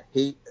used to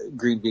hate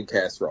green bean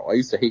casserole. I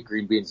used to hate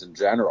green beans in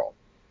general.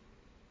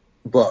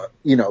 But,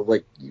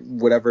 like,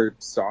 whatever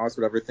sauce,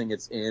 whatever thing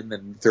it's in,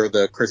 and throw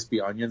the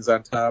crispy onions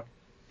on top.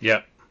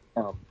 Yep.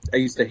 I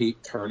used to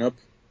hate turnip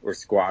or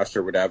squash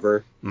or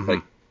whatever. Mm-hmm.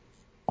 Like,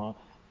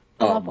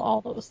 I love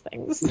all those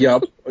things.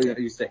 Yep. I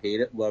used to hate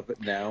it, love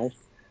it now.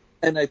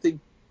 And I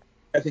think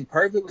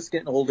part of it was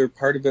getting older.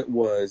 Part of it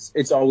was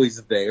it's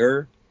always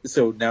there.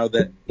 So now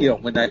that,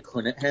 when I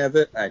couldn't have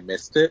it, I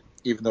missed it,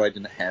 even though I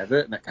didn't have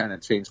it. And that kind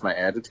of changed my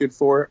attitude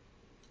for it.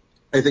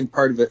 I think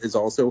part of it is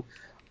also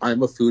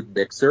I'm a food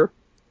mixer.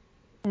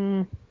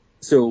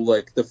 So,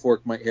 like, the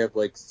fork might have,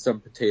 like, some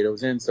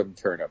potatoes and some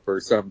turnip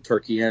or some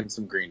turkey and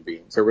some green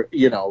beans or,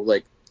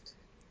 like,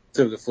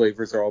 so the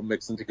flavors are all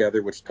mixing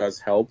together, which does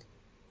help.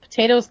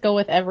 Potatoes go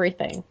with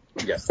everything.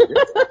 Yes, they do.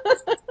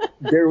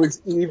 There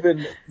was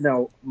even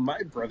now.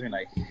 My brother and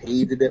I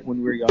hated it when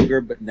we were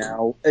younger, but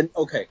now, and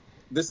okay,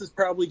 this is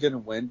probably going to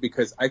win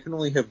because I can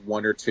only have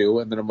one or two,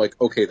 and then I'm like,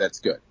 okay, that's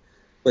good.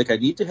 Like I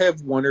need to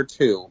have one or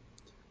two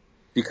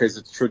because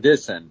it's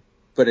tradition,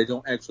 but I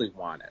don't actually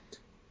want it.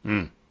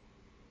 Mm.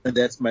 And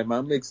that's my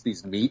mom makes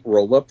these meat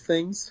roll up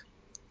things.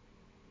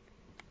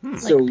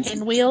 Like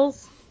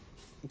pinwheels?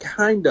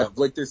 Kind of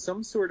like there's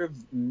some sort of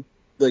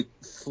like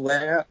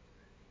flat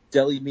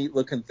deli meat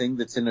looking thing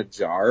that's in a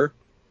jar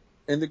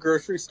in the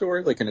grocery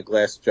store, like in a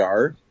glass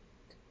jar.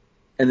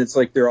 And it's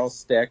like they're all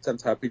stacked on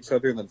top of each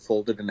other and then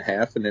folded in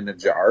half and in a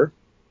jar.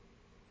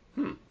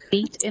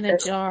 Meat in a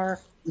jar.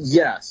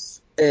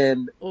 Yes.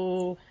 And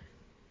Oh,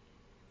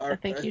 I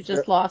think you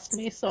just lost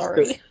me.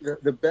 Sorry.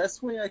 The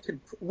best way I could,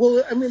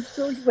 well, I mean,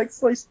 it's like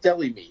sliced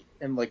deli meat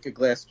in like a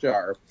glass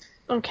jar.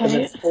 Okay. And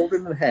then it's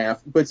folded in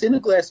half, but it's in a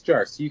glass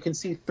jar, so you can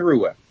see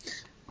through it.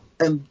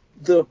 And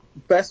the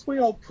best way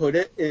I'll put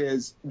it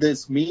is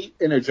this meat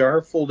in a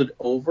jar folded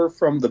over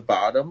from the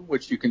bottom,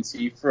 which you can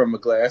see from a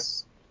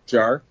glass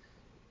jar,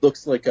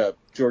 looks like a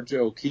Georgia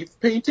O'Keeffe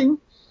painting.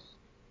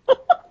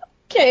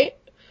 Okay.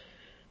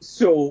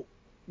 So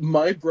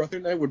my brother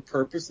and I would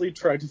purposely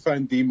try to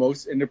find the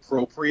most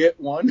inappropriate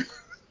one.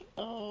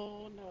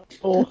 Oh,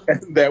 no.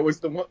 And that was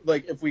the one,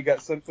 like, if we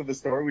got sent to the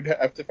store, we'd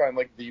have to find,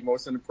 like, the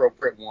most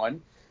inappropriate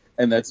one.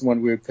 And that's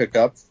one we would pick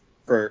up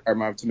for our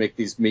mom to make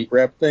these meat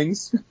wrap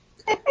things.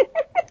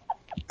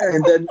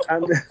 And then,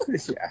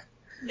 yeah.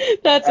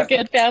 That's a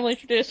good family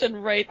tradition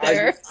right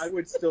there. I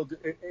would still do,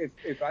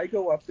 if I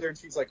go up there and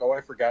she's like, oh,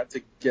 I forgot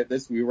to get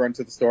this, we run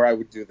to the store, I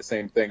would do the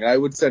same thing. And I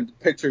would send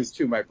pictures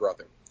to my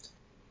brother.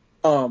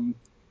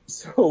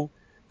 So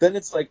then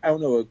it's like, I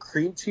don't know, a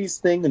cream cheese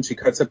thing, and she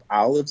cuts up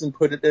olives and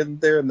put it in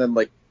there, and then,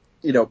 like,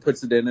 you know,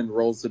 puts it in and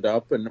rolls it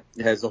up, and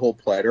it has a whole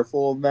platter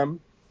full of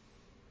them.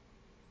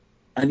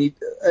 And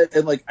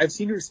like, I've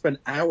seen her spend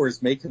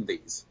hours making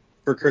these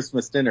for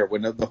Christmas dinner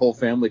when the whole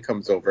family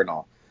comes over and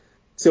all.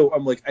 So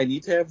I'm like, I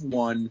need to have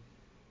one,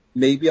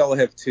 maybe I'll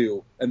have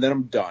two, and then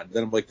I'm done.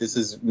 Then I'm like, this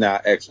is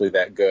not actually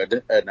that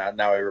good, and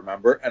now I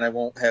remember, and I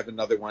won't have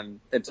another one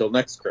until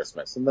next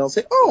Christmas. And they'll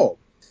say, oh,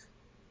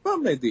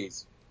 Mom made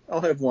these.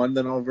 I'll have one,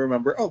 then I'll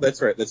remember, oh,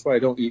 that's right, that's why I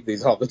don't eat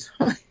these all the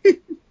time.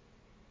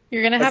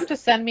 You're going to have to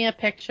send me a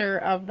picture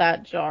of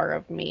that jar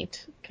of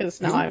meat, because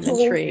now I'm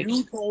intrigued.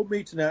 You told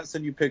me to not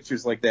send you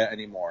pictures like that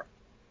anymore.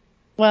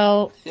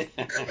 Well,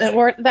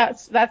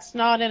 that's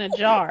not in a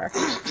jar.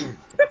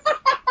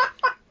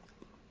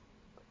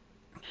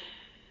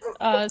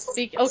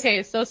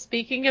 So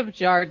speaking of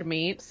jarred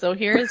meat, so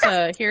here's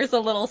a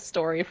little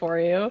story for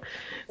you.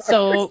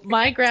 So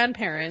my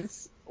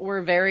grandparents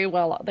were very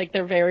well, like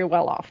they're very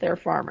well off. They're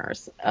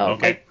farmers.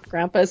 Okay. My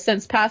grandpa's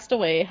since passed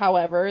away.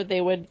 However, they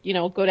would,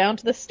 go down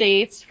to the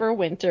States for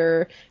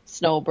winter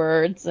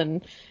snowbirds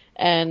and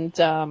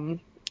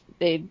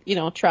they'd,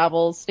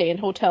 travel, stay in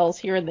hotels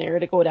here and there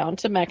to go down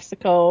to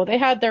Mexico. They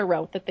had their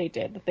route that they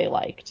did that they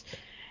liked.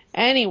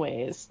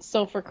 Anyways,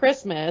 so for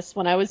Christmas,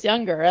 when I was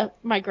younger,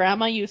 my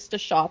grandma used to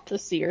shop the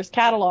Sears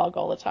catalog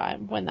all the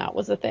time when that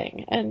was a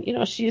thing. And,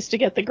 she used to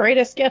get the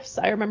greatest gifts.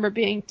 I remember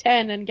being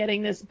 10 and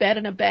getting this bed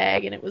in a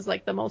bag, and it was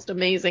like the most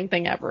amazing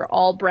thing ever.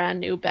 All brand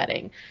new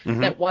bedding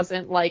that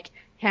wasn't like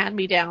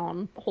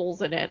hand-me-down,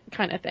 holes in it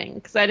kind of thing.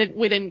 Because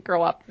we didn't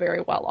grow up very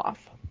well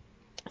off.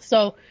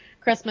 So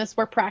Christmas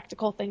were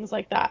practical things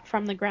like that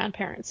from the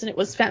grandparents, and it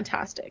was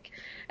fantastic.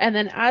 And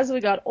then as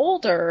we got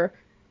older,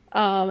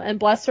 and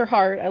bless her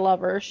heart, I love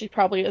her. She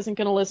probably isn't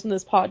going to listen to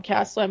this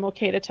podcast, so I'm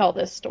okay to tell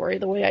this story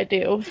the way I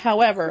do.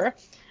 However,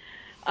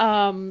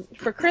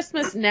 for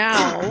Christmas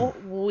now,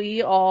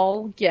 we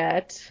all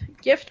get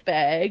gift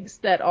bags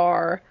that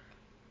are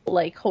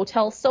like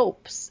hotel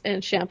soaps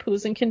and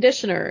shampoos and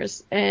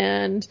conditioners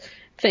and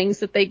things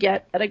that they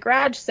get at a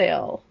garage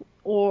sale,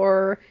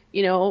 or,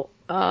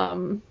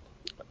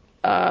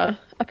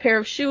 a pair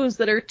of shoes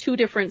that are two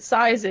different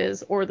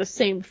sizes or the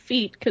same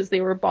feet because they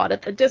were bought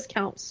at the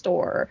discount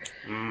store.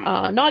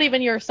 Not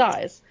even your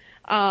size.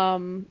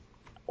 And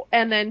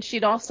then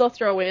she'd also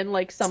throw in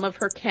like some of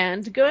her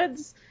canned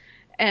goods.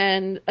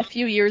 And a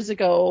few years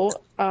ago,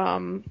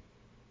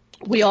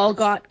 we all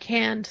got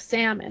canned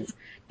salmon.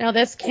 Now,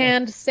 this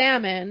canned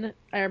salmon,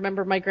 I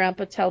remember my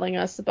grandpa telling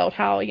us about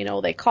how,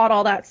 they caught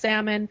all that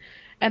salmon.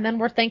 And then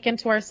we're thinking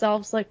to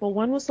ourselves, like, well,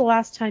 when was the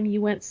last time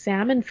you went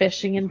salmon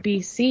fishing in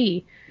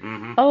BC?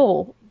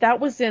 Oh, that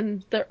was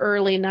in the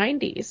early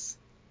 90s.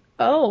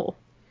 Oh,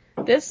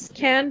 this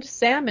canned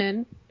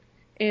salmon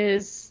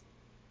is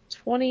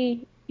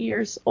 20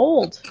 years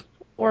old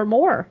or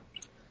more.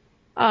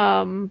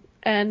 And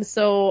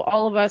so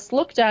all of us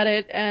looked at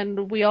it,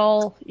 and we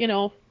all,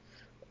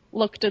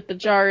 looked at the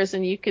jars,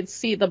 and you could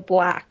see the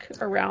black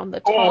around the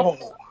top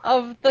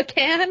of the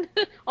can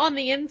on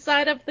the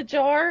inside of the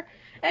jar.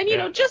 And,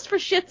 just for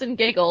shits and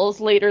giggles,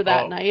 later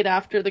that night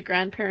after the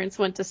grandparents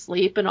went to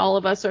sleep and all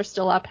of us are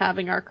still up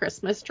having our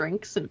Christmas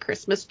drinks and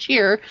Christmas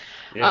cheer,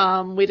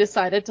 we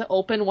decided to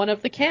open one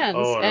of the cans.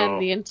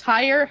 And the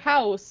entire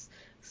house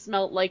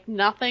smelled like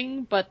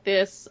nothing but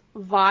this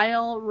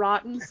vile,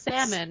 rotten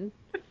salmon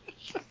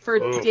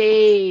for Ugh.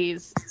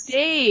 days,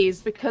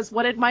 because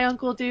what did my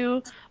uncle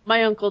do?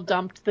 My uncle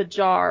dumped the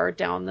jar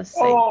down the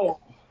sink. Oh,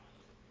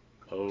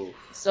 Oh.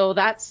 So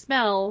that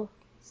smell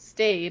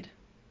stayed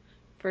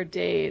for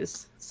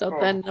days. So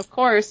then, of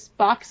course,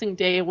 Boxing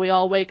Day, we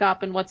all wake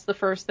up, and what's the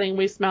first thing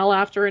we smell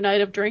after a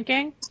night of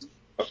drinking?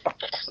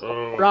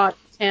 Oh. Raw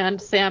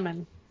canned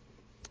salmon.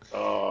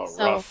 Oh,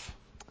 So, rough.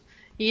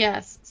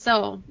 yes.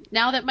 So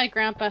now that my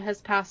grandpa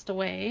has passed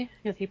away,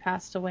 because he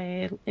passed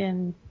away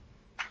in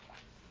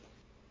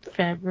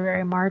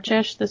February,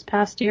 March-ish this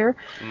past year,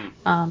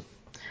 Mm.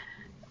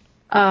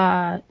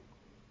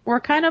 we're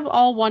kind of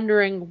all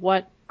wondering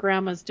what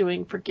Grandma's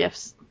doing for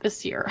gifts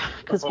this year,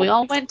 because we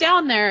all went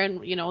down there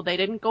and, they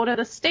didn't go to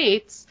the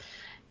States.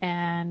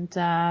 And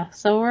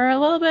so we're a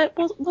little bit,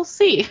 we'll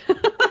see.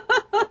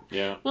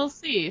 Yeah. We'll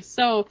see.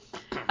 So,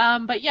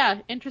 but yeah,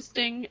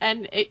 interesting.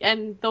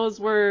 And those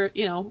were,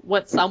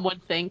 what some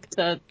would think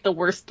the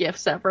worst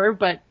gifts ever.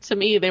 But to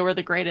me, they were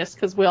the greatest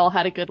because we all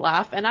had a good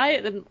laugh.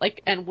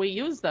 And we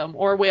used them,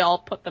 or we all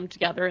put them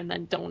together and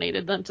then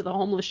donated them to the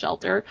homeless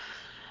shelter.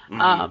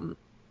 Mm-hmm.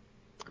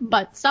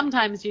 But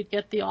sometimes you'd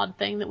get the odd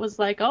thing that was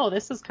like, oh,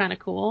 this is kind of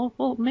cool.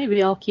 Well,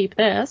 maybe I'll keep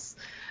this.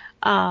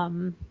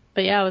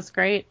 But yeah, it was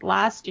great.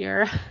 Last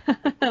year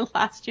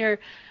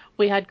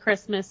we had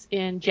Christmas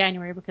in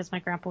January because my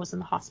grandpa was in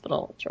the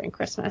hospital during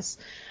Christmas.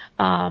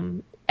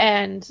 And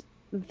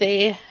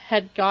they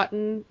had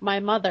gotten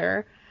my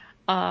mother,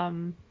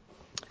 like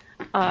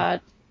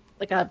a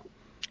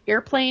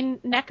airplane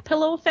neck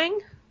pillow thing.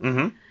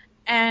 Mm-hmm.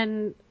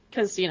 And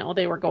because,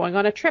 they were going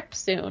on a trip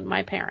soon,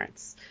 my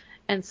parents.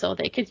 And so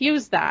they could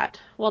use that.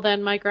 Well,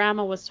 then my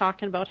grandma was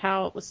talking about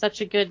how it was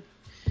such a good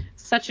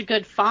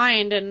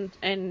find, and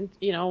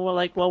we're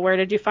like, well, where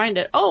did you find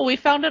it? Oh, we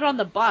found it on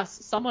the bus.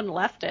 Someone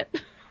left it.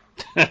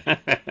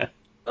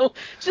 So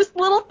just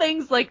little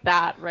things like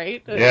that,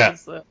 right? Yeah.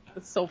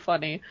 It's so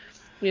funny.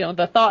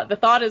 The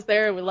thought is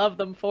there. We love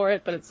them for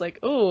it, but it's like,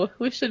 oh,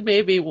 we should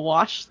maybe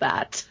wash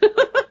that.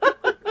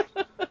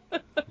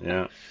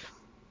 Yeah.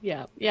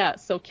 Yeah.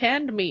 So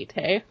canned meat,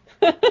 hey?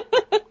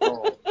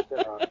 oh,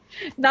 God.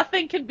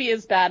 Nothing can be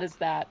as bad as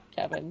that,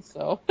 Kevin.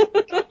 So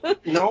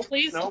Nope.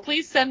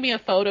 please send me a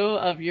photo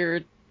of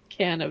your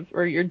can of,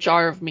 or your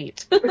jar of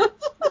meat. I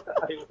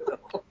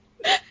will.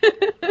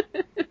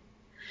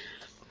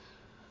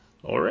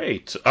 All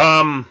right.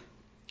 So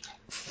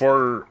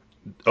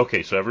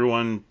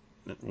everyone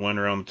went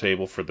around the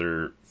table for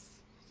their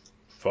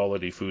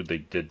holiday food they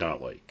did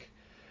not like.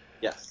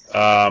 Yes.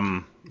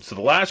 So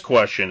the last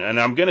question, and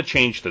I'm going to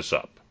change this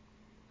up.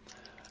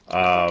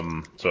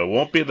 So it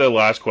won't be the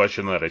last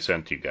question that I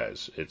sent to you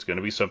guys. It's going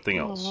to be something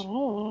else.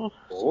 Oh.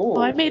 Oh.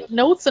 Well, I made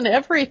notes and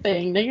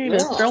everything. Now you're going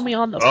to Yeah. throw me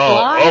on the Oh,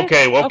 fly?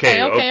 okay. Okay.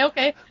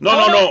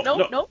 No.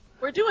 No.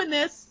 We're doing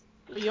this.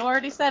 You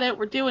already said it.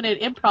 We're doing it.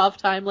 Improv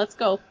time. Let's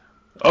go.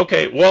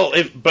 Okay, well,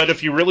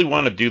 if you really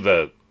want to do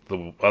the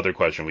other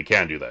question, we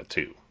can do that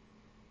too.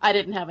 I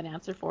didn't have an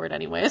answer for it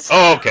anyways.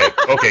 Oh,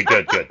 okay,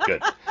 good.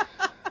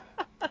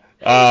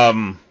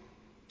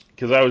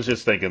 Because I was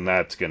just thinking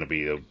that's going to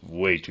be a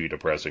way too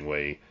depressing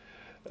way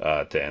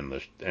to end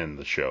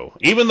the show.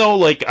 Even though,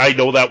 like, I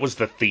know that was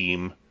the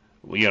theme.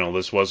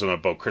 This wasn't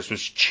about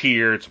Christmas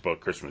cheer; it's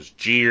about Christmas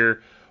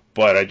jeer.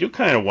 But I do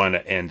kind of want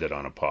to end it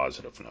on a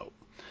positive note.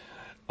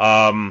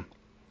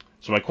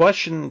 So my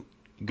question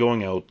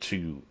going out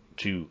to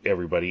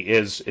everybody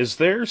is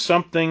there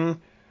something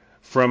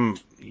from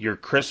your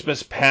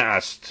Christmas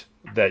past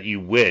that you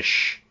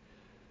wish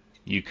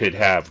you could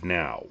have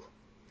now?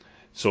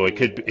 So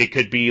it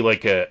could be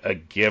like a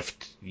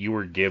gift you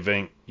were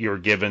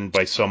given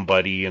by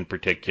somebody in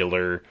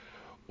particular,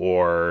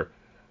 or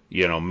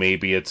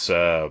maybe it's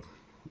a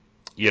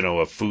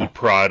food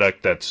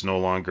product that's no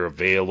longer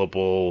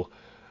available,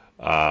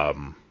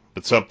 but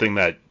something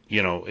that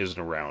isn't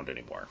around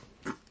anymore.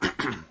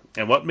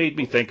 And what made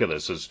me think of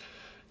this is,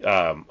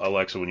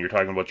 Alexa, when you're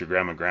talking about your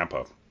grandma and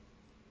grandpa,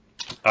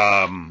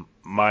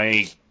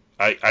 I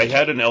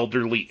had an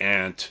elderly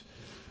aunt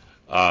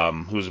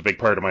who was a big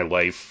part of my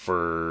life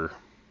for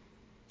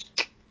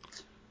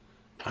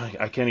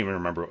I can't even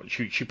remember.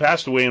 She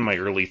passed away in my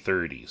early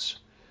 30s.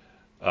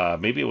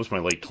 Maybe it was my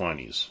late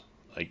 20s.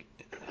 Like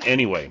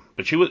anyway,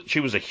 but she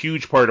was a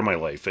huge part of my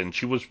life, and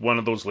she was one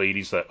of those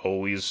ladies that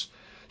always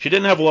she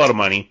didn't have a lot of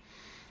money,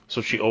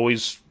 so she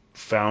always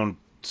found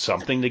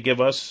something to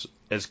give us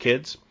as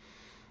kids.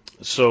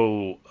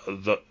 So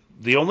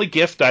the only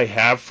gift I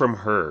have from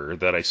her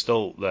that I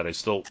still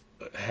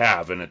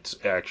have, and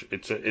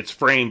it's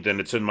framed and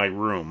it's in my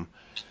room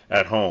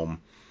at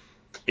home,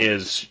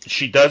 is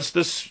she does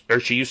this, or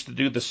she used to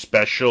do the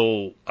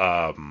special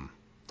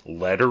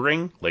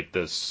lettering, like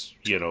this,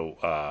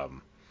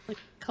 Like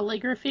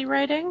calligraphy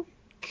writing?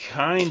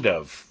 kind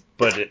of,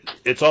 but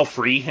it's all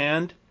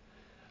freehand.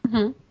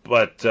 Mm-hmm.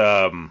 But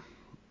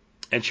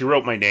and she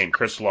wrote my name,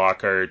 Chris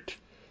Lockhart,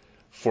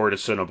 Fort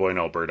Assiniboine,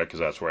 Alberta,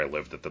 because that's where I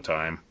lived at the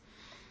time.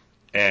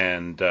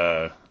 And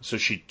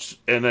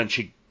then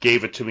she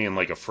gave it to me in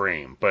like a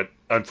frame. But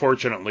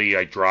unfortunately,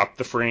 I dropped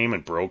the frame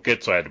and broke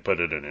it, so I had to put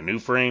it in a new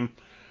frame.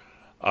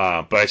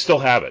 But I still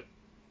have it.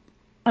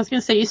 I was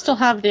going to say, you still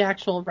have the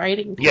actual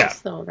writing Yeah. piece,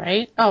 though,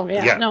 right? Oh,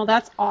 yeah. Yeah. No,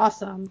 that's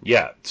awesome.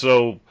 Yeah.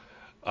 So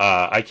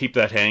I keep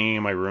that hanging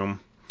in my room.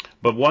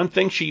 But one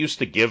thing she used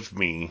to give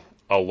me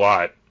a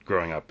lot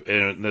growing up,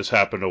 and this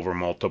happened over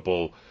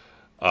multiple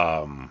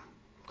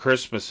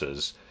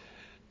Christmases,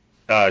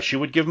 she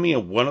would give me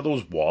one of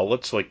those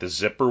wallets, like the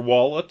zipper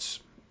wallets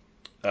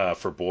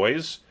for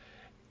boys,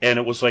 and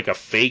it was like a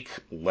fake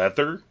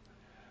leather,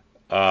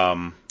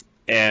 um,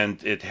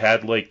 and it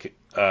had like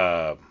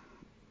a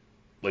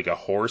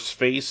horse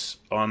face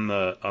on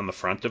the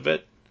front of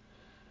it.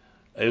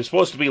 It was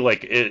supposed to be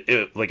like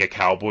a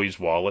cowboy's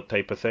wallet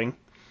type of thing,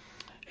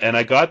 and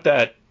I got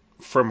that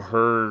from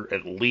her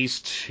at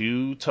least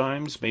 2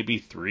 times, maybe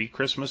 3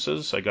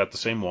 Christmases. I got the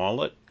same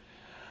wallet.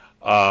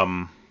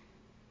 Um,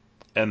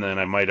 and then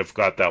I might have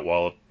got that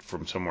wallet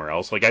from somewhere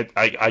else. Like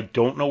I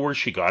don't know where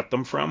she got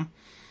them from,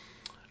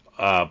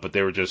 but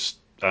they were just,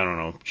 I don't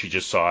know. She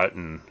just saw it,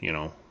 and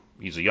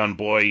he's a young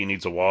boy, he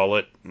needs a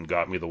wallet, and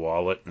got me the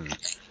wallet.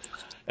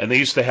 And they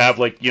used to have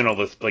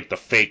the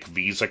fake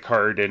Visa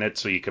card in it,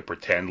 so you could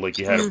pretend like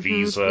you had a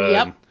Visa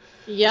and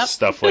Yep.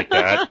 stuff like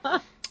that.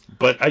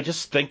 But I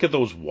just think of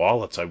those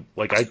wallets. I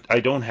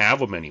don't have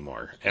them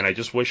anymore, and I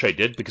just wish I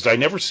did because I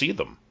never see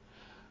them.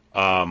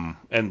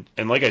 And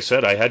like I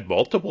said, I had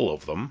multiple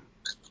of them.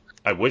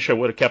 I wish I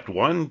would have kept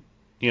one,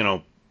 in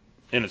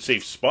a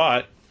safe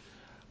spot,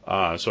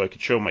 so I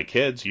could show my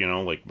kids.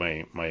 Like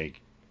my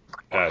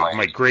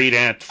great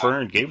aunt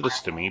Fern gave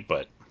this to me,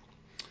 but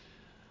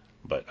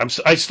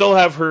I still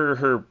have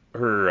her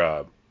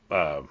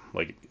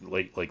like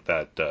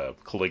that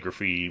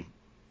calligraphy,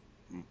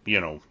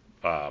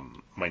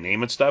 my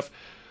name and stuff.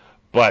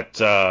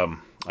 But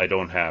I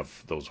don't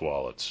have those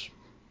wallets.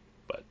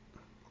 But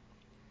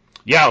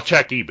yeah, I'll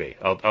check eBay.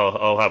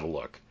 I'll have a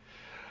look.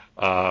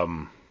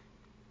 Um,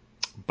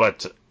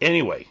 but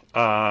anyway,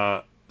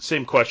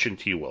 same question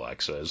to you,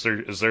 Alexa.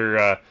 Is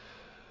there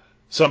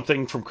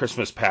something from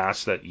Christmas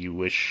past that you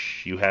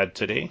wish you had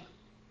today?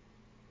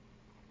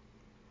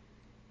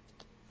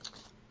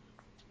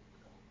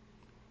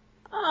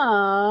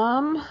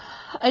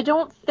 I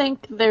don't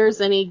think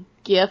there's any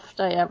gift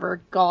I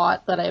ever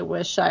got that I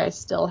wish I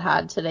still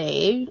had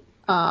today.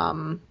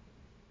 But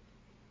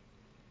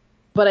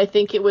I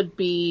think it would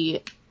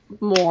be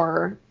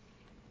more,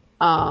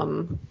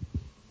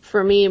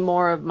 for me,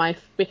 more of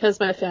because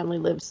my family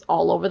lives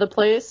all over the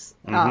place.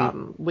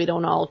 Mm-hmm. We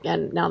don't all,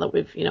 and now that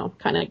we've,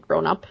 kind of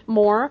grown up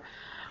more,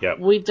 Yep.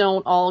 we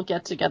don't all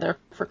get together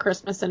for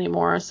Christmas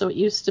anymore. So it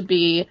used to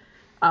be,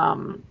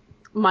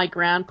 my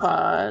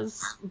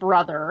grandpa's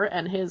brother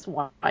and his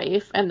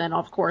wife, and then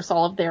of course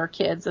all of their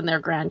kids and their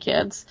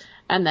grandkids,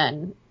 and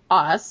then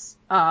us,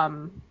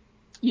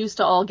 used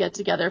to all get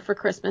together for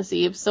Christmas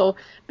Eve. So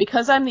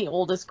because I'm the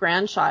oldest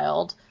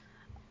grandchild,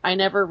 I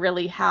never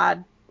really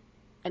had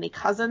any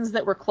cousins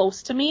that were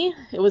close to me.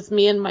 It was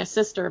me and my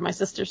sister. My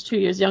sister's 2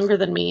 years younger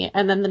than me,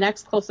 and then the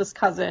next closest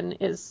cousin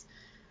is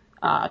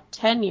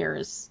 10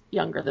 years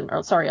younger than,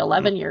 or sorry,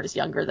 11 years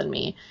younger than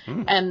me.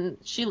 And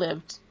she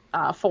lived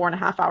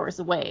 4.5 hours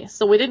away.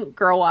 So we didn't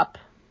grow up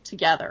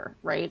together,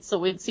 right? So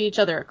we'd see each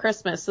other at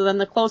Christmas. So then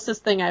the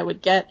closest thing I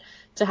would get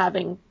to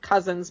having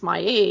cousins my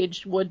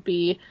age would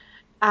be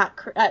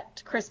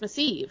at Christmas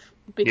Eve,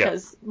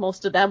 because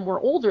most of them were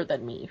older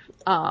than me.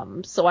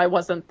 So I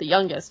wasn't the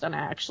youngest, and I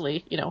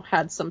actually,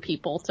 had some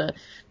people to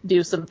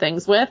do some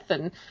things with,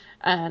 and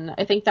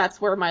I think that's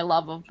where my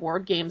love of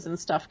board games and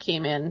stuff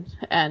came in,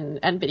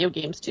 and video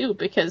games too,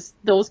 because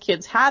those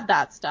kids had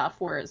that stuff,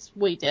 whereas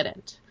we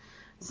didn't.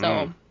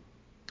 So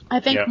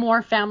I think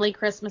more family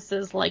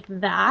Christmases like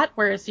that,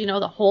 whereas,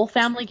 the whole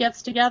family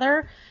gets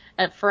together.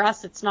 For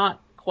us, it's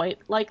not quite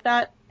like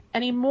that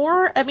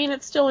anymore. I mean,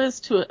 it still is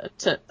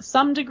to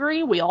some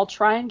degree. We all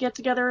try and get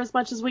together as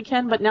much as we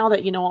can, but now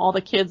that, all the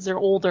kids are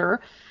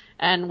older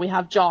and we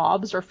have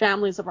jobs or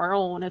families of our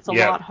own, it's a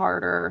lot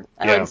harder.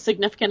 And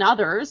significant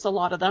others, a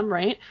lot of them,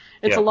 right?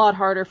 It's a lot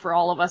harder for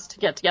all of us to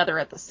get together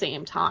at the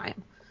same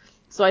time.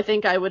 So I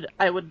think I would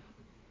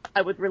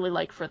really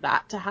like for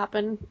that to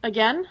happen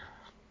again.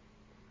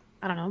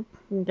 I don't know.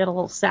 Get a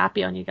little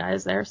sappy on you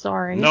guys there.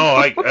 Sorry. No,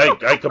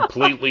 I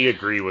completely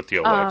agree with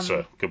you,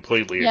 Alexa.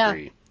 Completely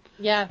agree.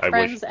 Yeah,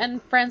 friends and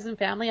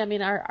family. I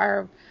mean,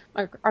 our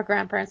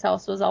grandparents'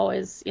 house was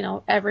always,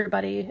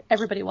 everybody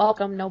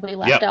welcome, nobody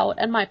left out.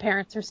 And my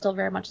parents are still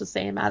very much the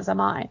same, as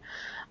am I.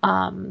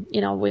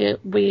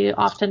 We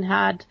often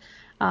had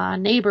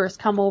neighbors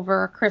come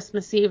over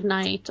Christmas Eve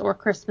night or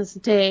Christmas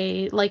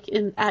Day, like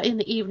in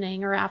the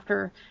evening or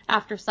after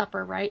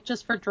supper, right?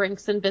 Just for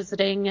drinks and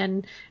visiting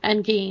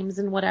and games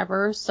and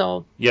whatever.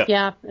 So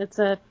yeah, it's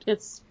a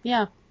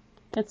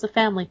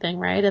family thing,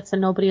 right? It's a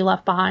nobody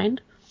left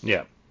behind.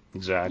 Yeah,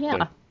 exactly.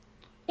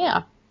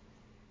 Yeah.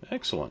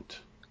 Excellent.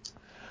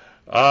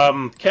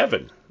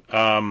 Kevin,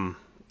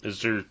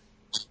 is there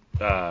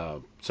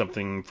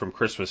something from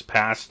Christmas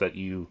past that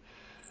you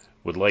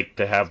would like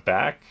to have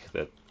back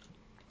that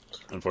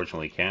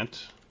unfortunately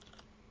can't?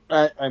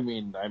 I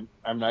mean,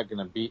 I'm not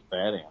going to beat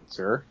that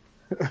answer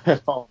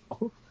at all.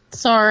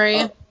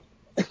 Sorry.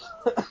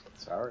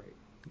 Sorry.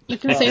 You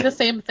can say the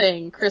same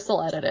thing. Chris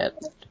will edit it.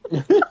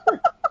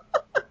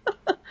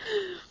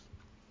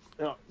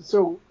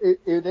 So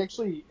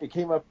it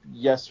came up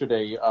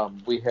yesterday.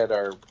 We had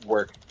our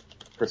work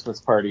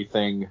Christmas party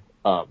thing.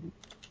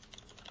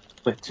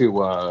 Went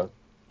to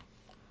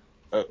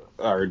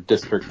our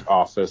district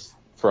office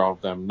for all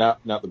of them,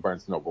 not the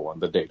Barnes Noble one,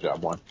 the day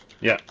job one.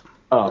 Yeah.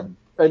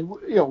 And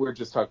we were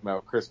just talking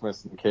about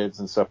Christmas and kids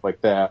and stuff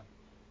like that.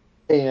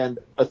 And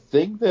a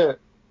thing that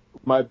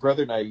my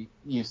brother and I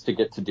used to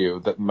get to do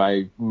that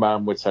my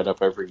mom would set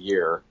up every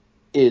year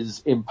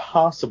is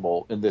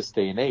impossible in this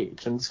day and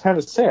age. And it's kind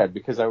of sad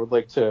because I would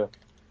like to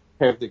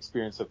have the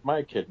experience with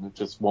my kid and it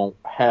just won't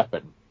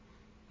happen.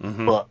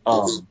 Mm-hmm. But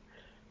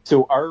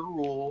so our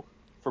rule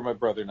for my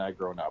brother and I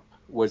growing up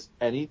was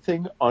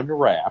anything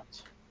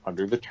unwrapped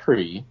under the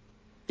tree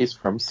is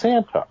from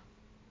Santa.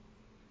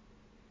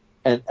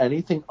 And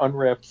anything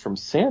unwrapped from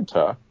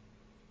Santa,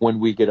 when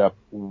we get up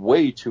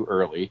way too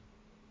early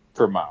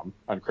for Mom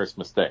on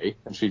Christmas Day,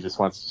 and she just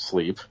wants to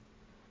sleep,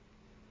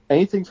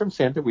 anything from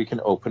Santa we can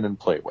open and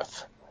play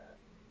with.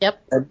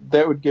 Yep. And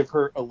that would give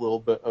her a little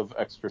bit of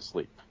extra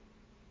sleep.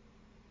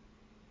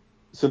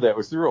 So that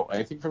was the rule.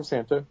 Anything from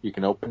Santa, you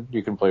can open,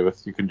 you can play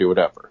with, you can do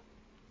whatever.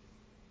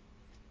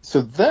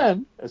 So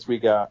then, as we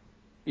got,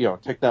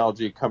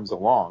 technology comes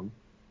along,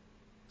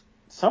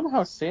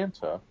 somehow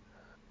Santa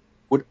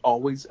would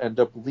always end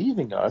up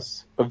leaving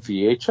us a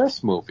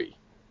VHS movie.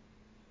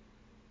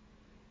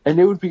 And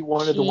it would be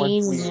one of the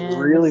ones we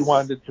really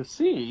wanted to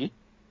see.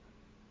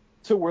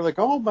 So we're like,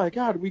 oh my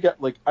God, we got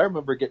I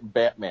remember getting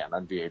Batman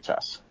on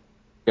VHS.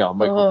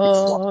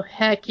 Oh,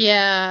 heck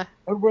yeah.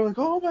 And we're like,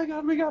 oh my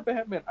God, we got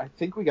Batman. I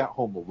think we got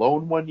Home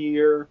Alone one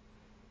year.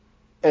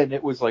 And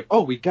it was like,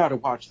 oh, we got to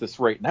watch this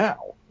right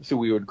now. So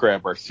we would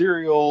grab our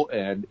cereal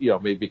and,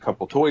 maybe a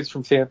couple toys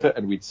from Santa,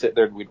 and we'd sit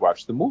there and we'd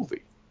watch the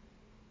movie.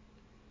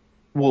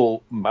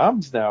 Well,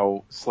 Mom's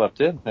now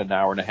slept in an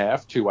hour and a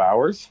half, 2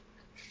 hours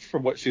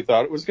from what she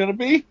thought it was going to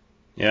be.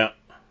 Yeah.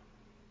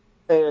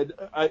 And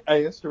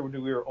I asked her when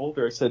we were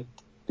older, I said,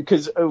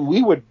 because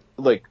we would,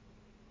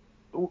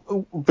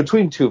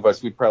 between two of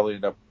us, we'd probably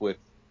end up with,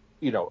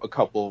 a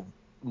couple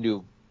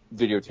new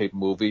videotape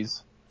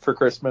movies for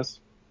Christmas.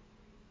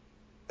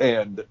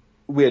 And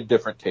we had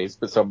different tastes,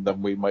 but some of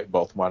them we might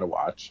both want to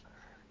watch.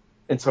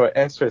 And so I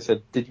asked her, I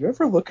said, did you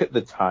ever look at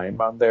the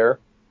time on there?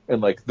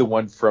 And the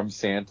one from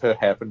Santa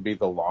happened to be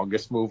the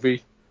longest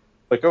movie.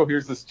 Oh,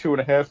 here's this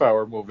 2.5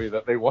 hour movie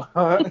that they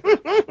want.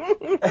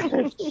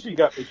 And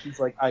she's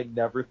like, I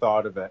never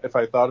thought of it. If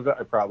I thought of it,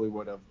 I probably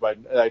would have, but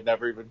I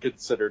never even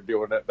considered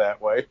doing it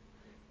that way.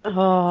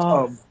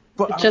 Oh,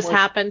 but it just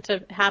happened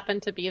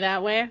to be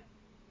that way.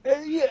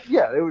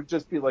 Yeah, it would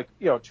just be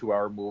 2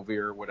 hour movie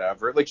or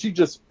whatever. She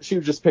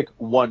would just pick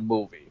one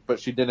movie, but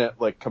she didn't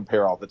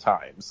compare all the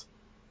times.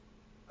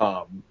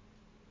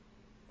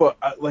 But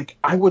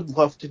I would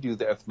love to do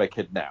that with my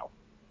kid now.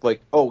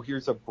 Oh,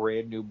 here's a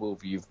brand new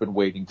movie you've been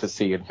waiting to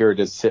see, and here it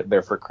is sitting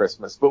there for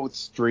Christmas. But with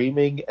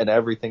streaming and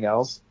everything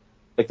else,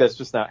 that's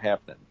just not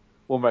happening.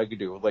 What am I gonna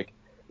do?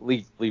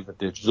 Leave a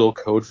digital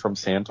code from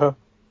Santa?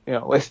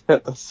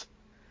 That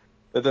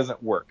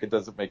doesn't work. It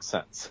doesn't make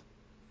sense.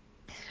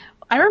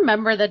 I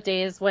remember the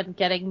days when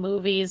getting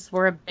movies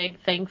were a big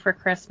thing for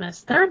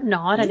Christmas. They're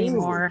not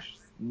anymore.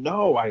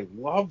 No, I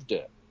loved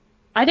it.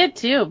 I did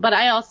too, but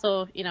I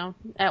also,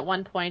 at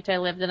one point I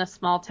lived in a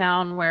small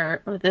town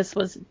where this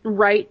was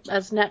right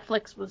as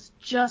Netflix was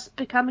just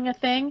becoming a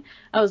thing.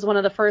 I was one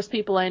of the first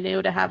people I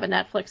knew to have a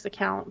Netflix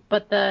account,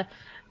 but the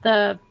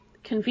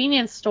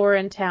convenience store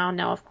in town,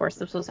 now of course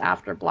this was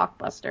after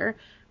Blockbuster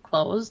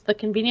closed, the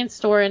convenience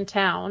store in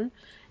town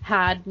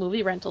had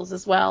movie rentals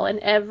as well, and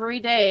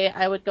every day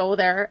I would go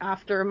there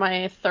after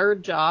my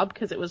third job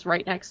because it was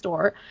right next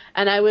door,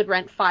 and I would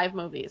rent 5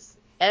 movies.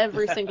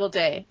 Every single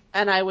day,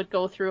 and I would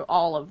go through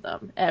all of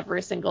them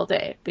every single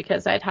day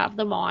because I'd have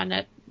them on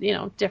at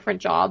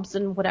different jobs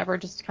and whatever,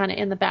 just kind of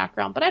in the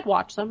background, but I'd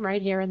watch them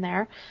right here and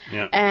there.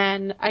 Yeah.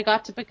 And I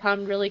got to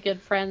become really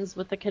good friends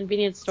with the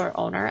convenience store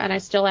owner, and I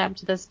still am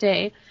to this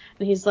day.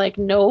 And he's like,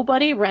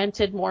 nobody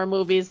rented more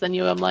movies than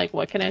you. I'm like,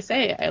 what can I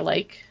say? I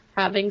like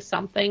having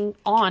something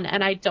on,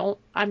 and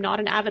I'm not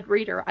an avid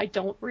reader. I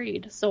don't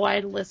read, so I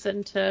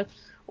listen to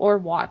or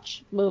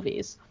watch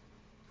movies.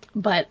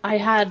 But I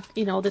had,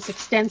 this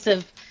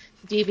extensive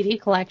DVD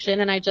collection,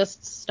 and I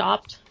just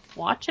stopped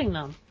watching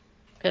them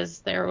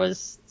because there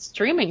was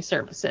streaming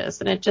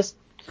services, and it just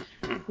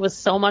was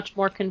so much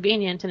more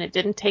convenient, and it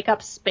didn't take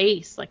up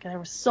space. There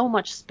was so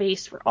much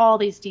space for all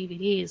these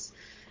DVDs,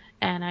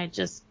 and I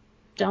just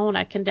don't.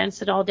 I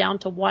condense it all down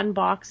to one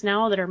box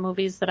now that are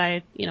movies that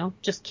I,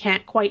 just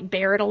can't quite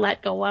bear to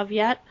let go of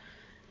yet.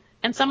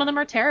 And some of them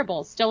are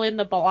terrible. Still in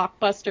the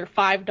Blockbuster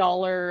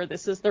 $5,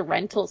 this is the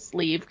rental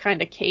sleeve kind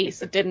of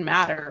case. It didn't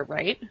matter,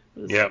 right?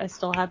 Yeah. I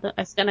still have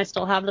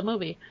the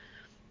movie.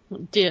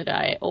 Did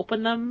I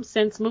open them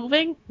since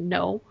moving?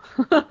 No.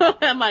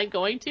 Am I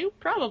going to?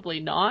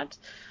 Probably not.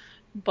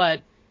 But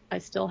I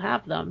still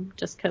have them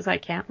just because I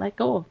can't let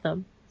go of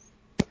them.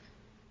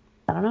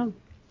 I don't know.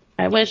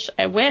 I wish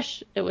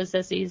it was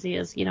as easy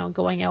as,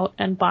 going out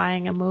and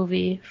buying a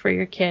movie for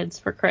your kids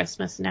for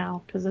Christmas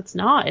now, because it's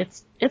not.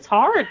 It's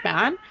hard,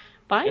 man.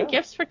 Buying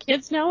gifts for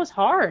kids now is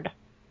hard.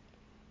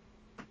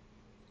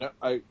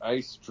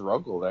 I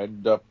struggled. I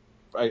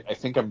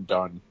think I'm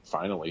done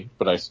finally,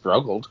 but I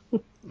struggled.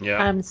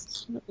 Yeah.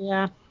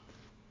 Yeah.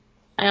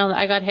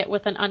 I got hit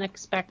with an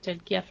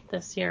unexpected gift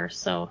this year,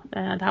 so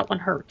that one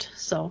hurt.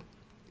 So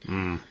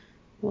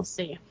we'll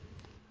see.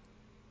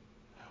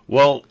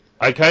 Well,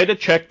 I kind of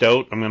checked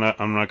out. I'm not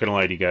gonna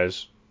lie to you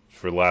guys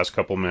for the last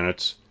couple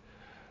minutes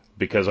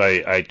because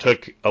I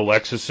took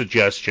Alexa's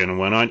suggestion and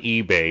went on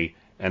eBay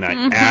and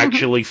I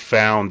actually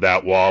found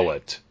that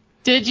wallet.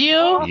 Did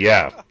you?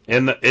 Yeah,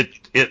 and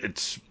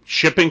it's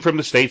shipping from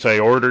the States. I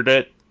ordered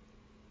it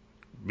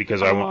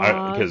because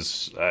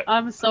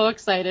I'm so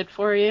excited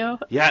for you.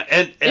 Yeah,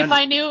 and if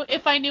I knew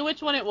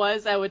which one it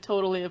was, I would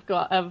totally have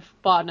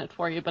bought it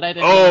for you, but I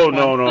didn't. Oh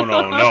know no!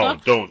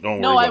 Don't worry.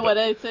 No, about I would.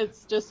 it.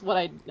 It's just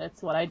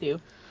that's what I do.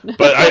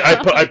 But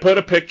I put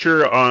a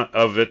picture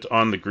of it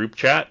on the group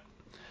chat,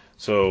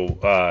 so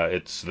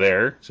it's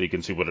there, so you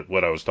can see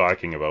what I was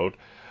talking about.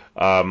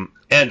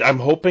 And I'm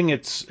hoping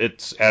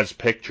it's as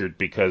pictured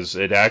because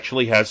it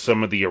actually has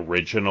some of the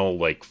original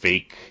like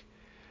fake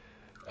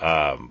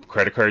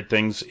credit card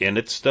things in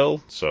it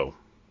still. So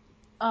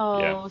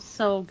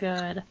so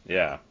good.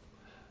 Yeah,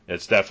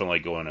 it's definitely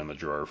going in the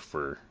drawer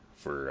for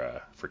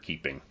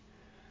keeping.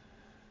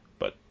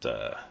 But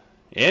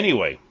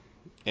anyway,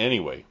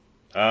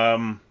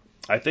 I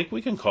think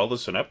we can call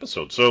this an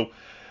episode. So,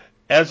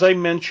 as I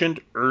mentioned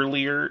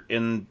earlier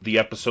in the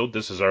episode,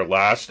 this is our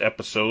last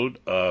episode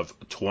of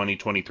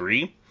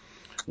 2023.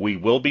 We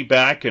will be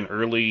back in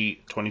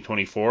early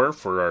 2024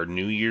 for our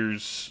New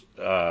Year's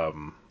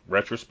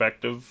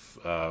retrospective.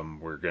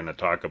 We're going to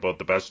talk about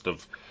the best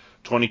of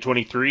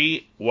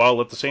 2023 while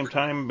at the same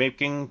time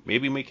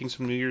maybe making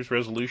some New Year's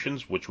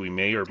resolutions, which we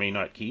may or may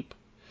not keep.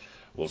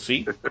 We'll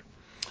see.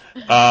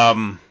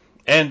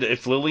 And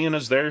if Lillian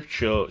is there,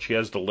 she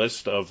has the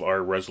list of our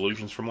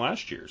resolutions from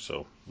last year.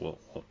 So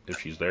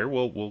if she's there,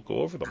 we'll go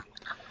over them.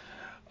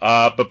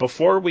 But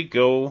before we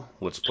go,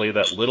 let's play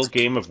that little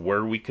game of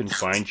where we can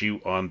find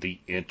you on the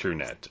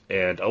internet.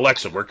 And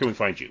Alexa, where can we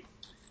find you?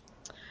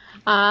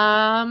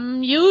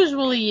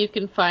 Usually you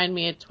can find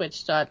me at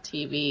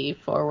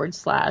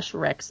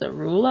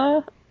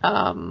twitch.tv/Rexarula.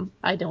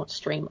 I don't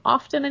stream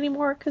often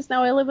anymore because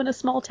now I live in a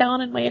small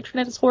town and my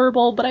internet is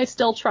horrible, but I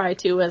still try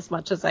to as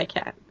much as I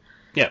can.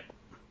 Yeah.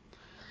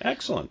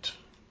 Excellent.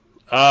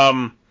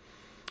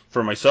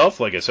 For myself,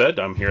 like I said,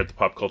 I'm here at the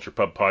Pop Culture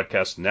Pub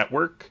Podcast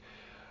Network.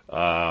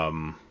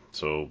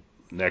 So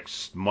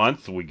next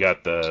month we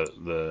got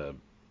the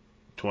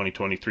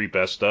 2023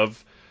 Best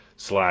of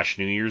 /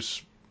 New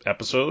Year's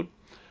episode.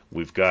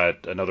 We've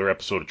got another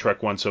episode of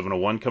Trek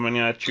 1701 coming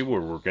at you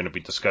where we're going to be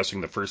discussing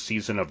the first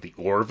season of The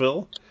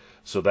Orville.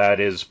 So that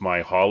is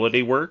my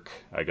holiday work.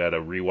 I got to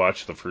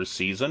rewatch the first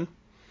season.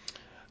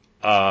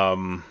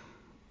 And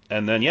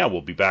then,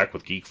 we'll be back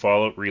with Geek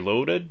Fallout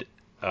Reloaded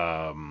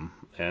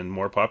and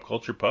more Pop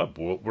Culture Pub.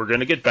 We're going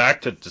to get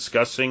back to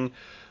discussing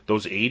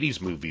those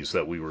 80s movies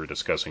that we were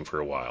discussing for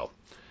a while.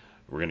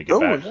 We're going to get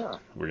back. Yeah.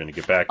 We're going to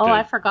get back to.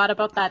 I forgot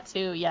about that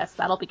too. Yes,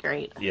 that'll be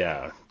great.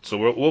 Yeah, so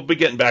we'll be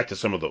getting back to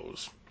some of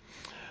those.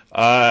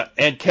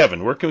 And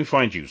Kevin, where can we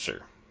find you,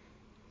 sir?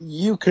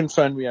 You can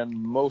find me on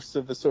most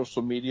of the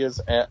social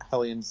medias at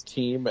Hellions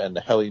Team, and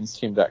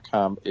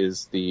HellionsTeam.com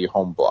is the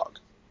home blog.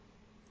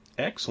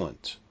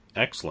 Excellent.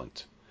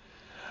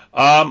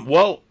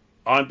 Well,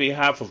 on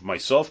behalf of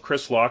myself,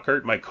 Chris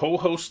Lockhart, my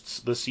co-hosts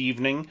this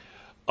evening,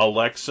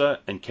 Alexa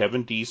and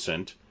Kevin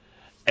Decent,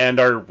 and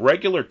our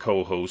regular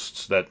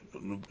co-hosts that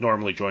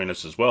normally join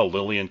us as well,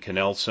 Lillian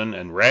Knelson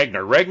and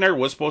Ragnar. Ragnar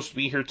was supposed to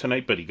be here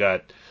tonight, but he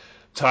got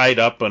tied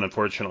up and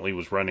unfortunately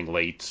was running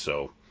late,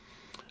 so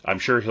I'm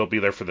sure he'll be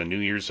there for the New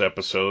Year's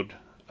episode.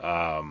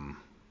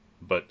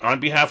 But on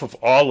behalf of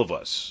all of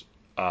us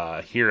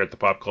here at the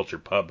Pop Culture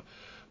Pub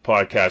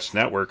Podcast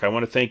Network, I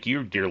want to thank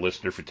you, dear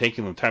listener, for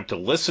taking the time to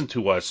listen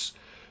to us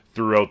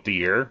throughout the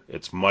year.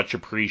 It's much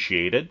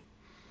appreciated.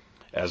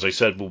 As I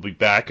said, we'll be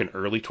back in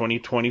early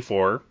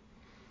 2024.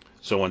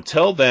 So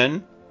until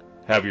then,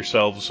 have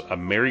yourselves a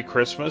Merry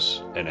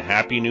Christmas and a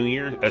Happy New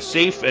Year, a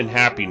safe and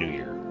happy New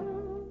Year.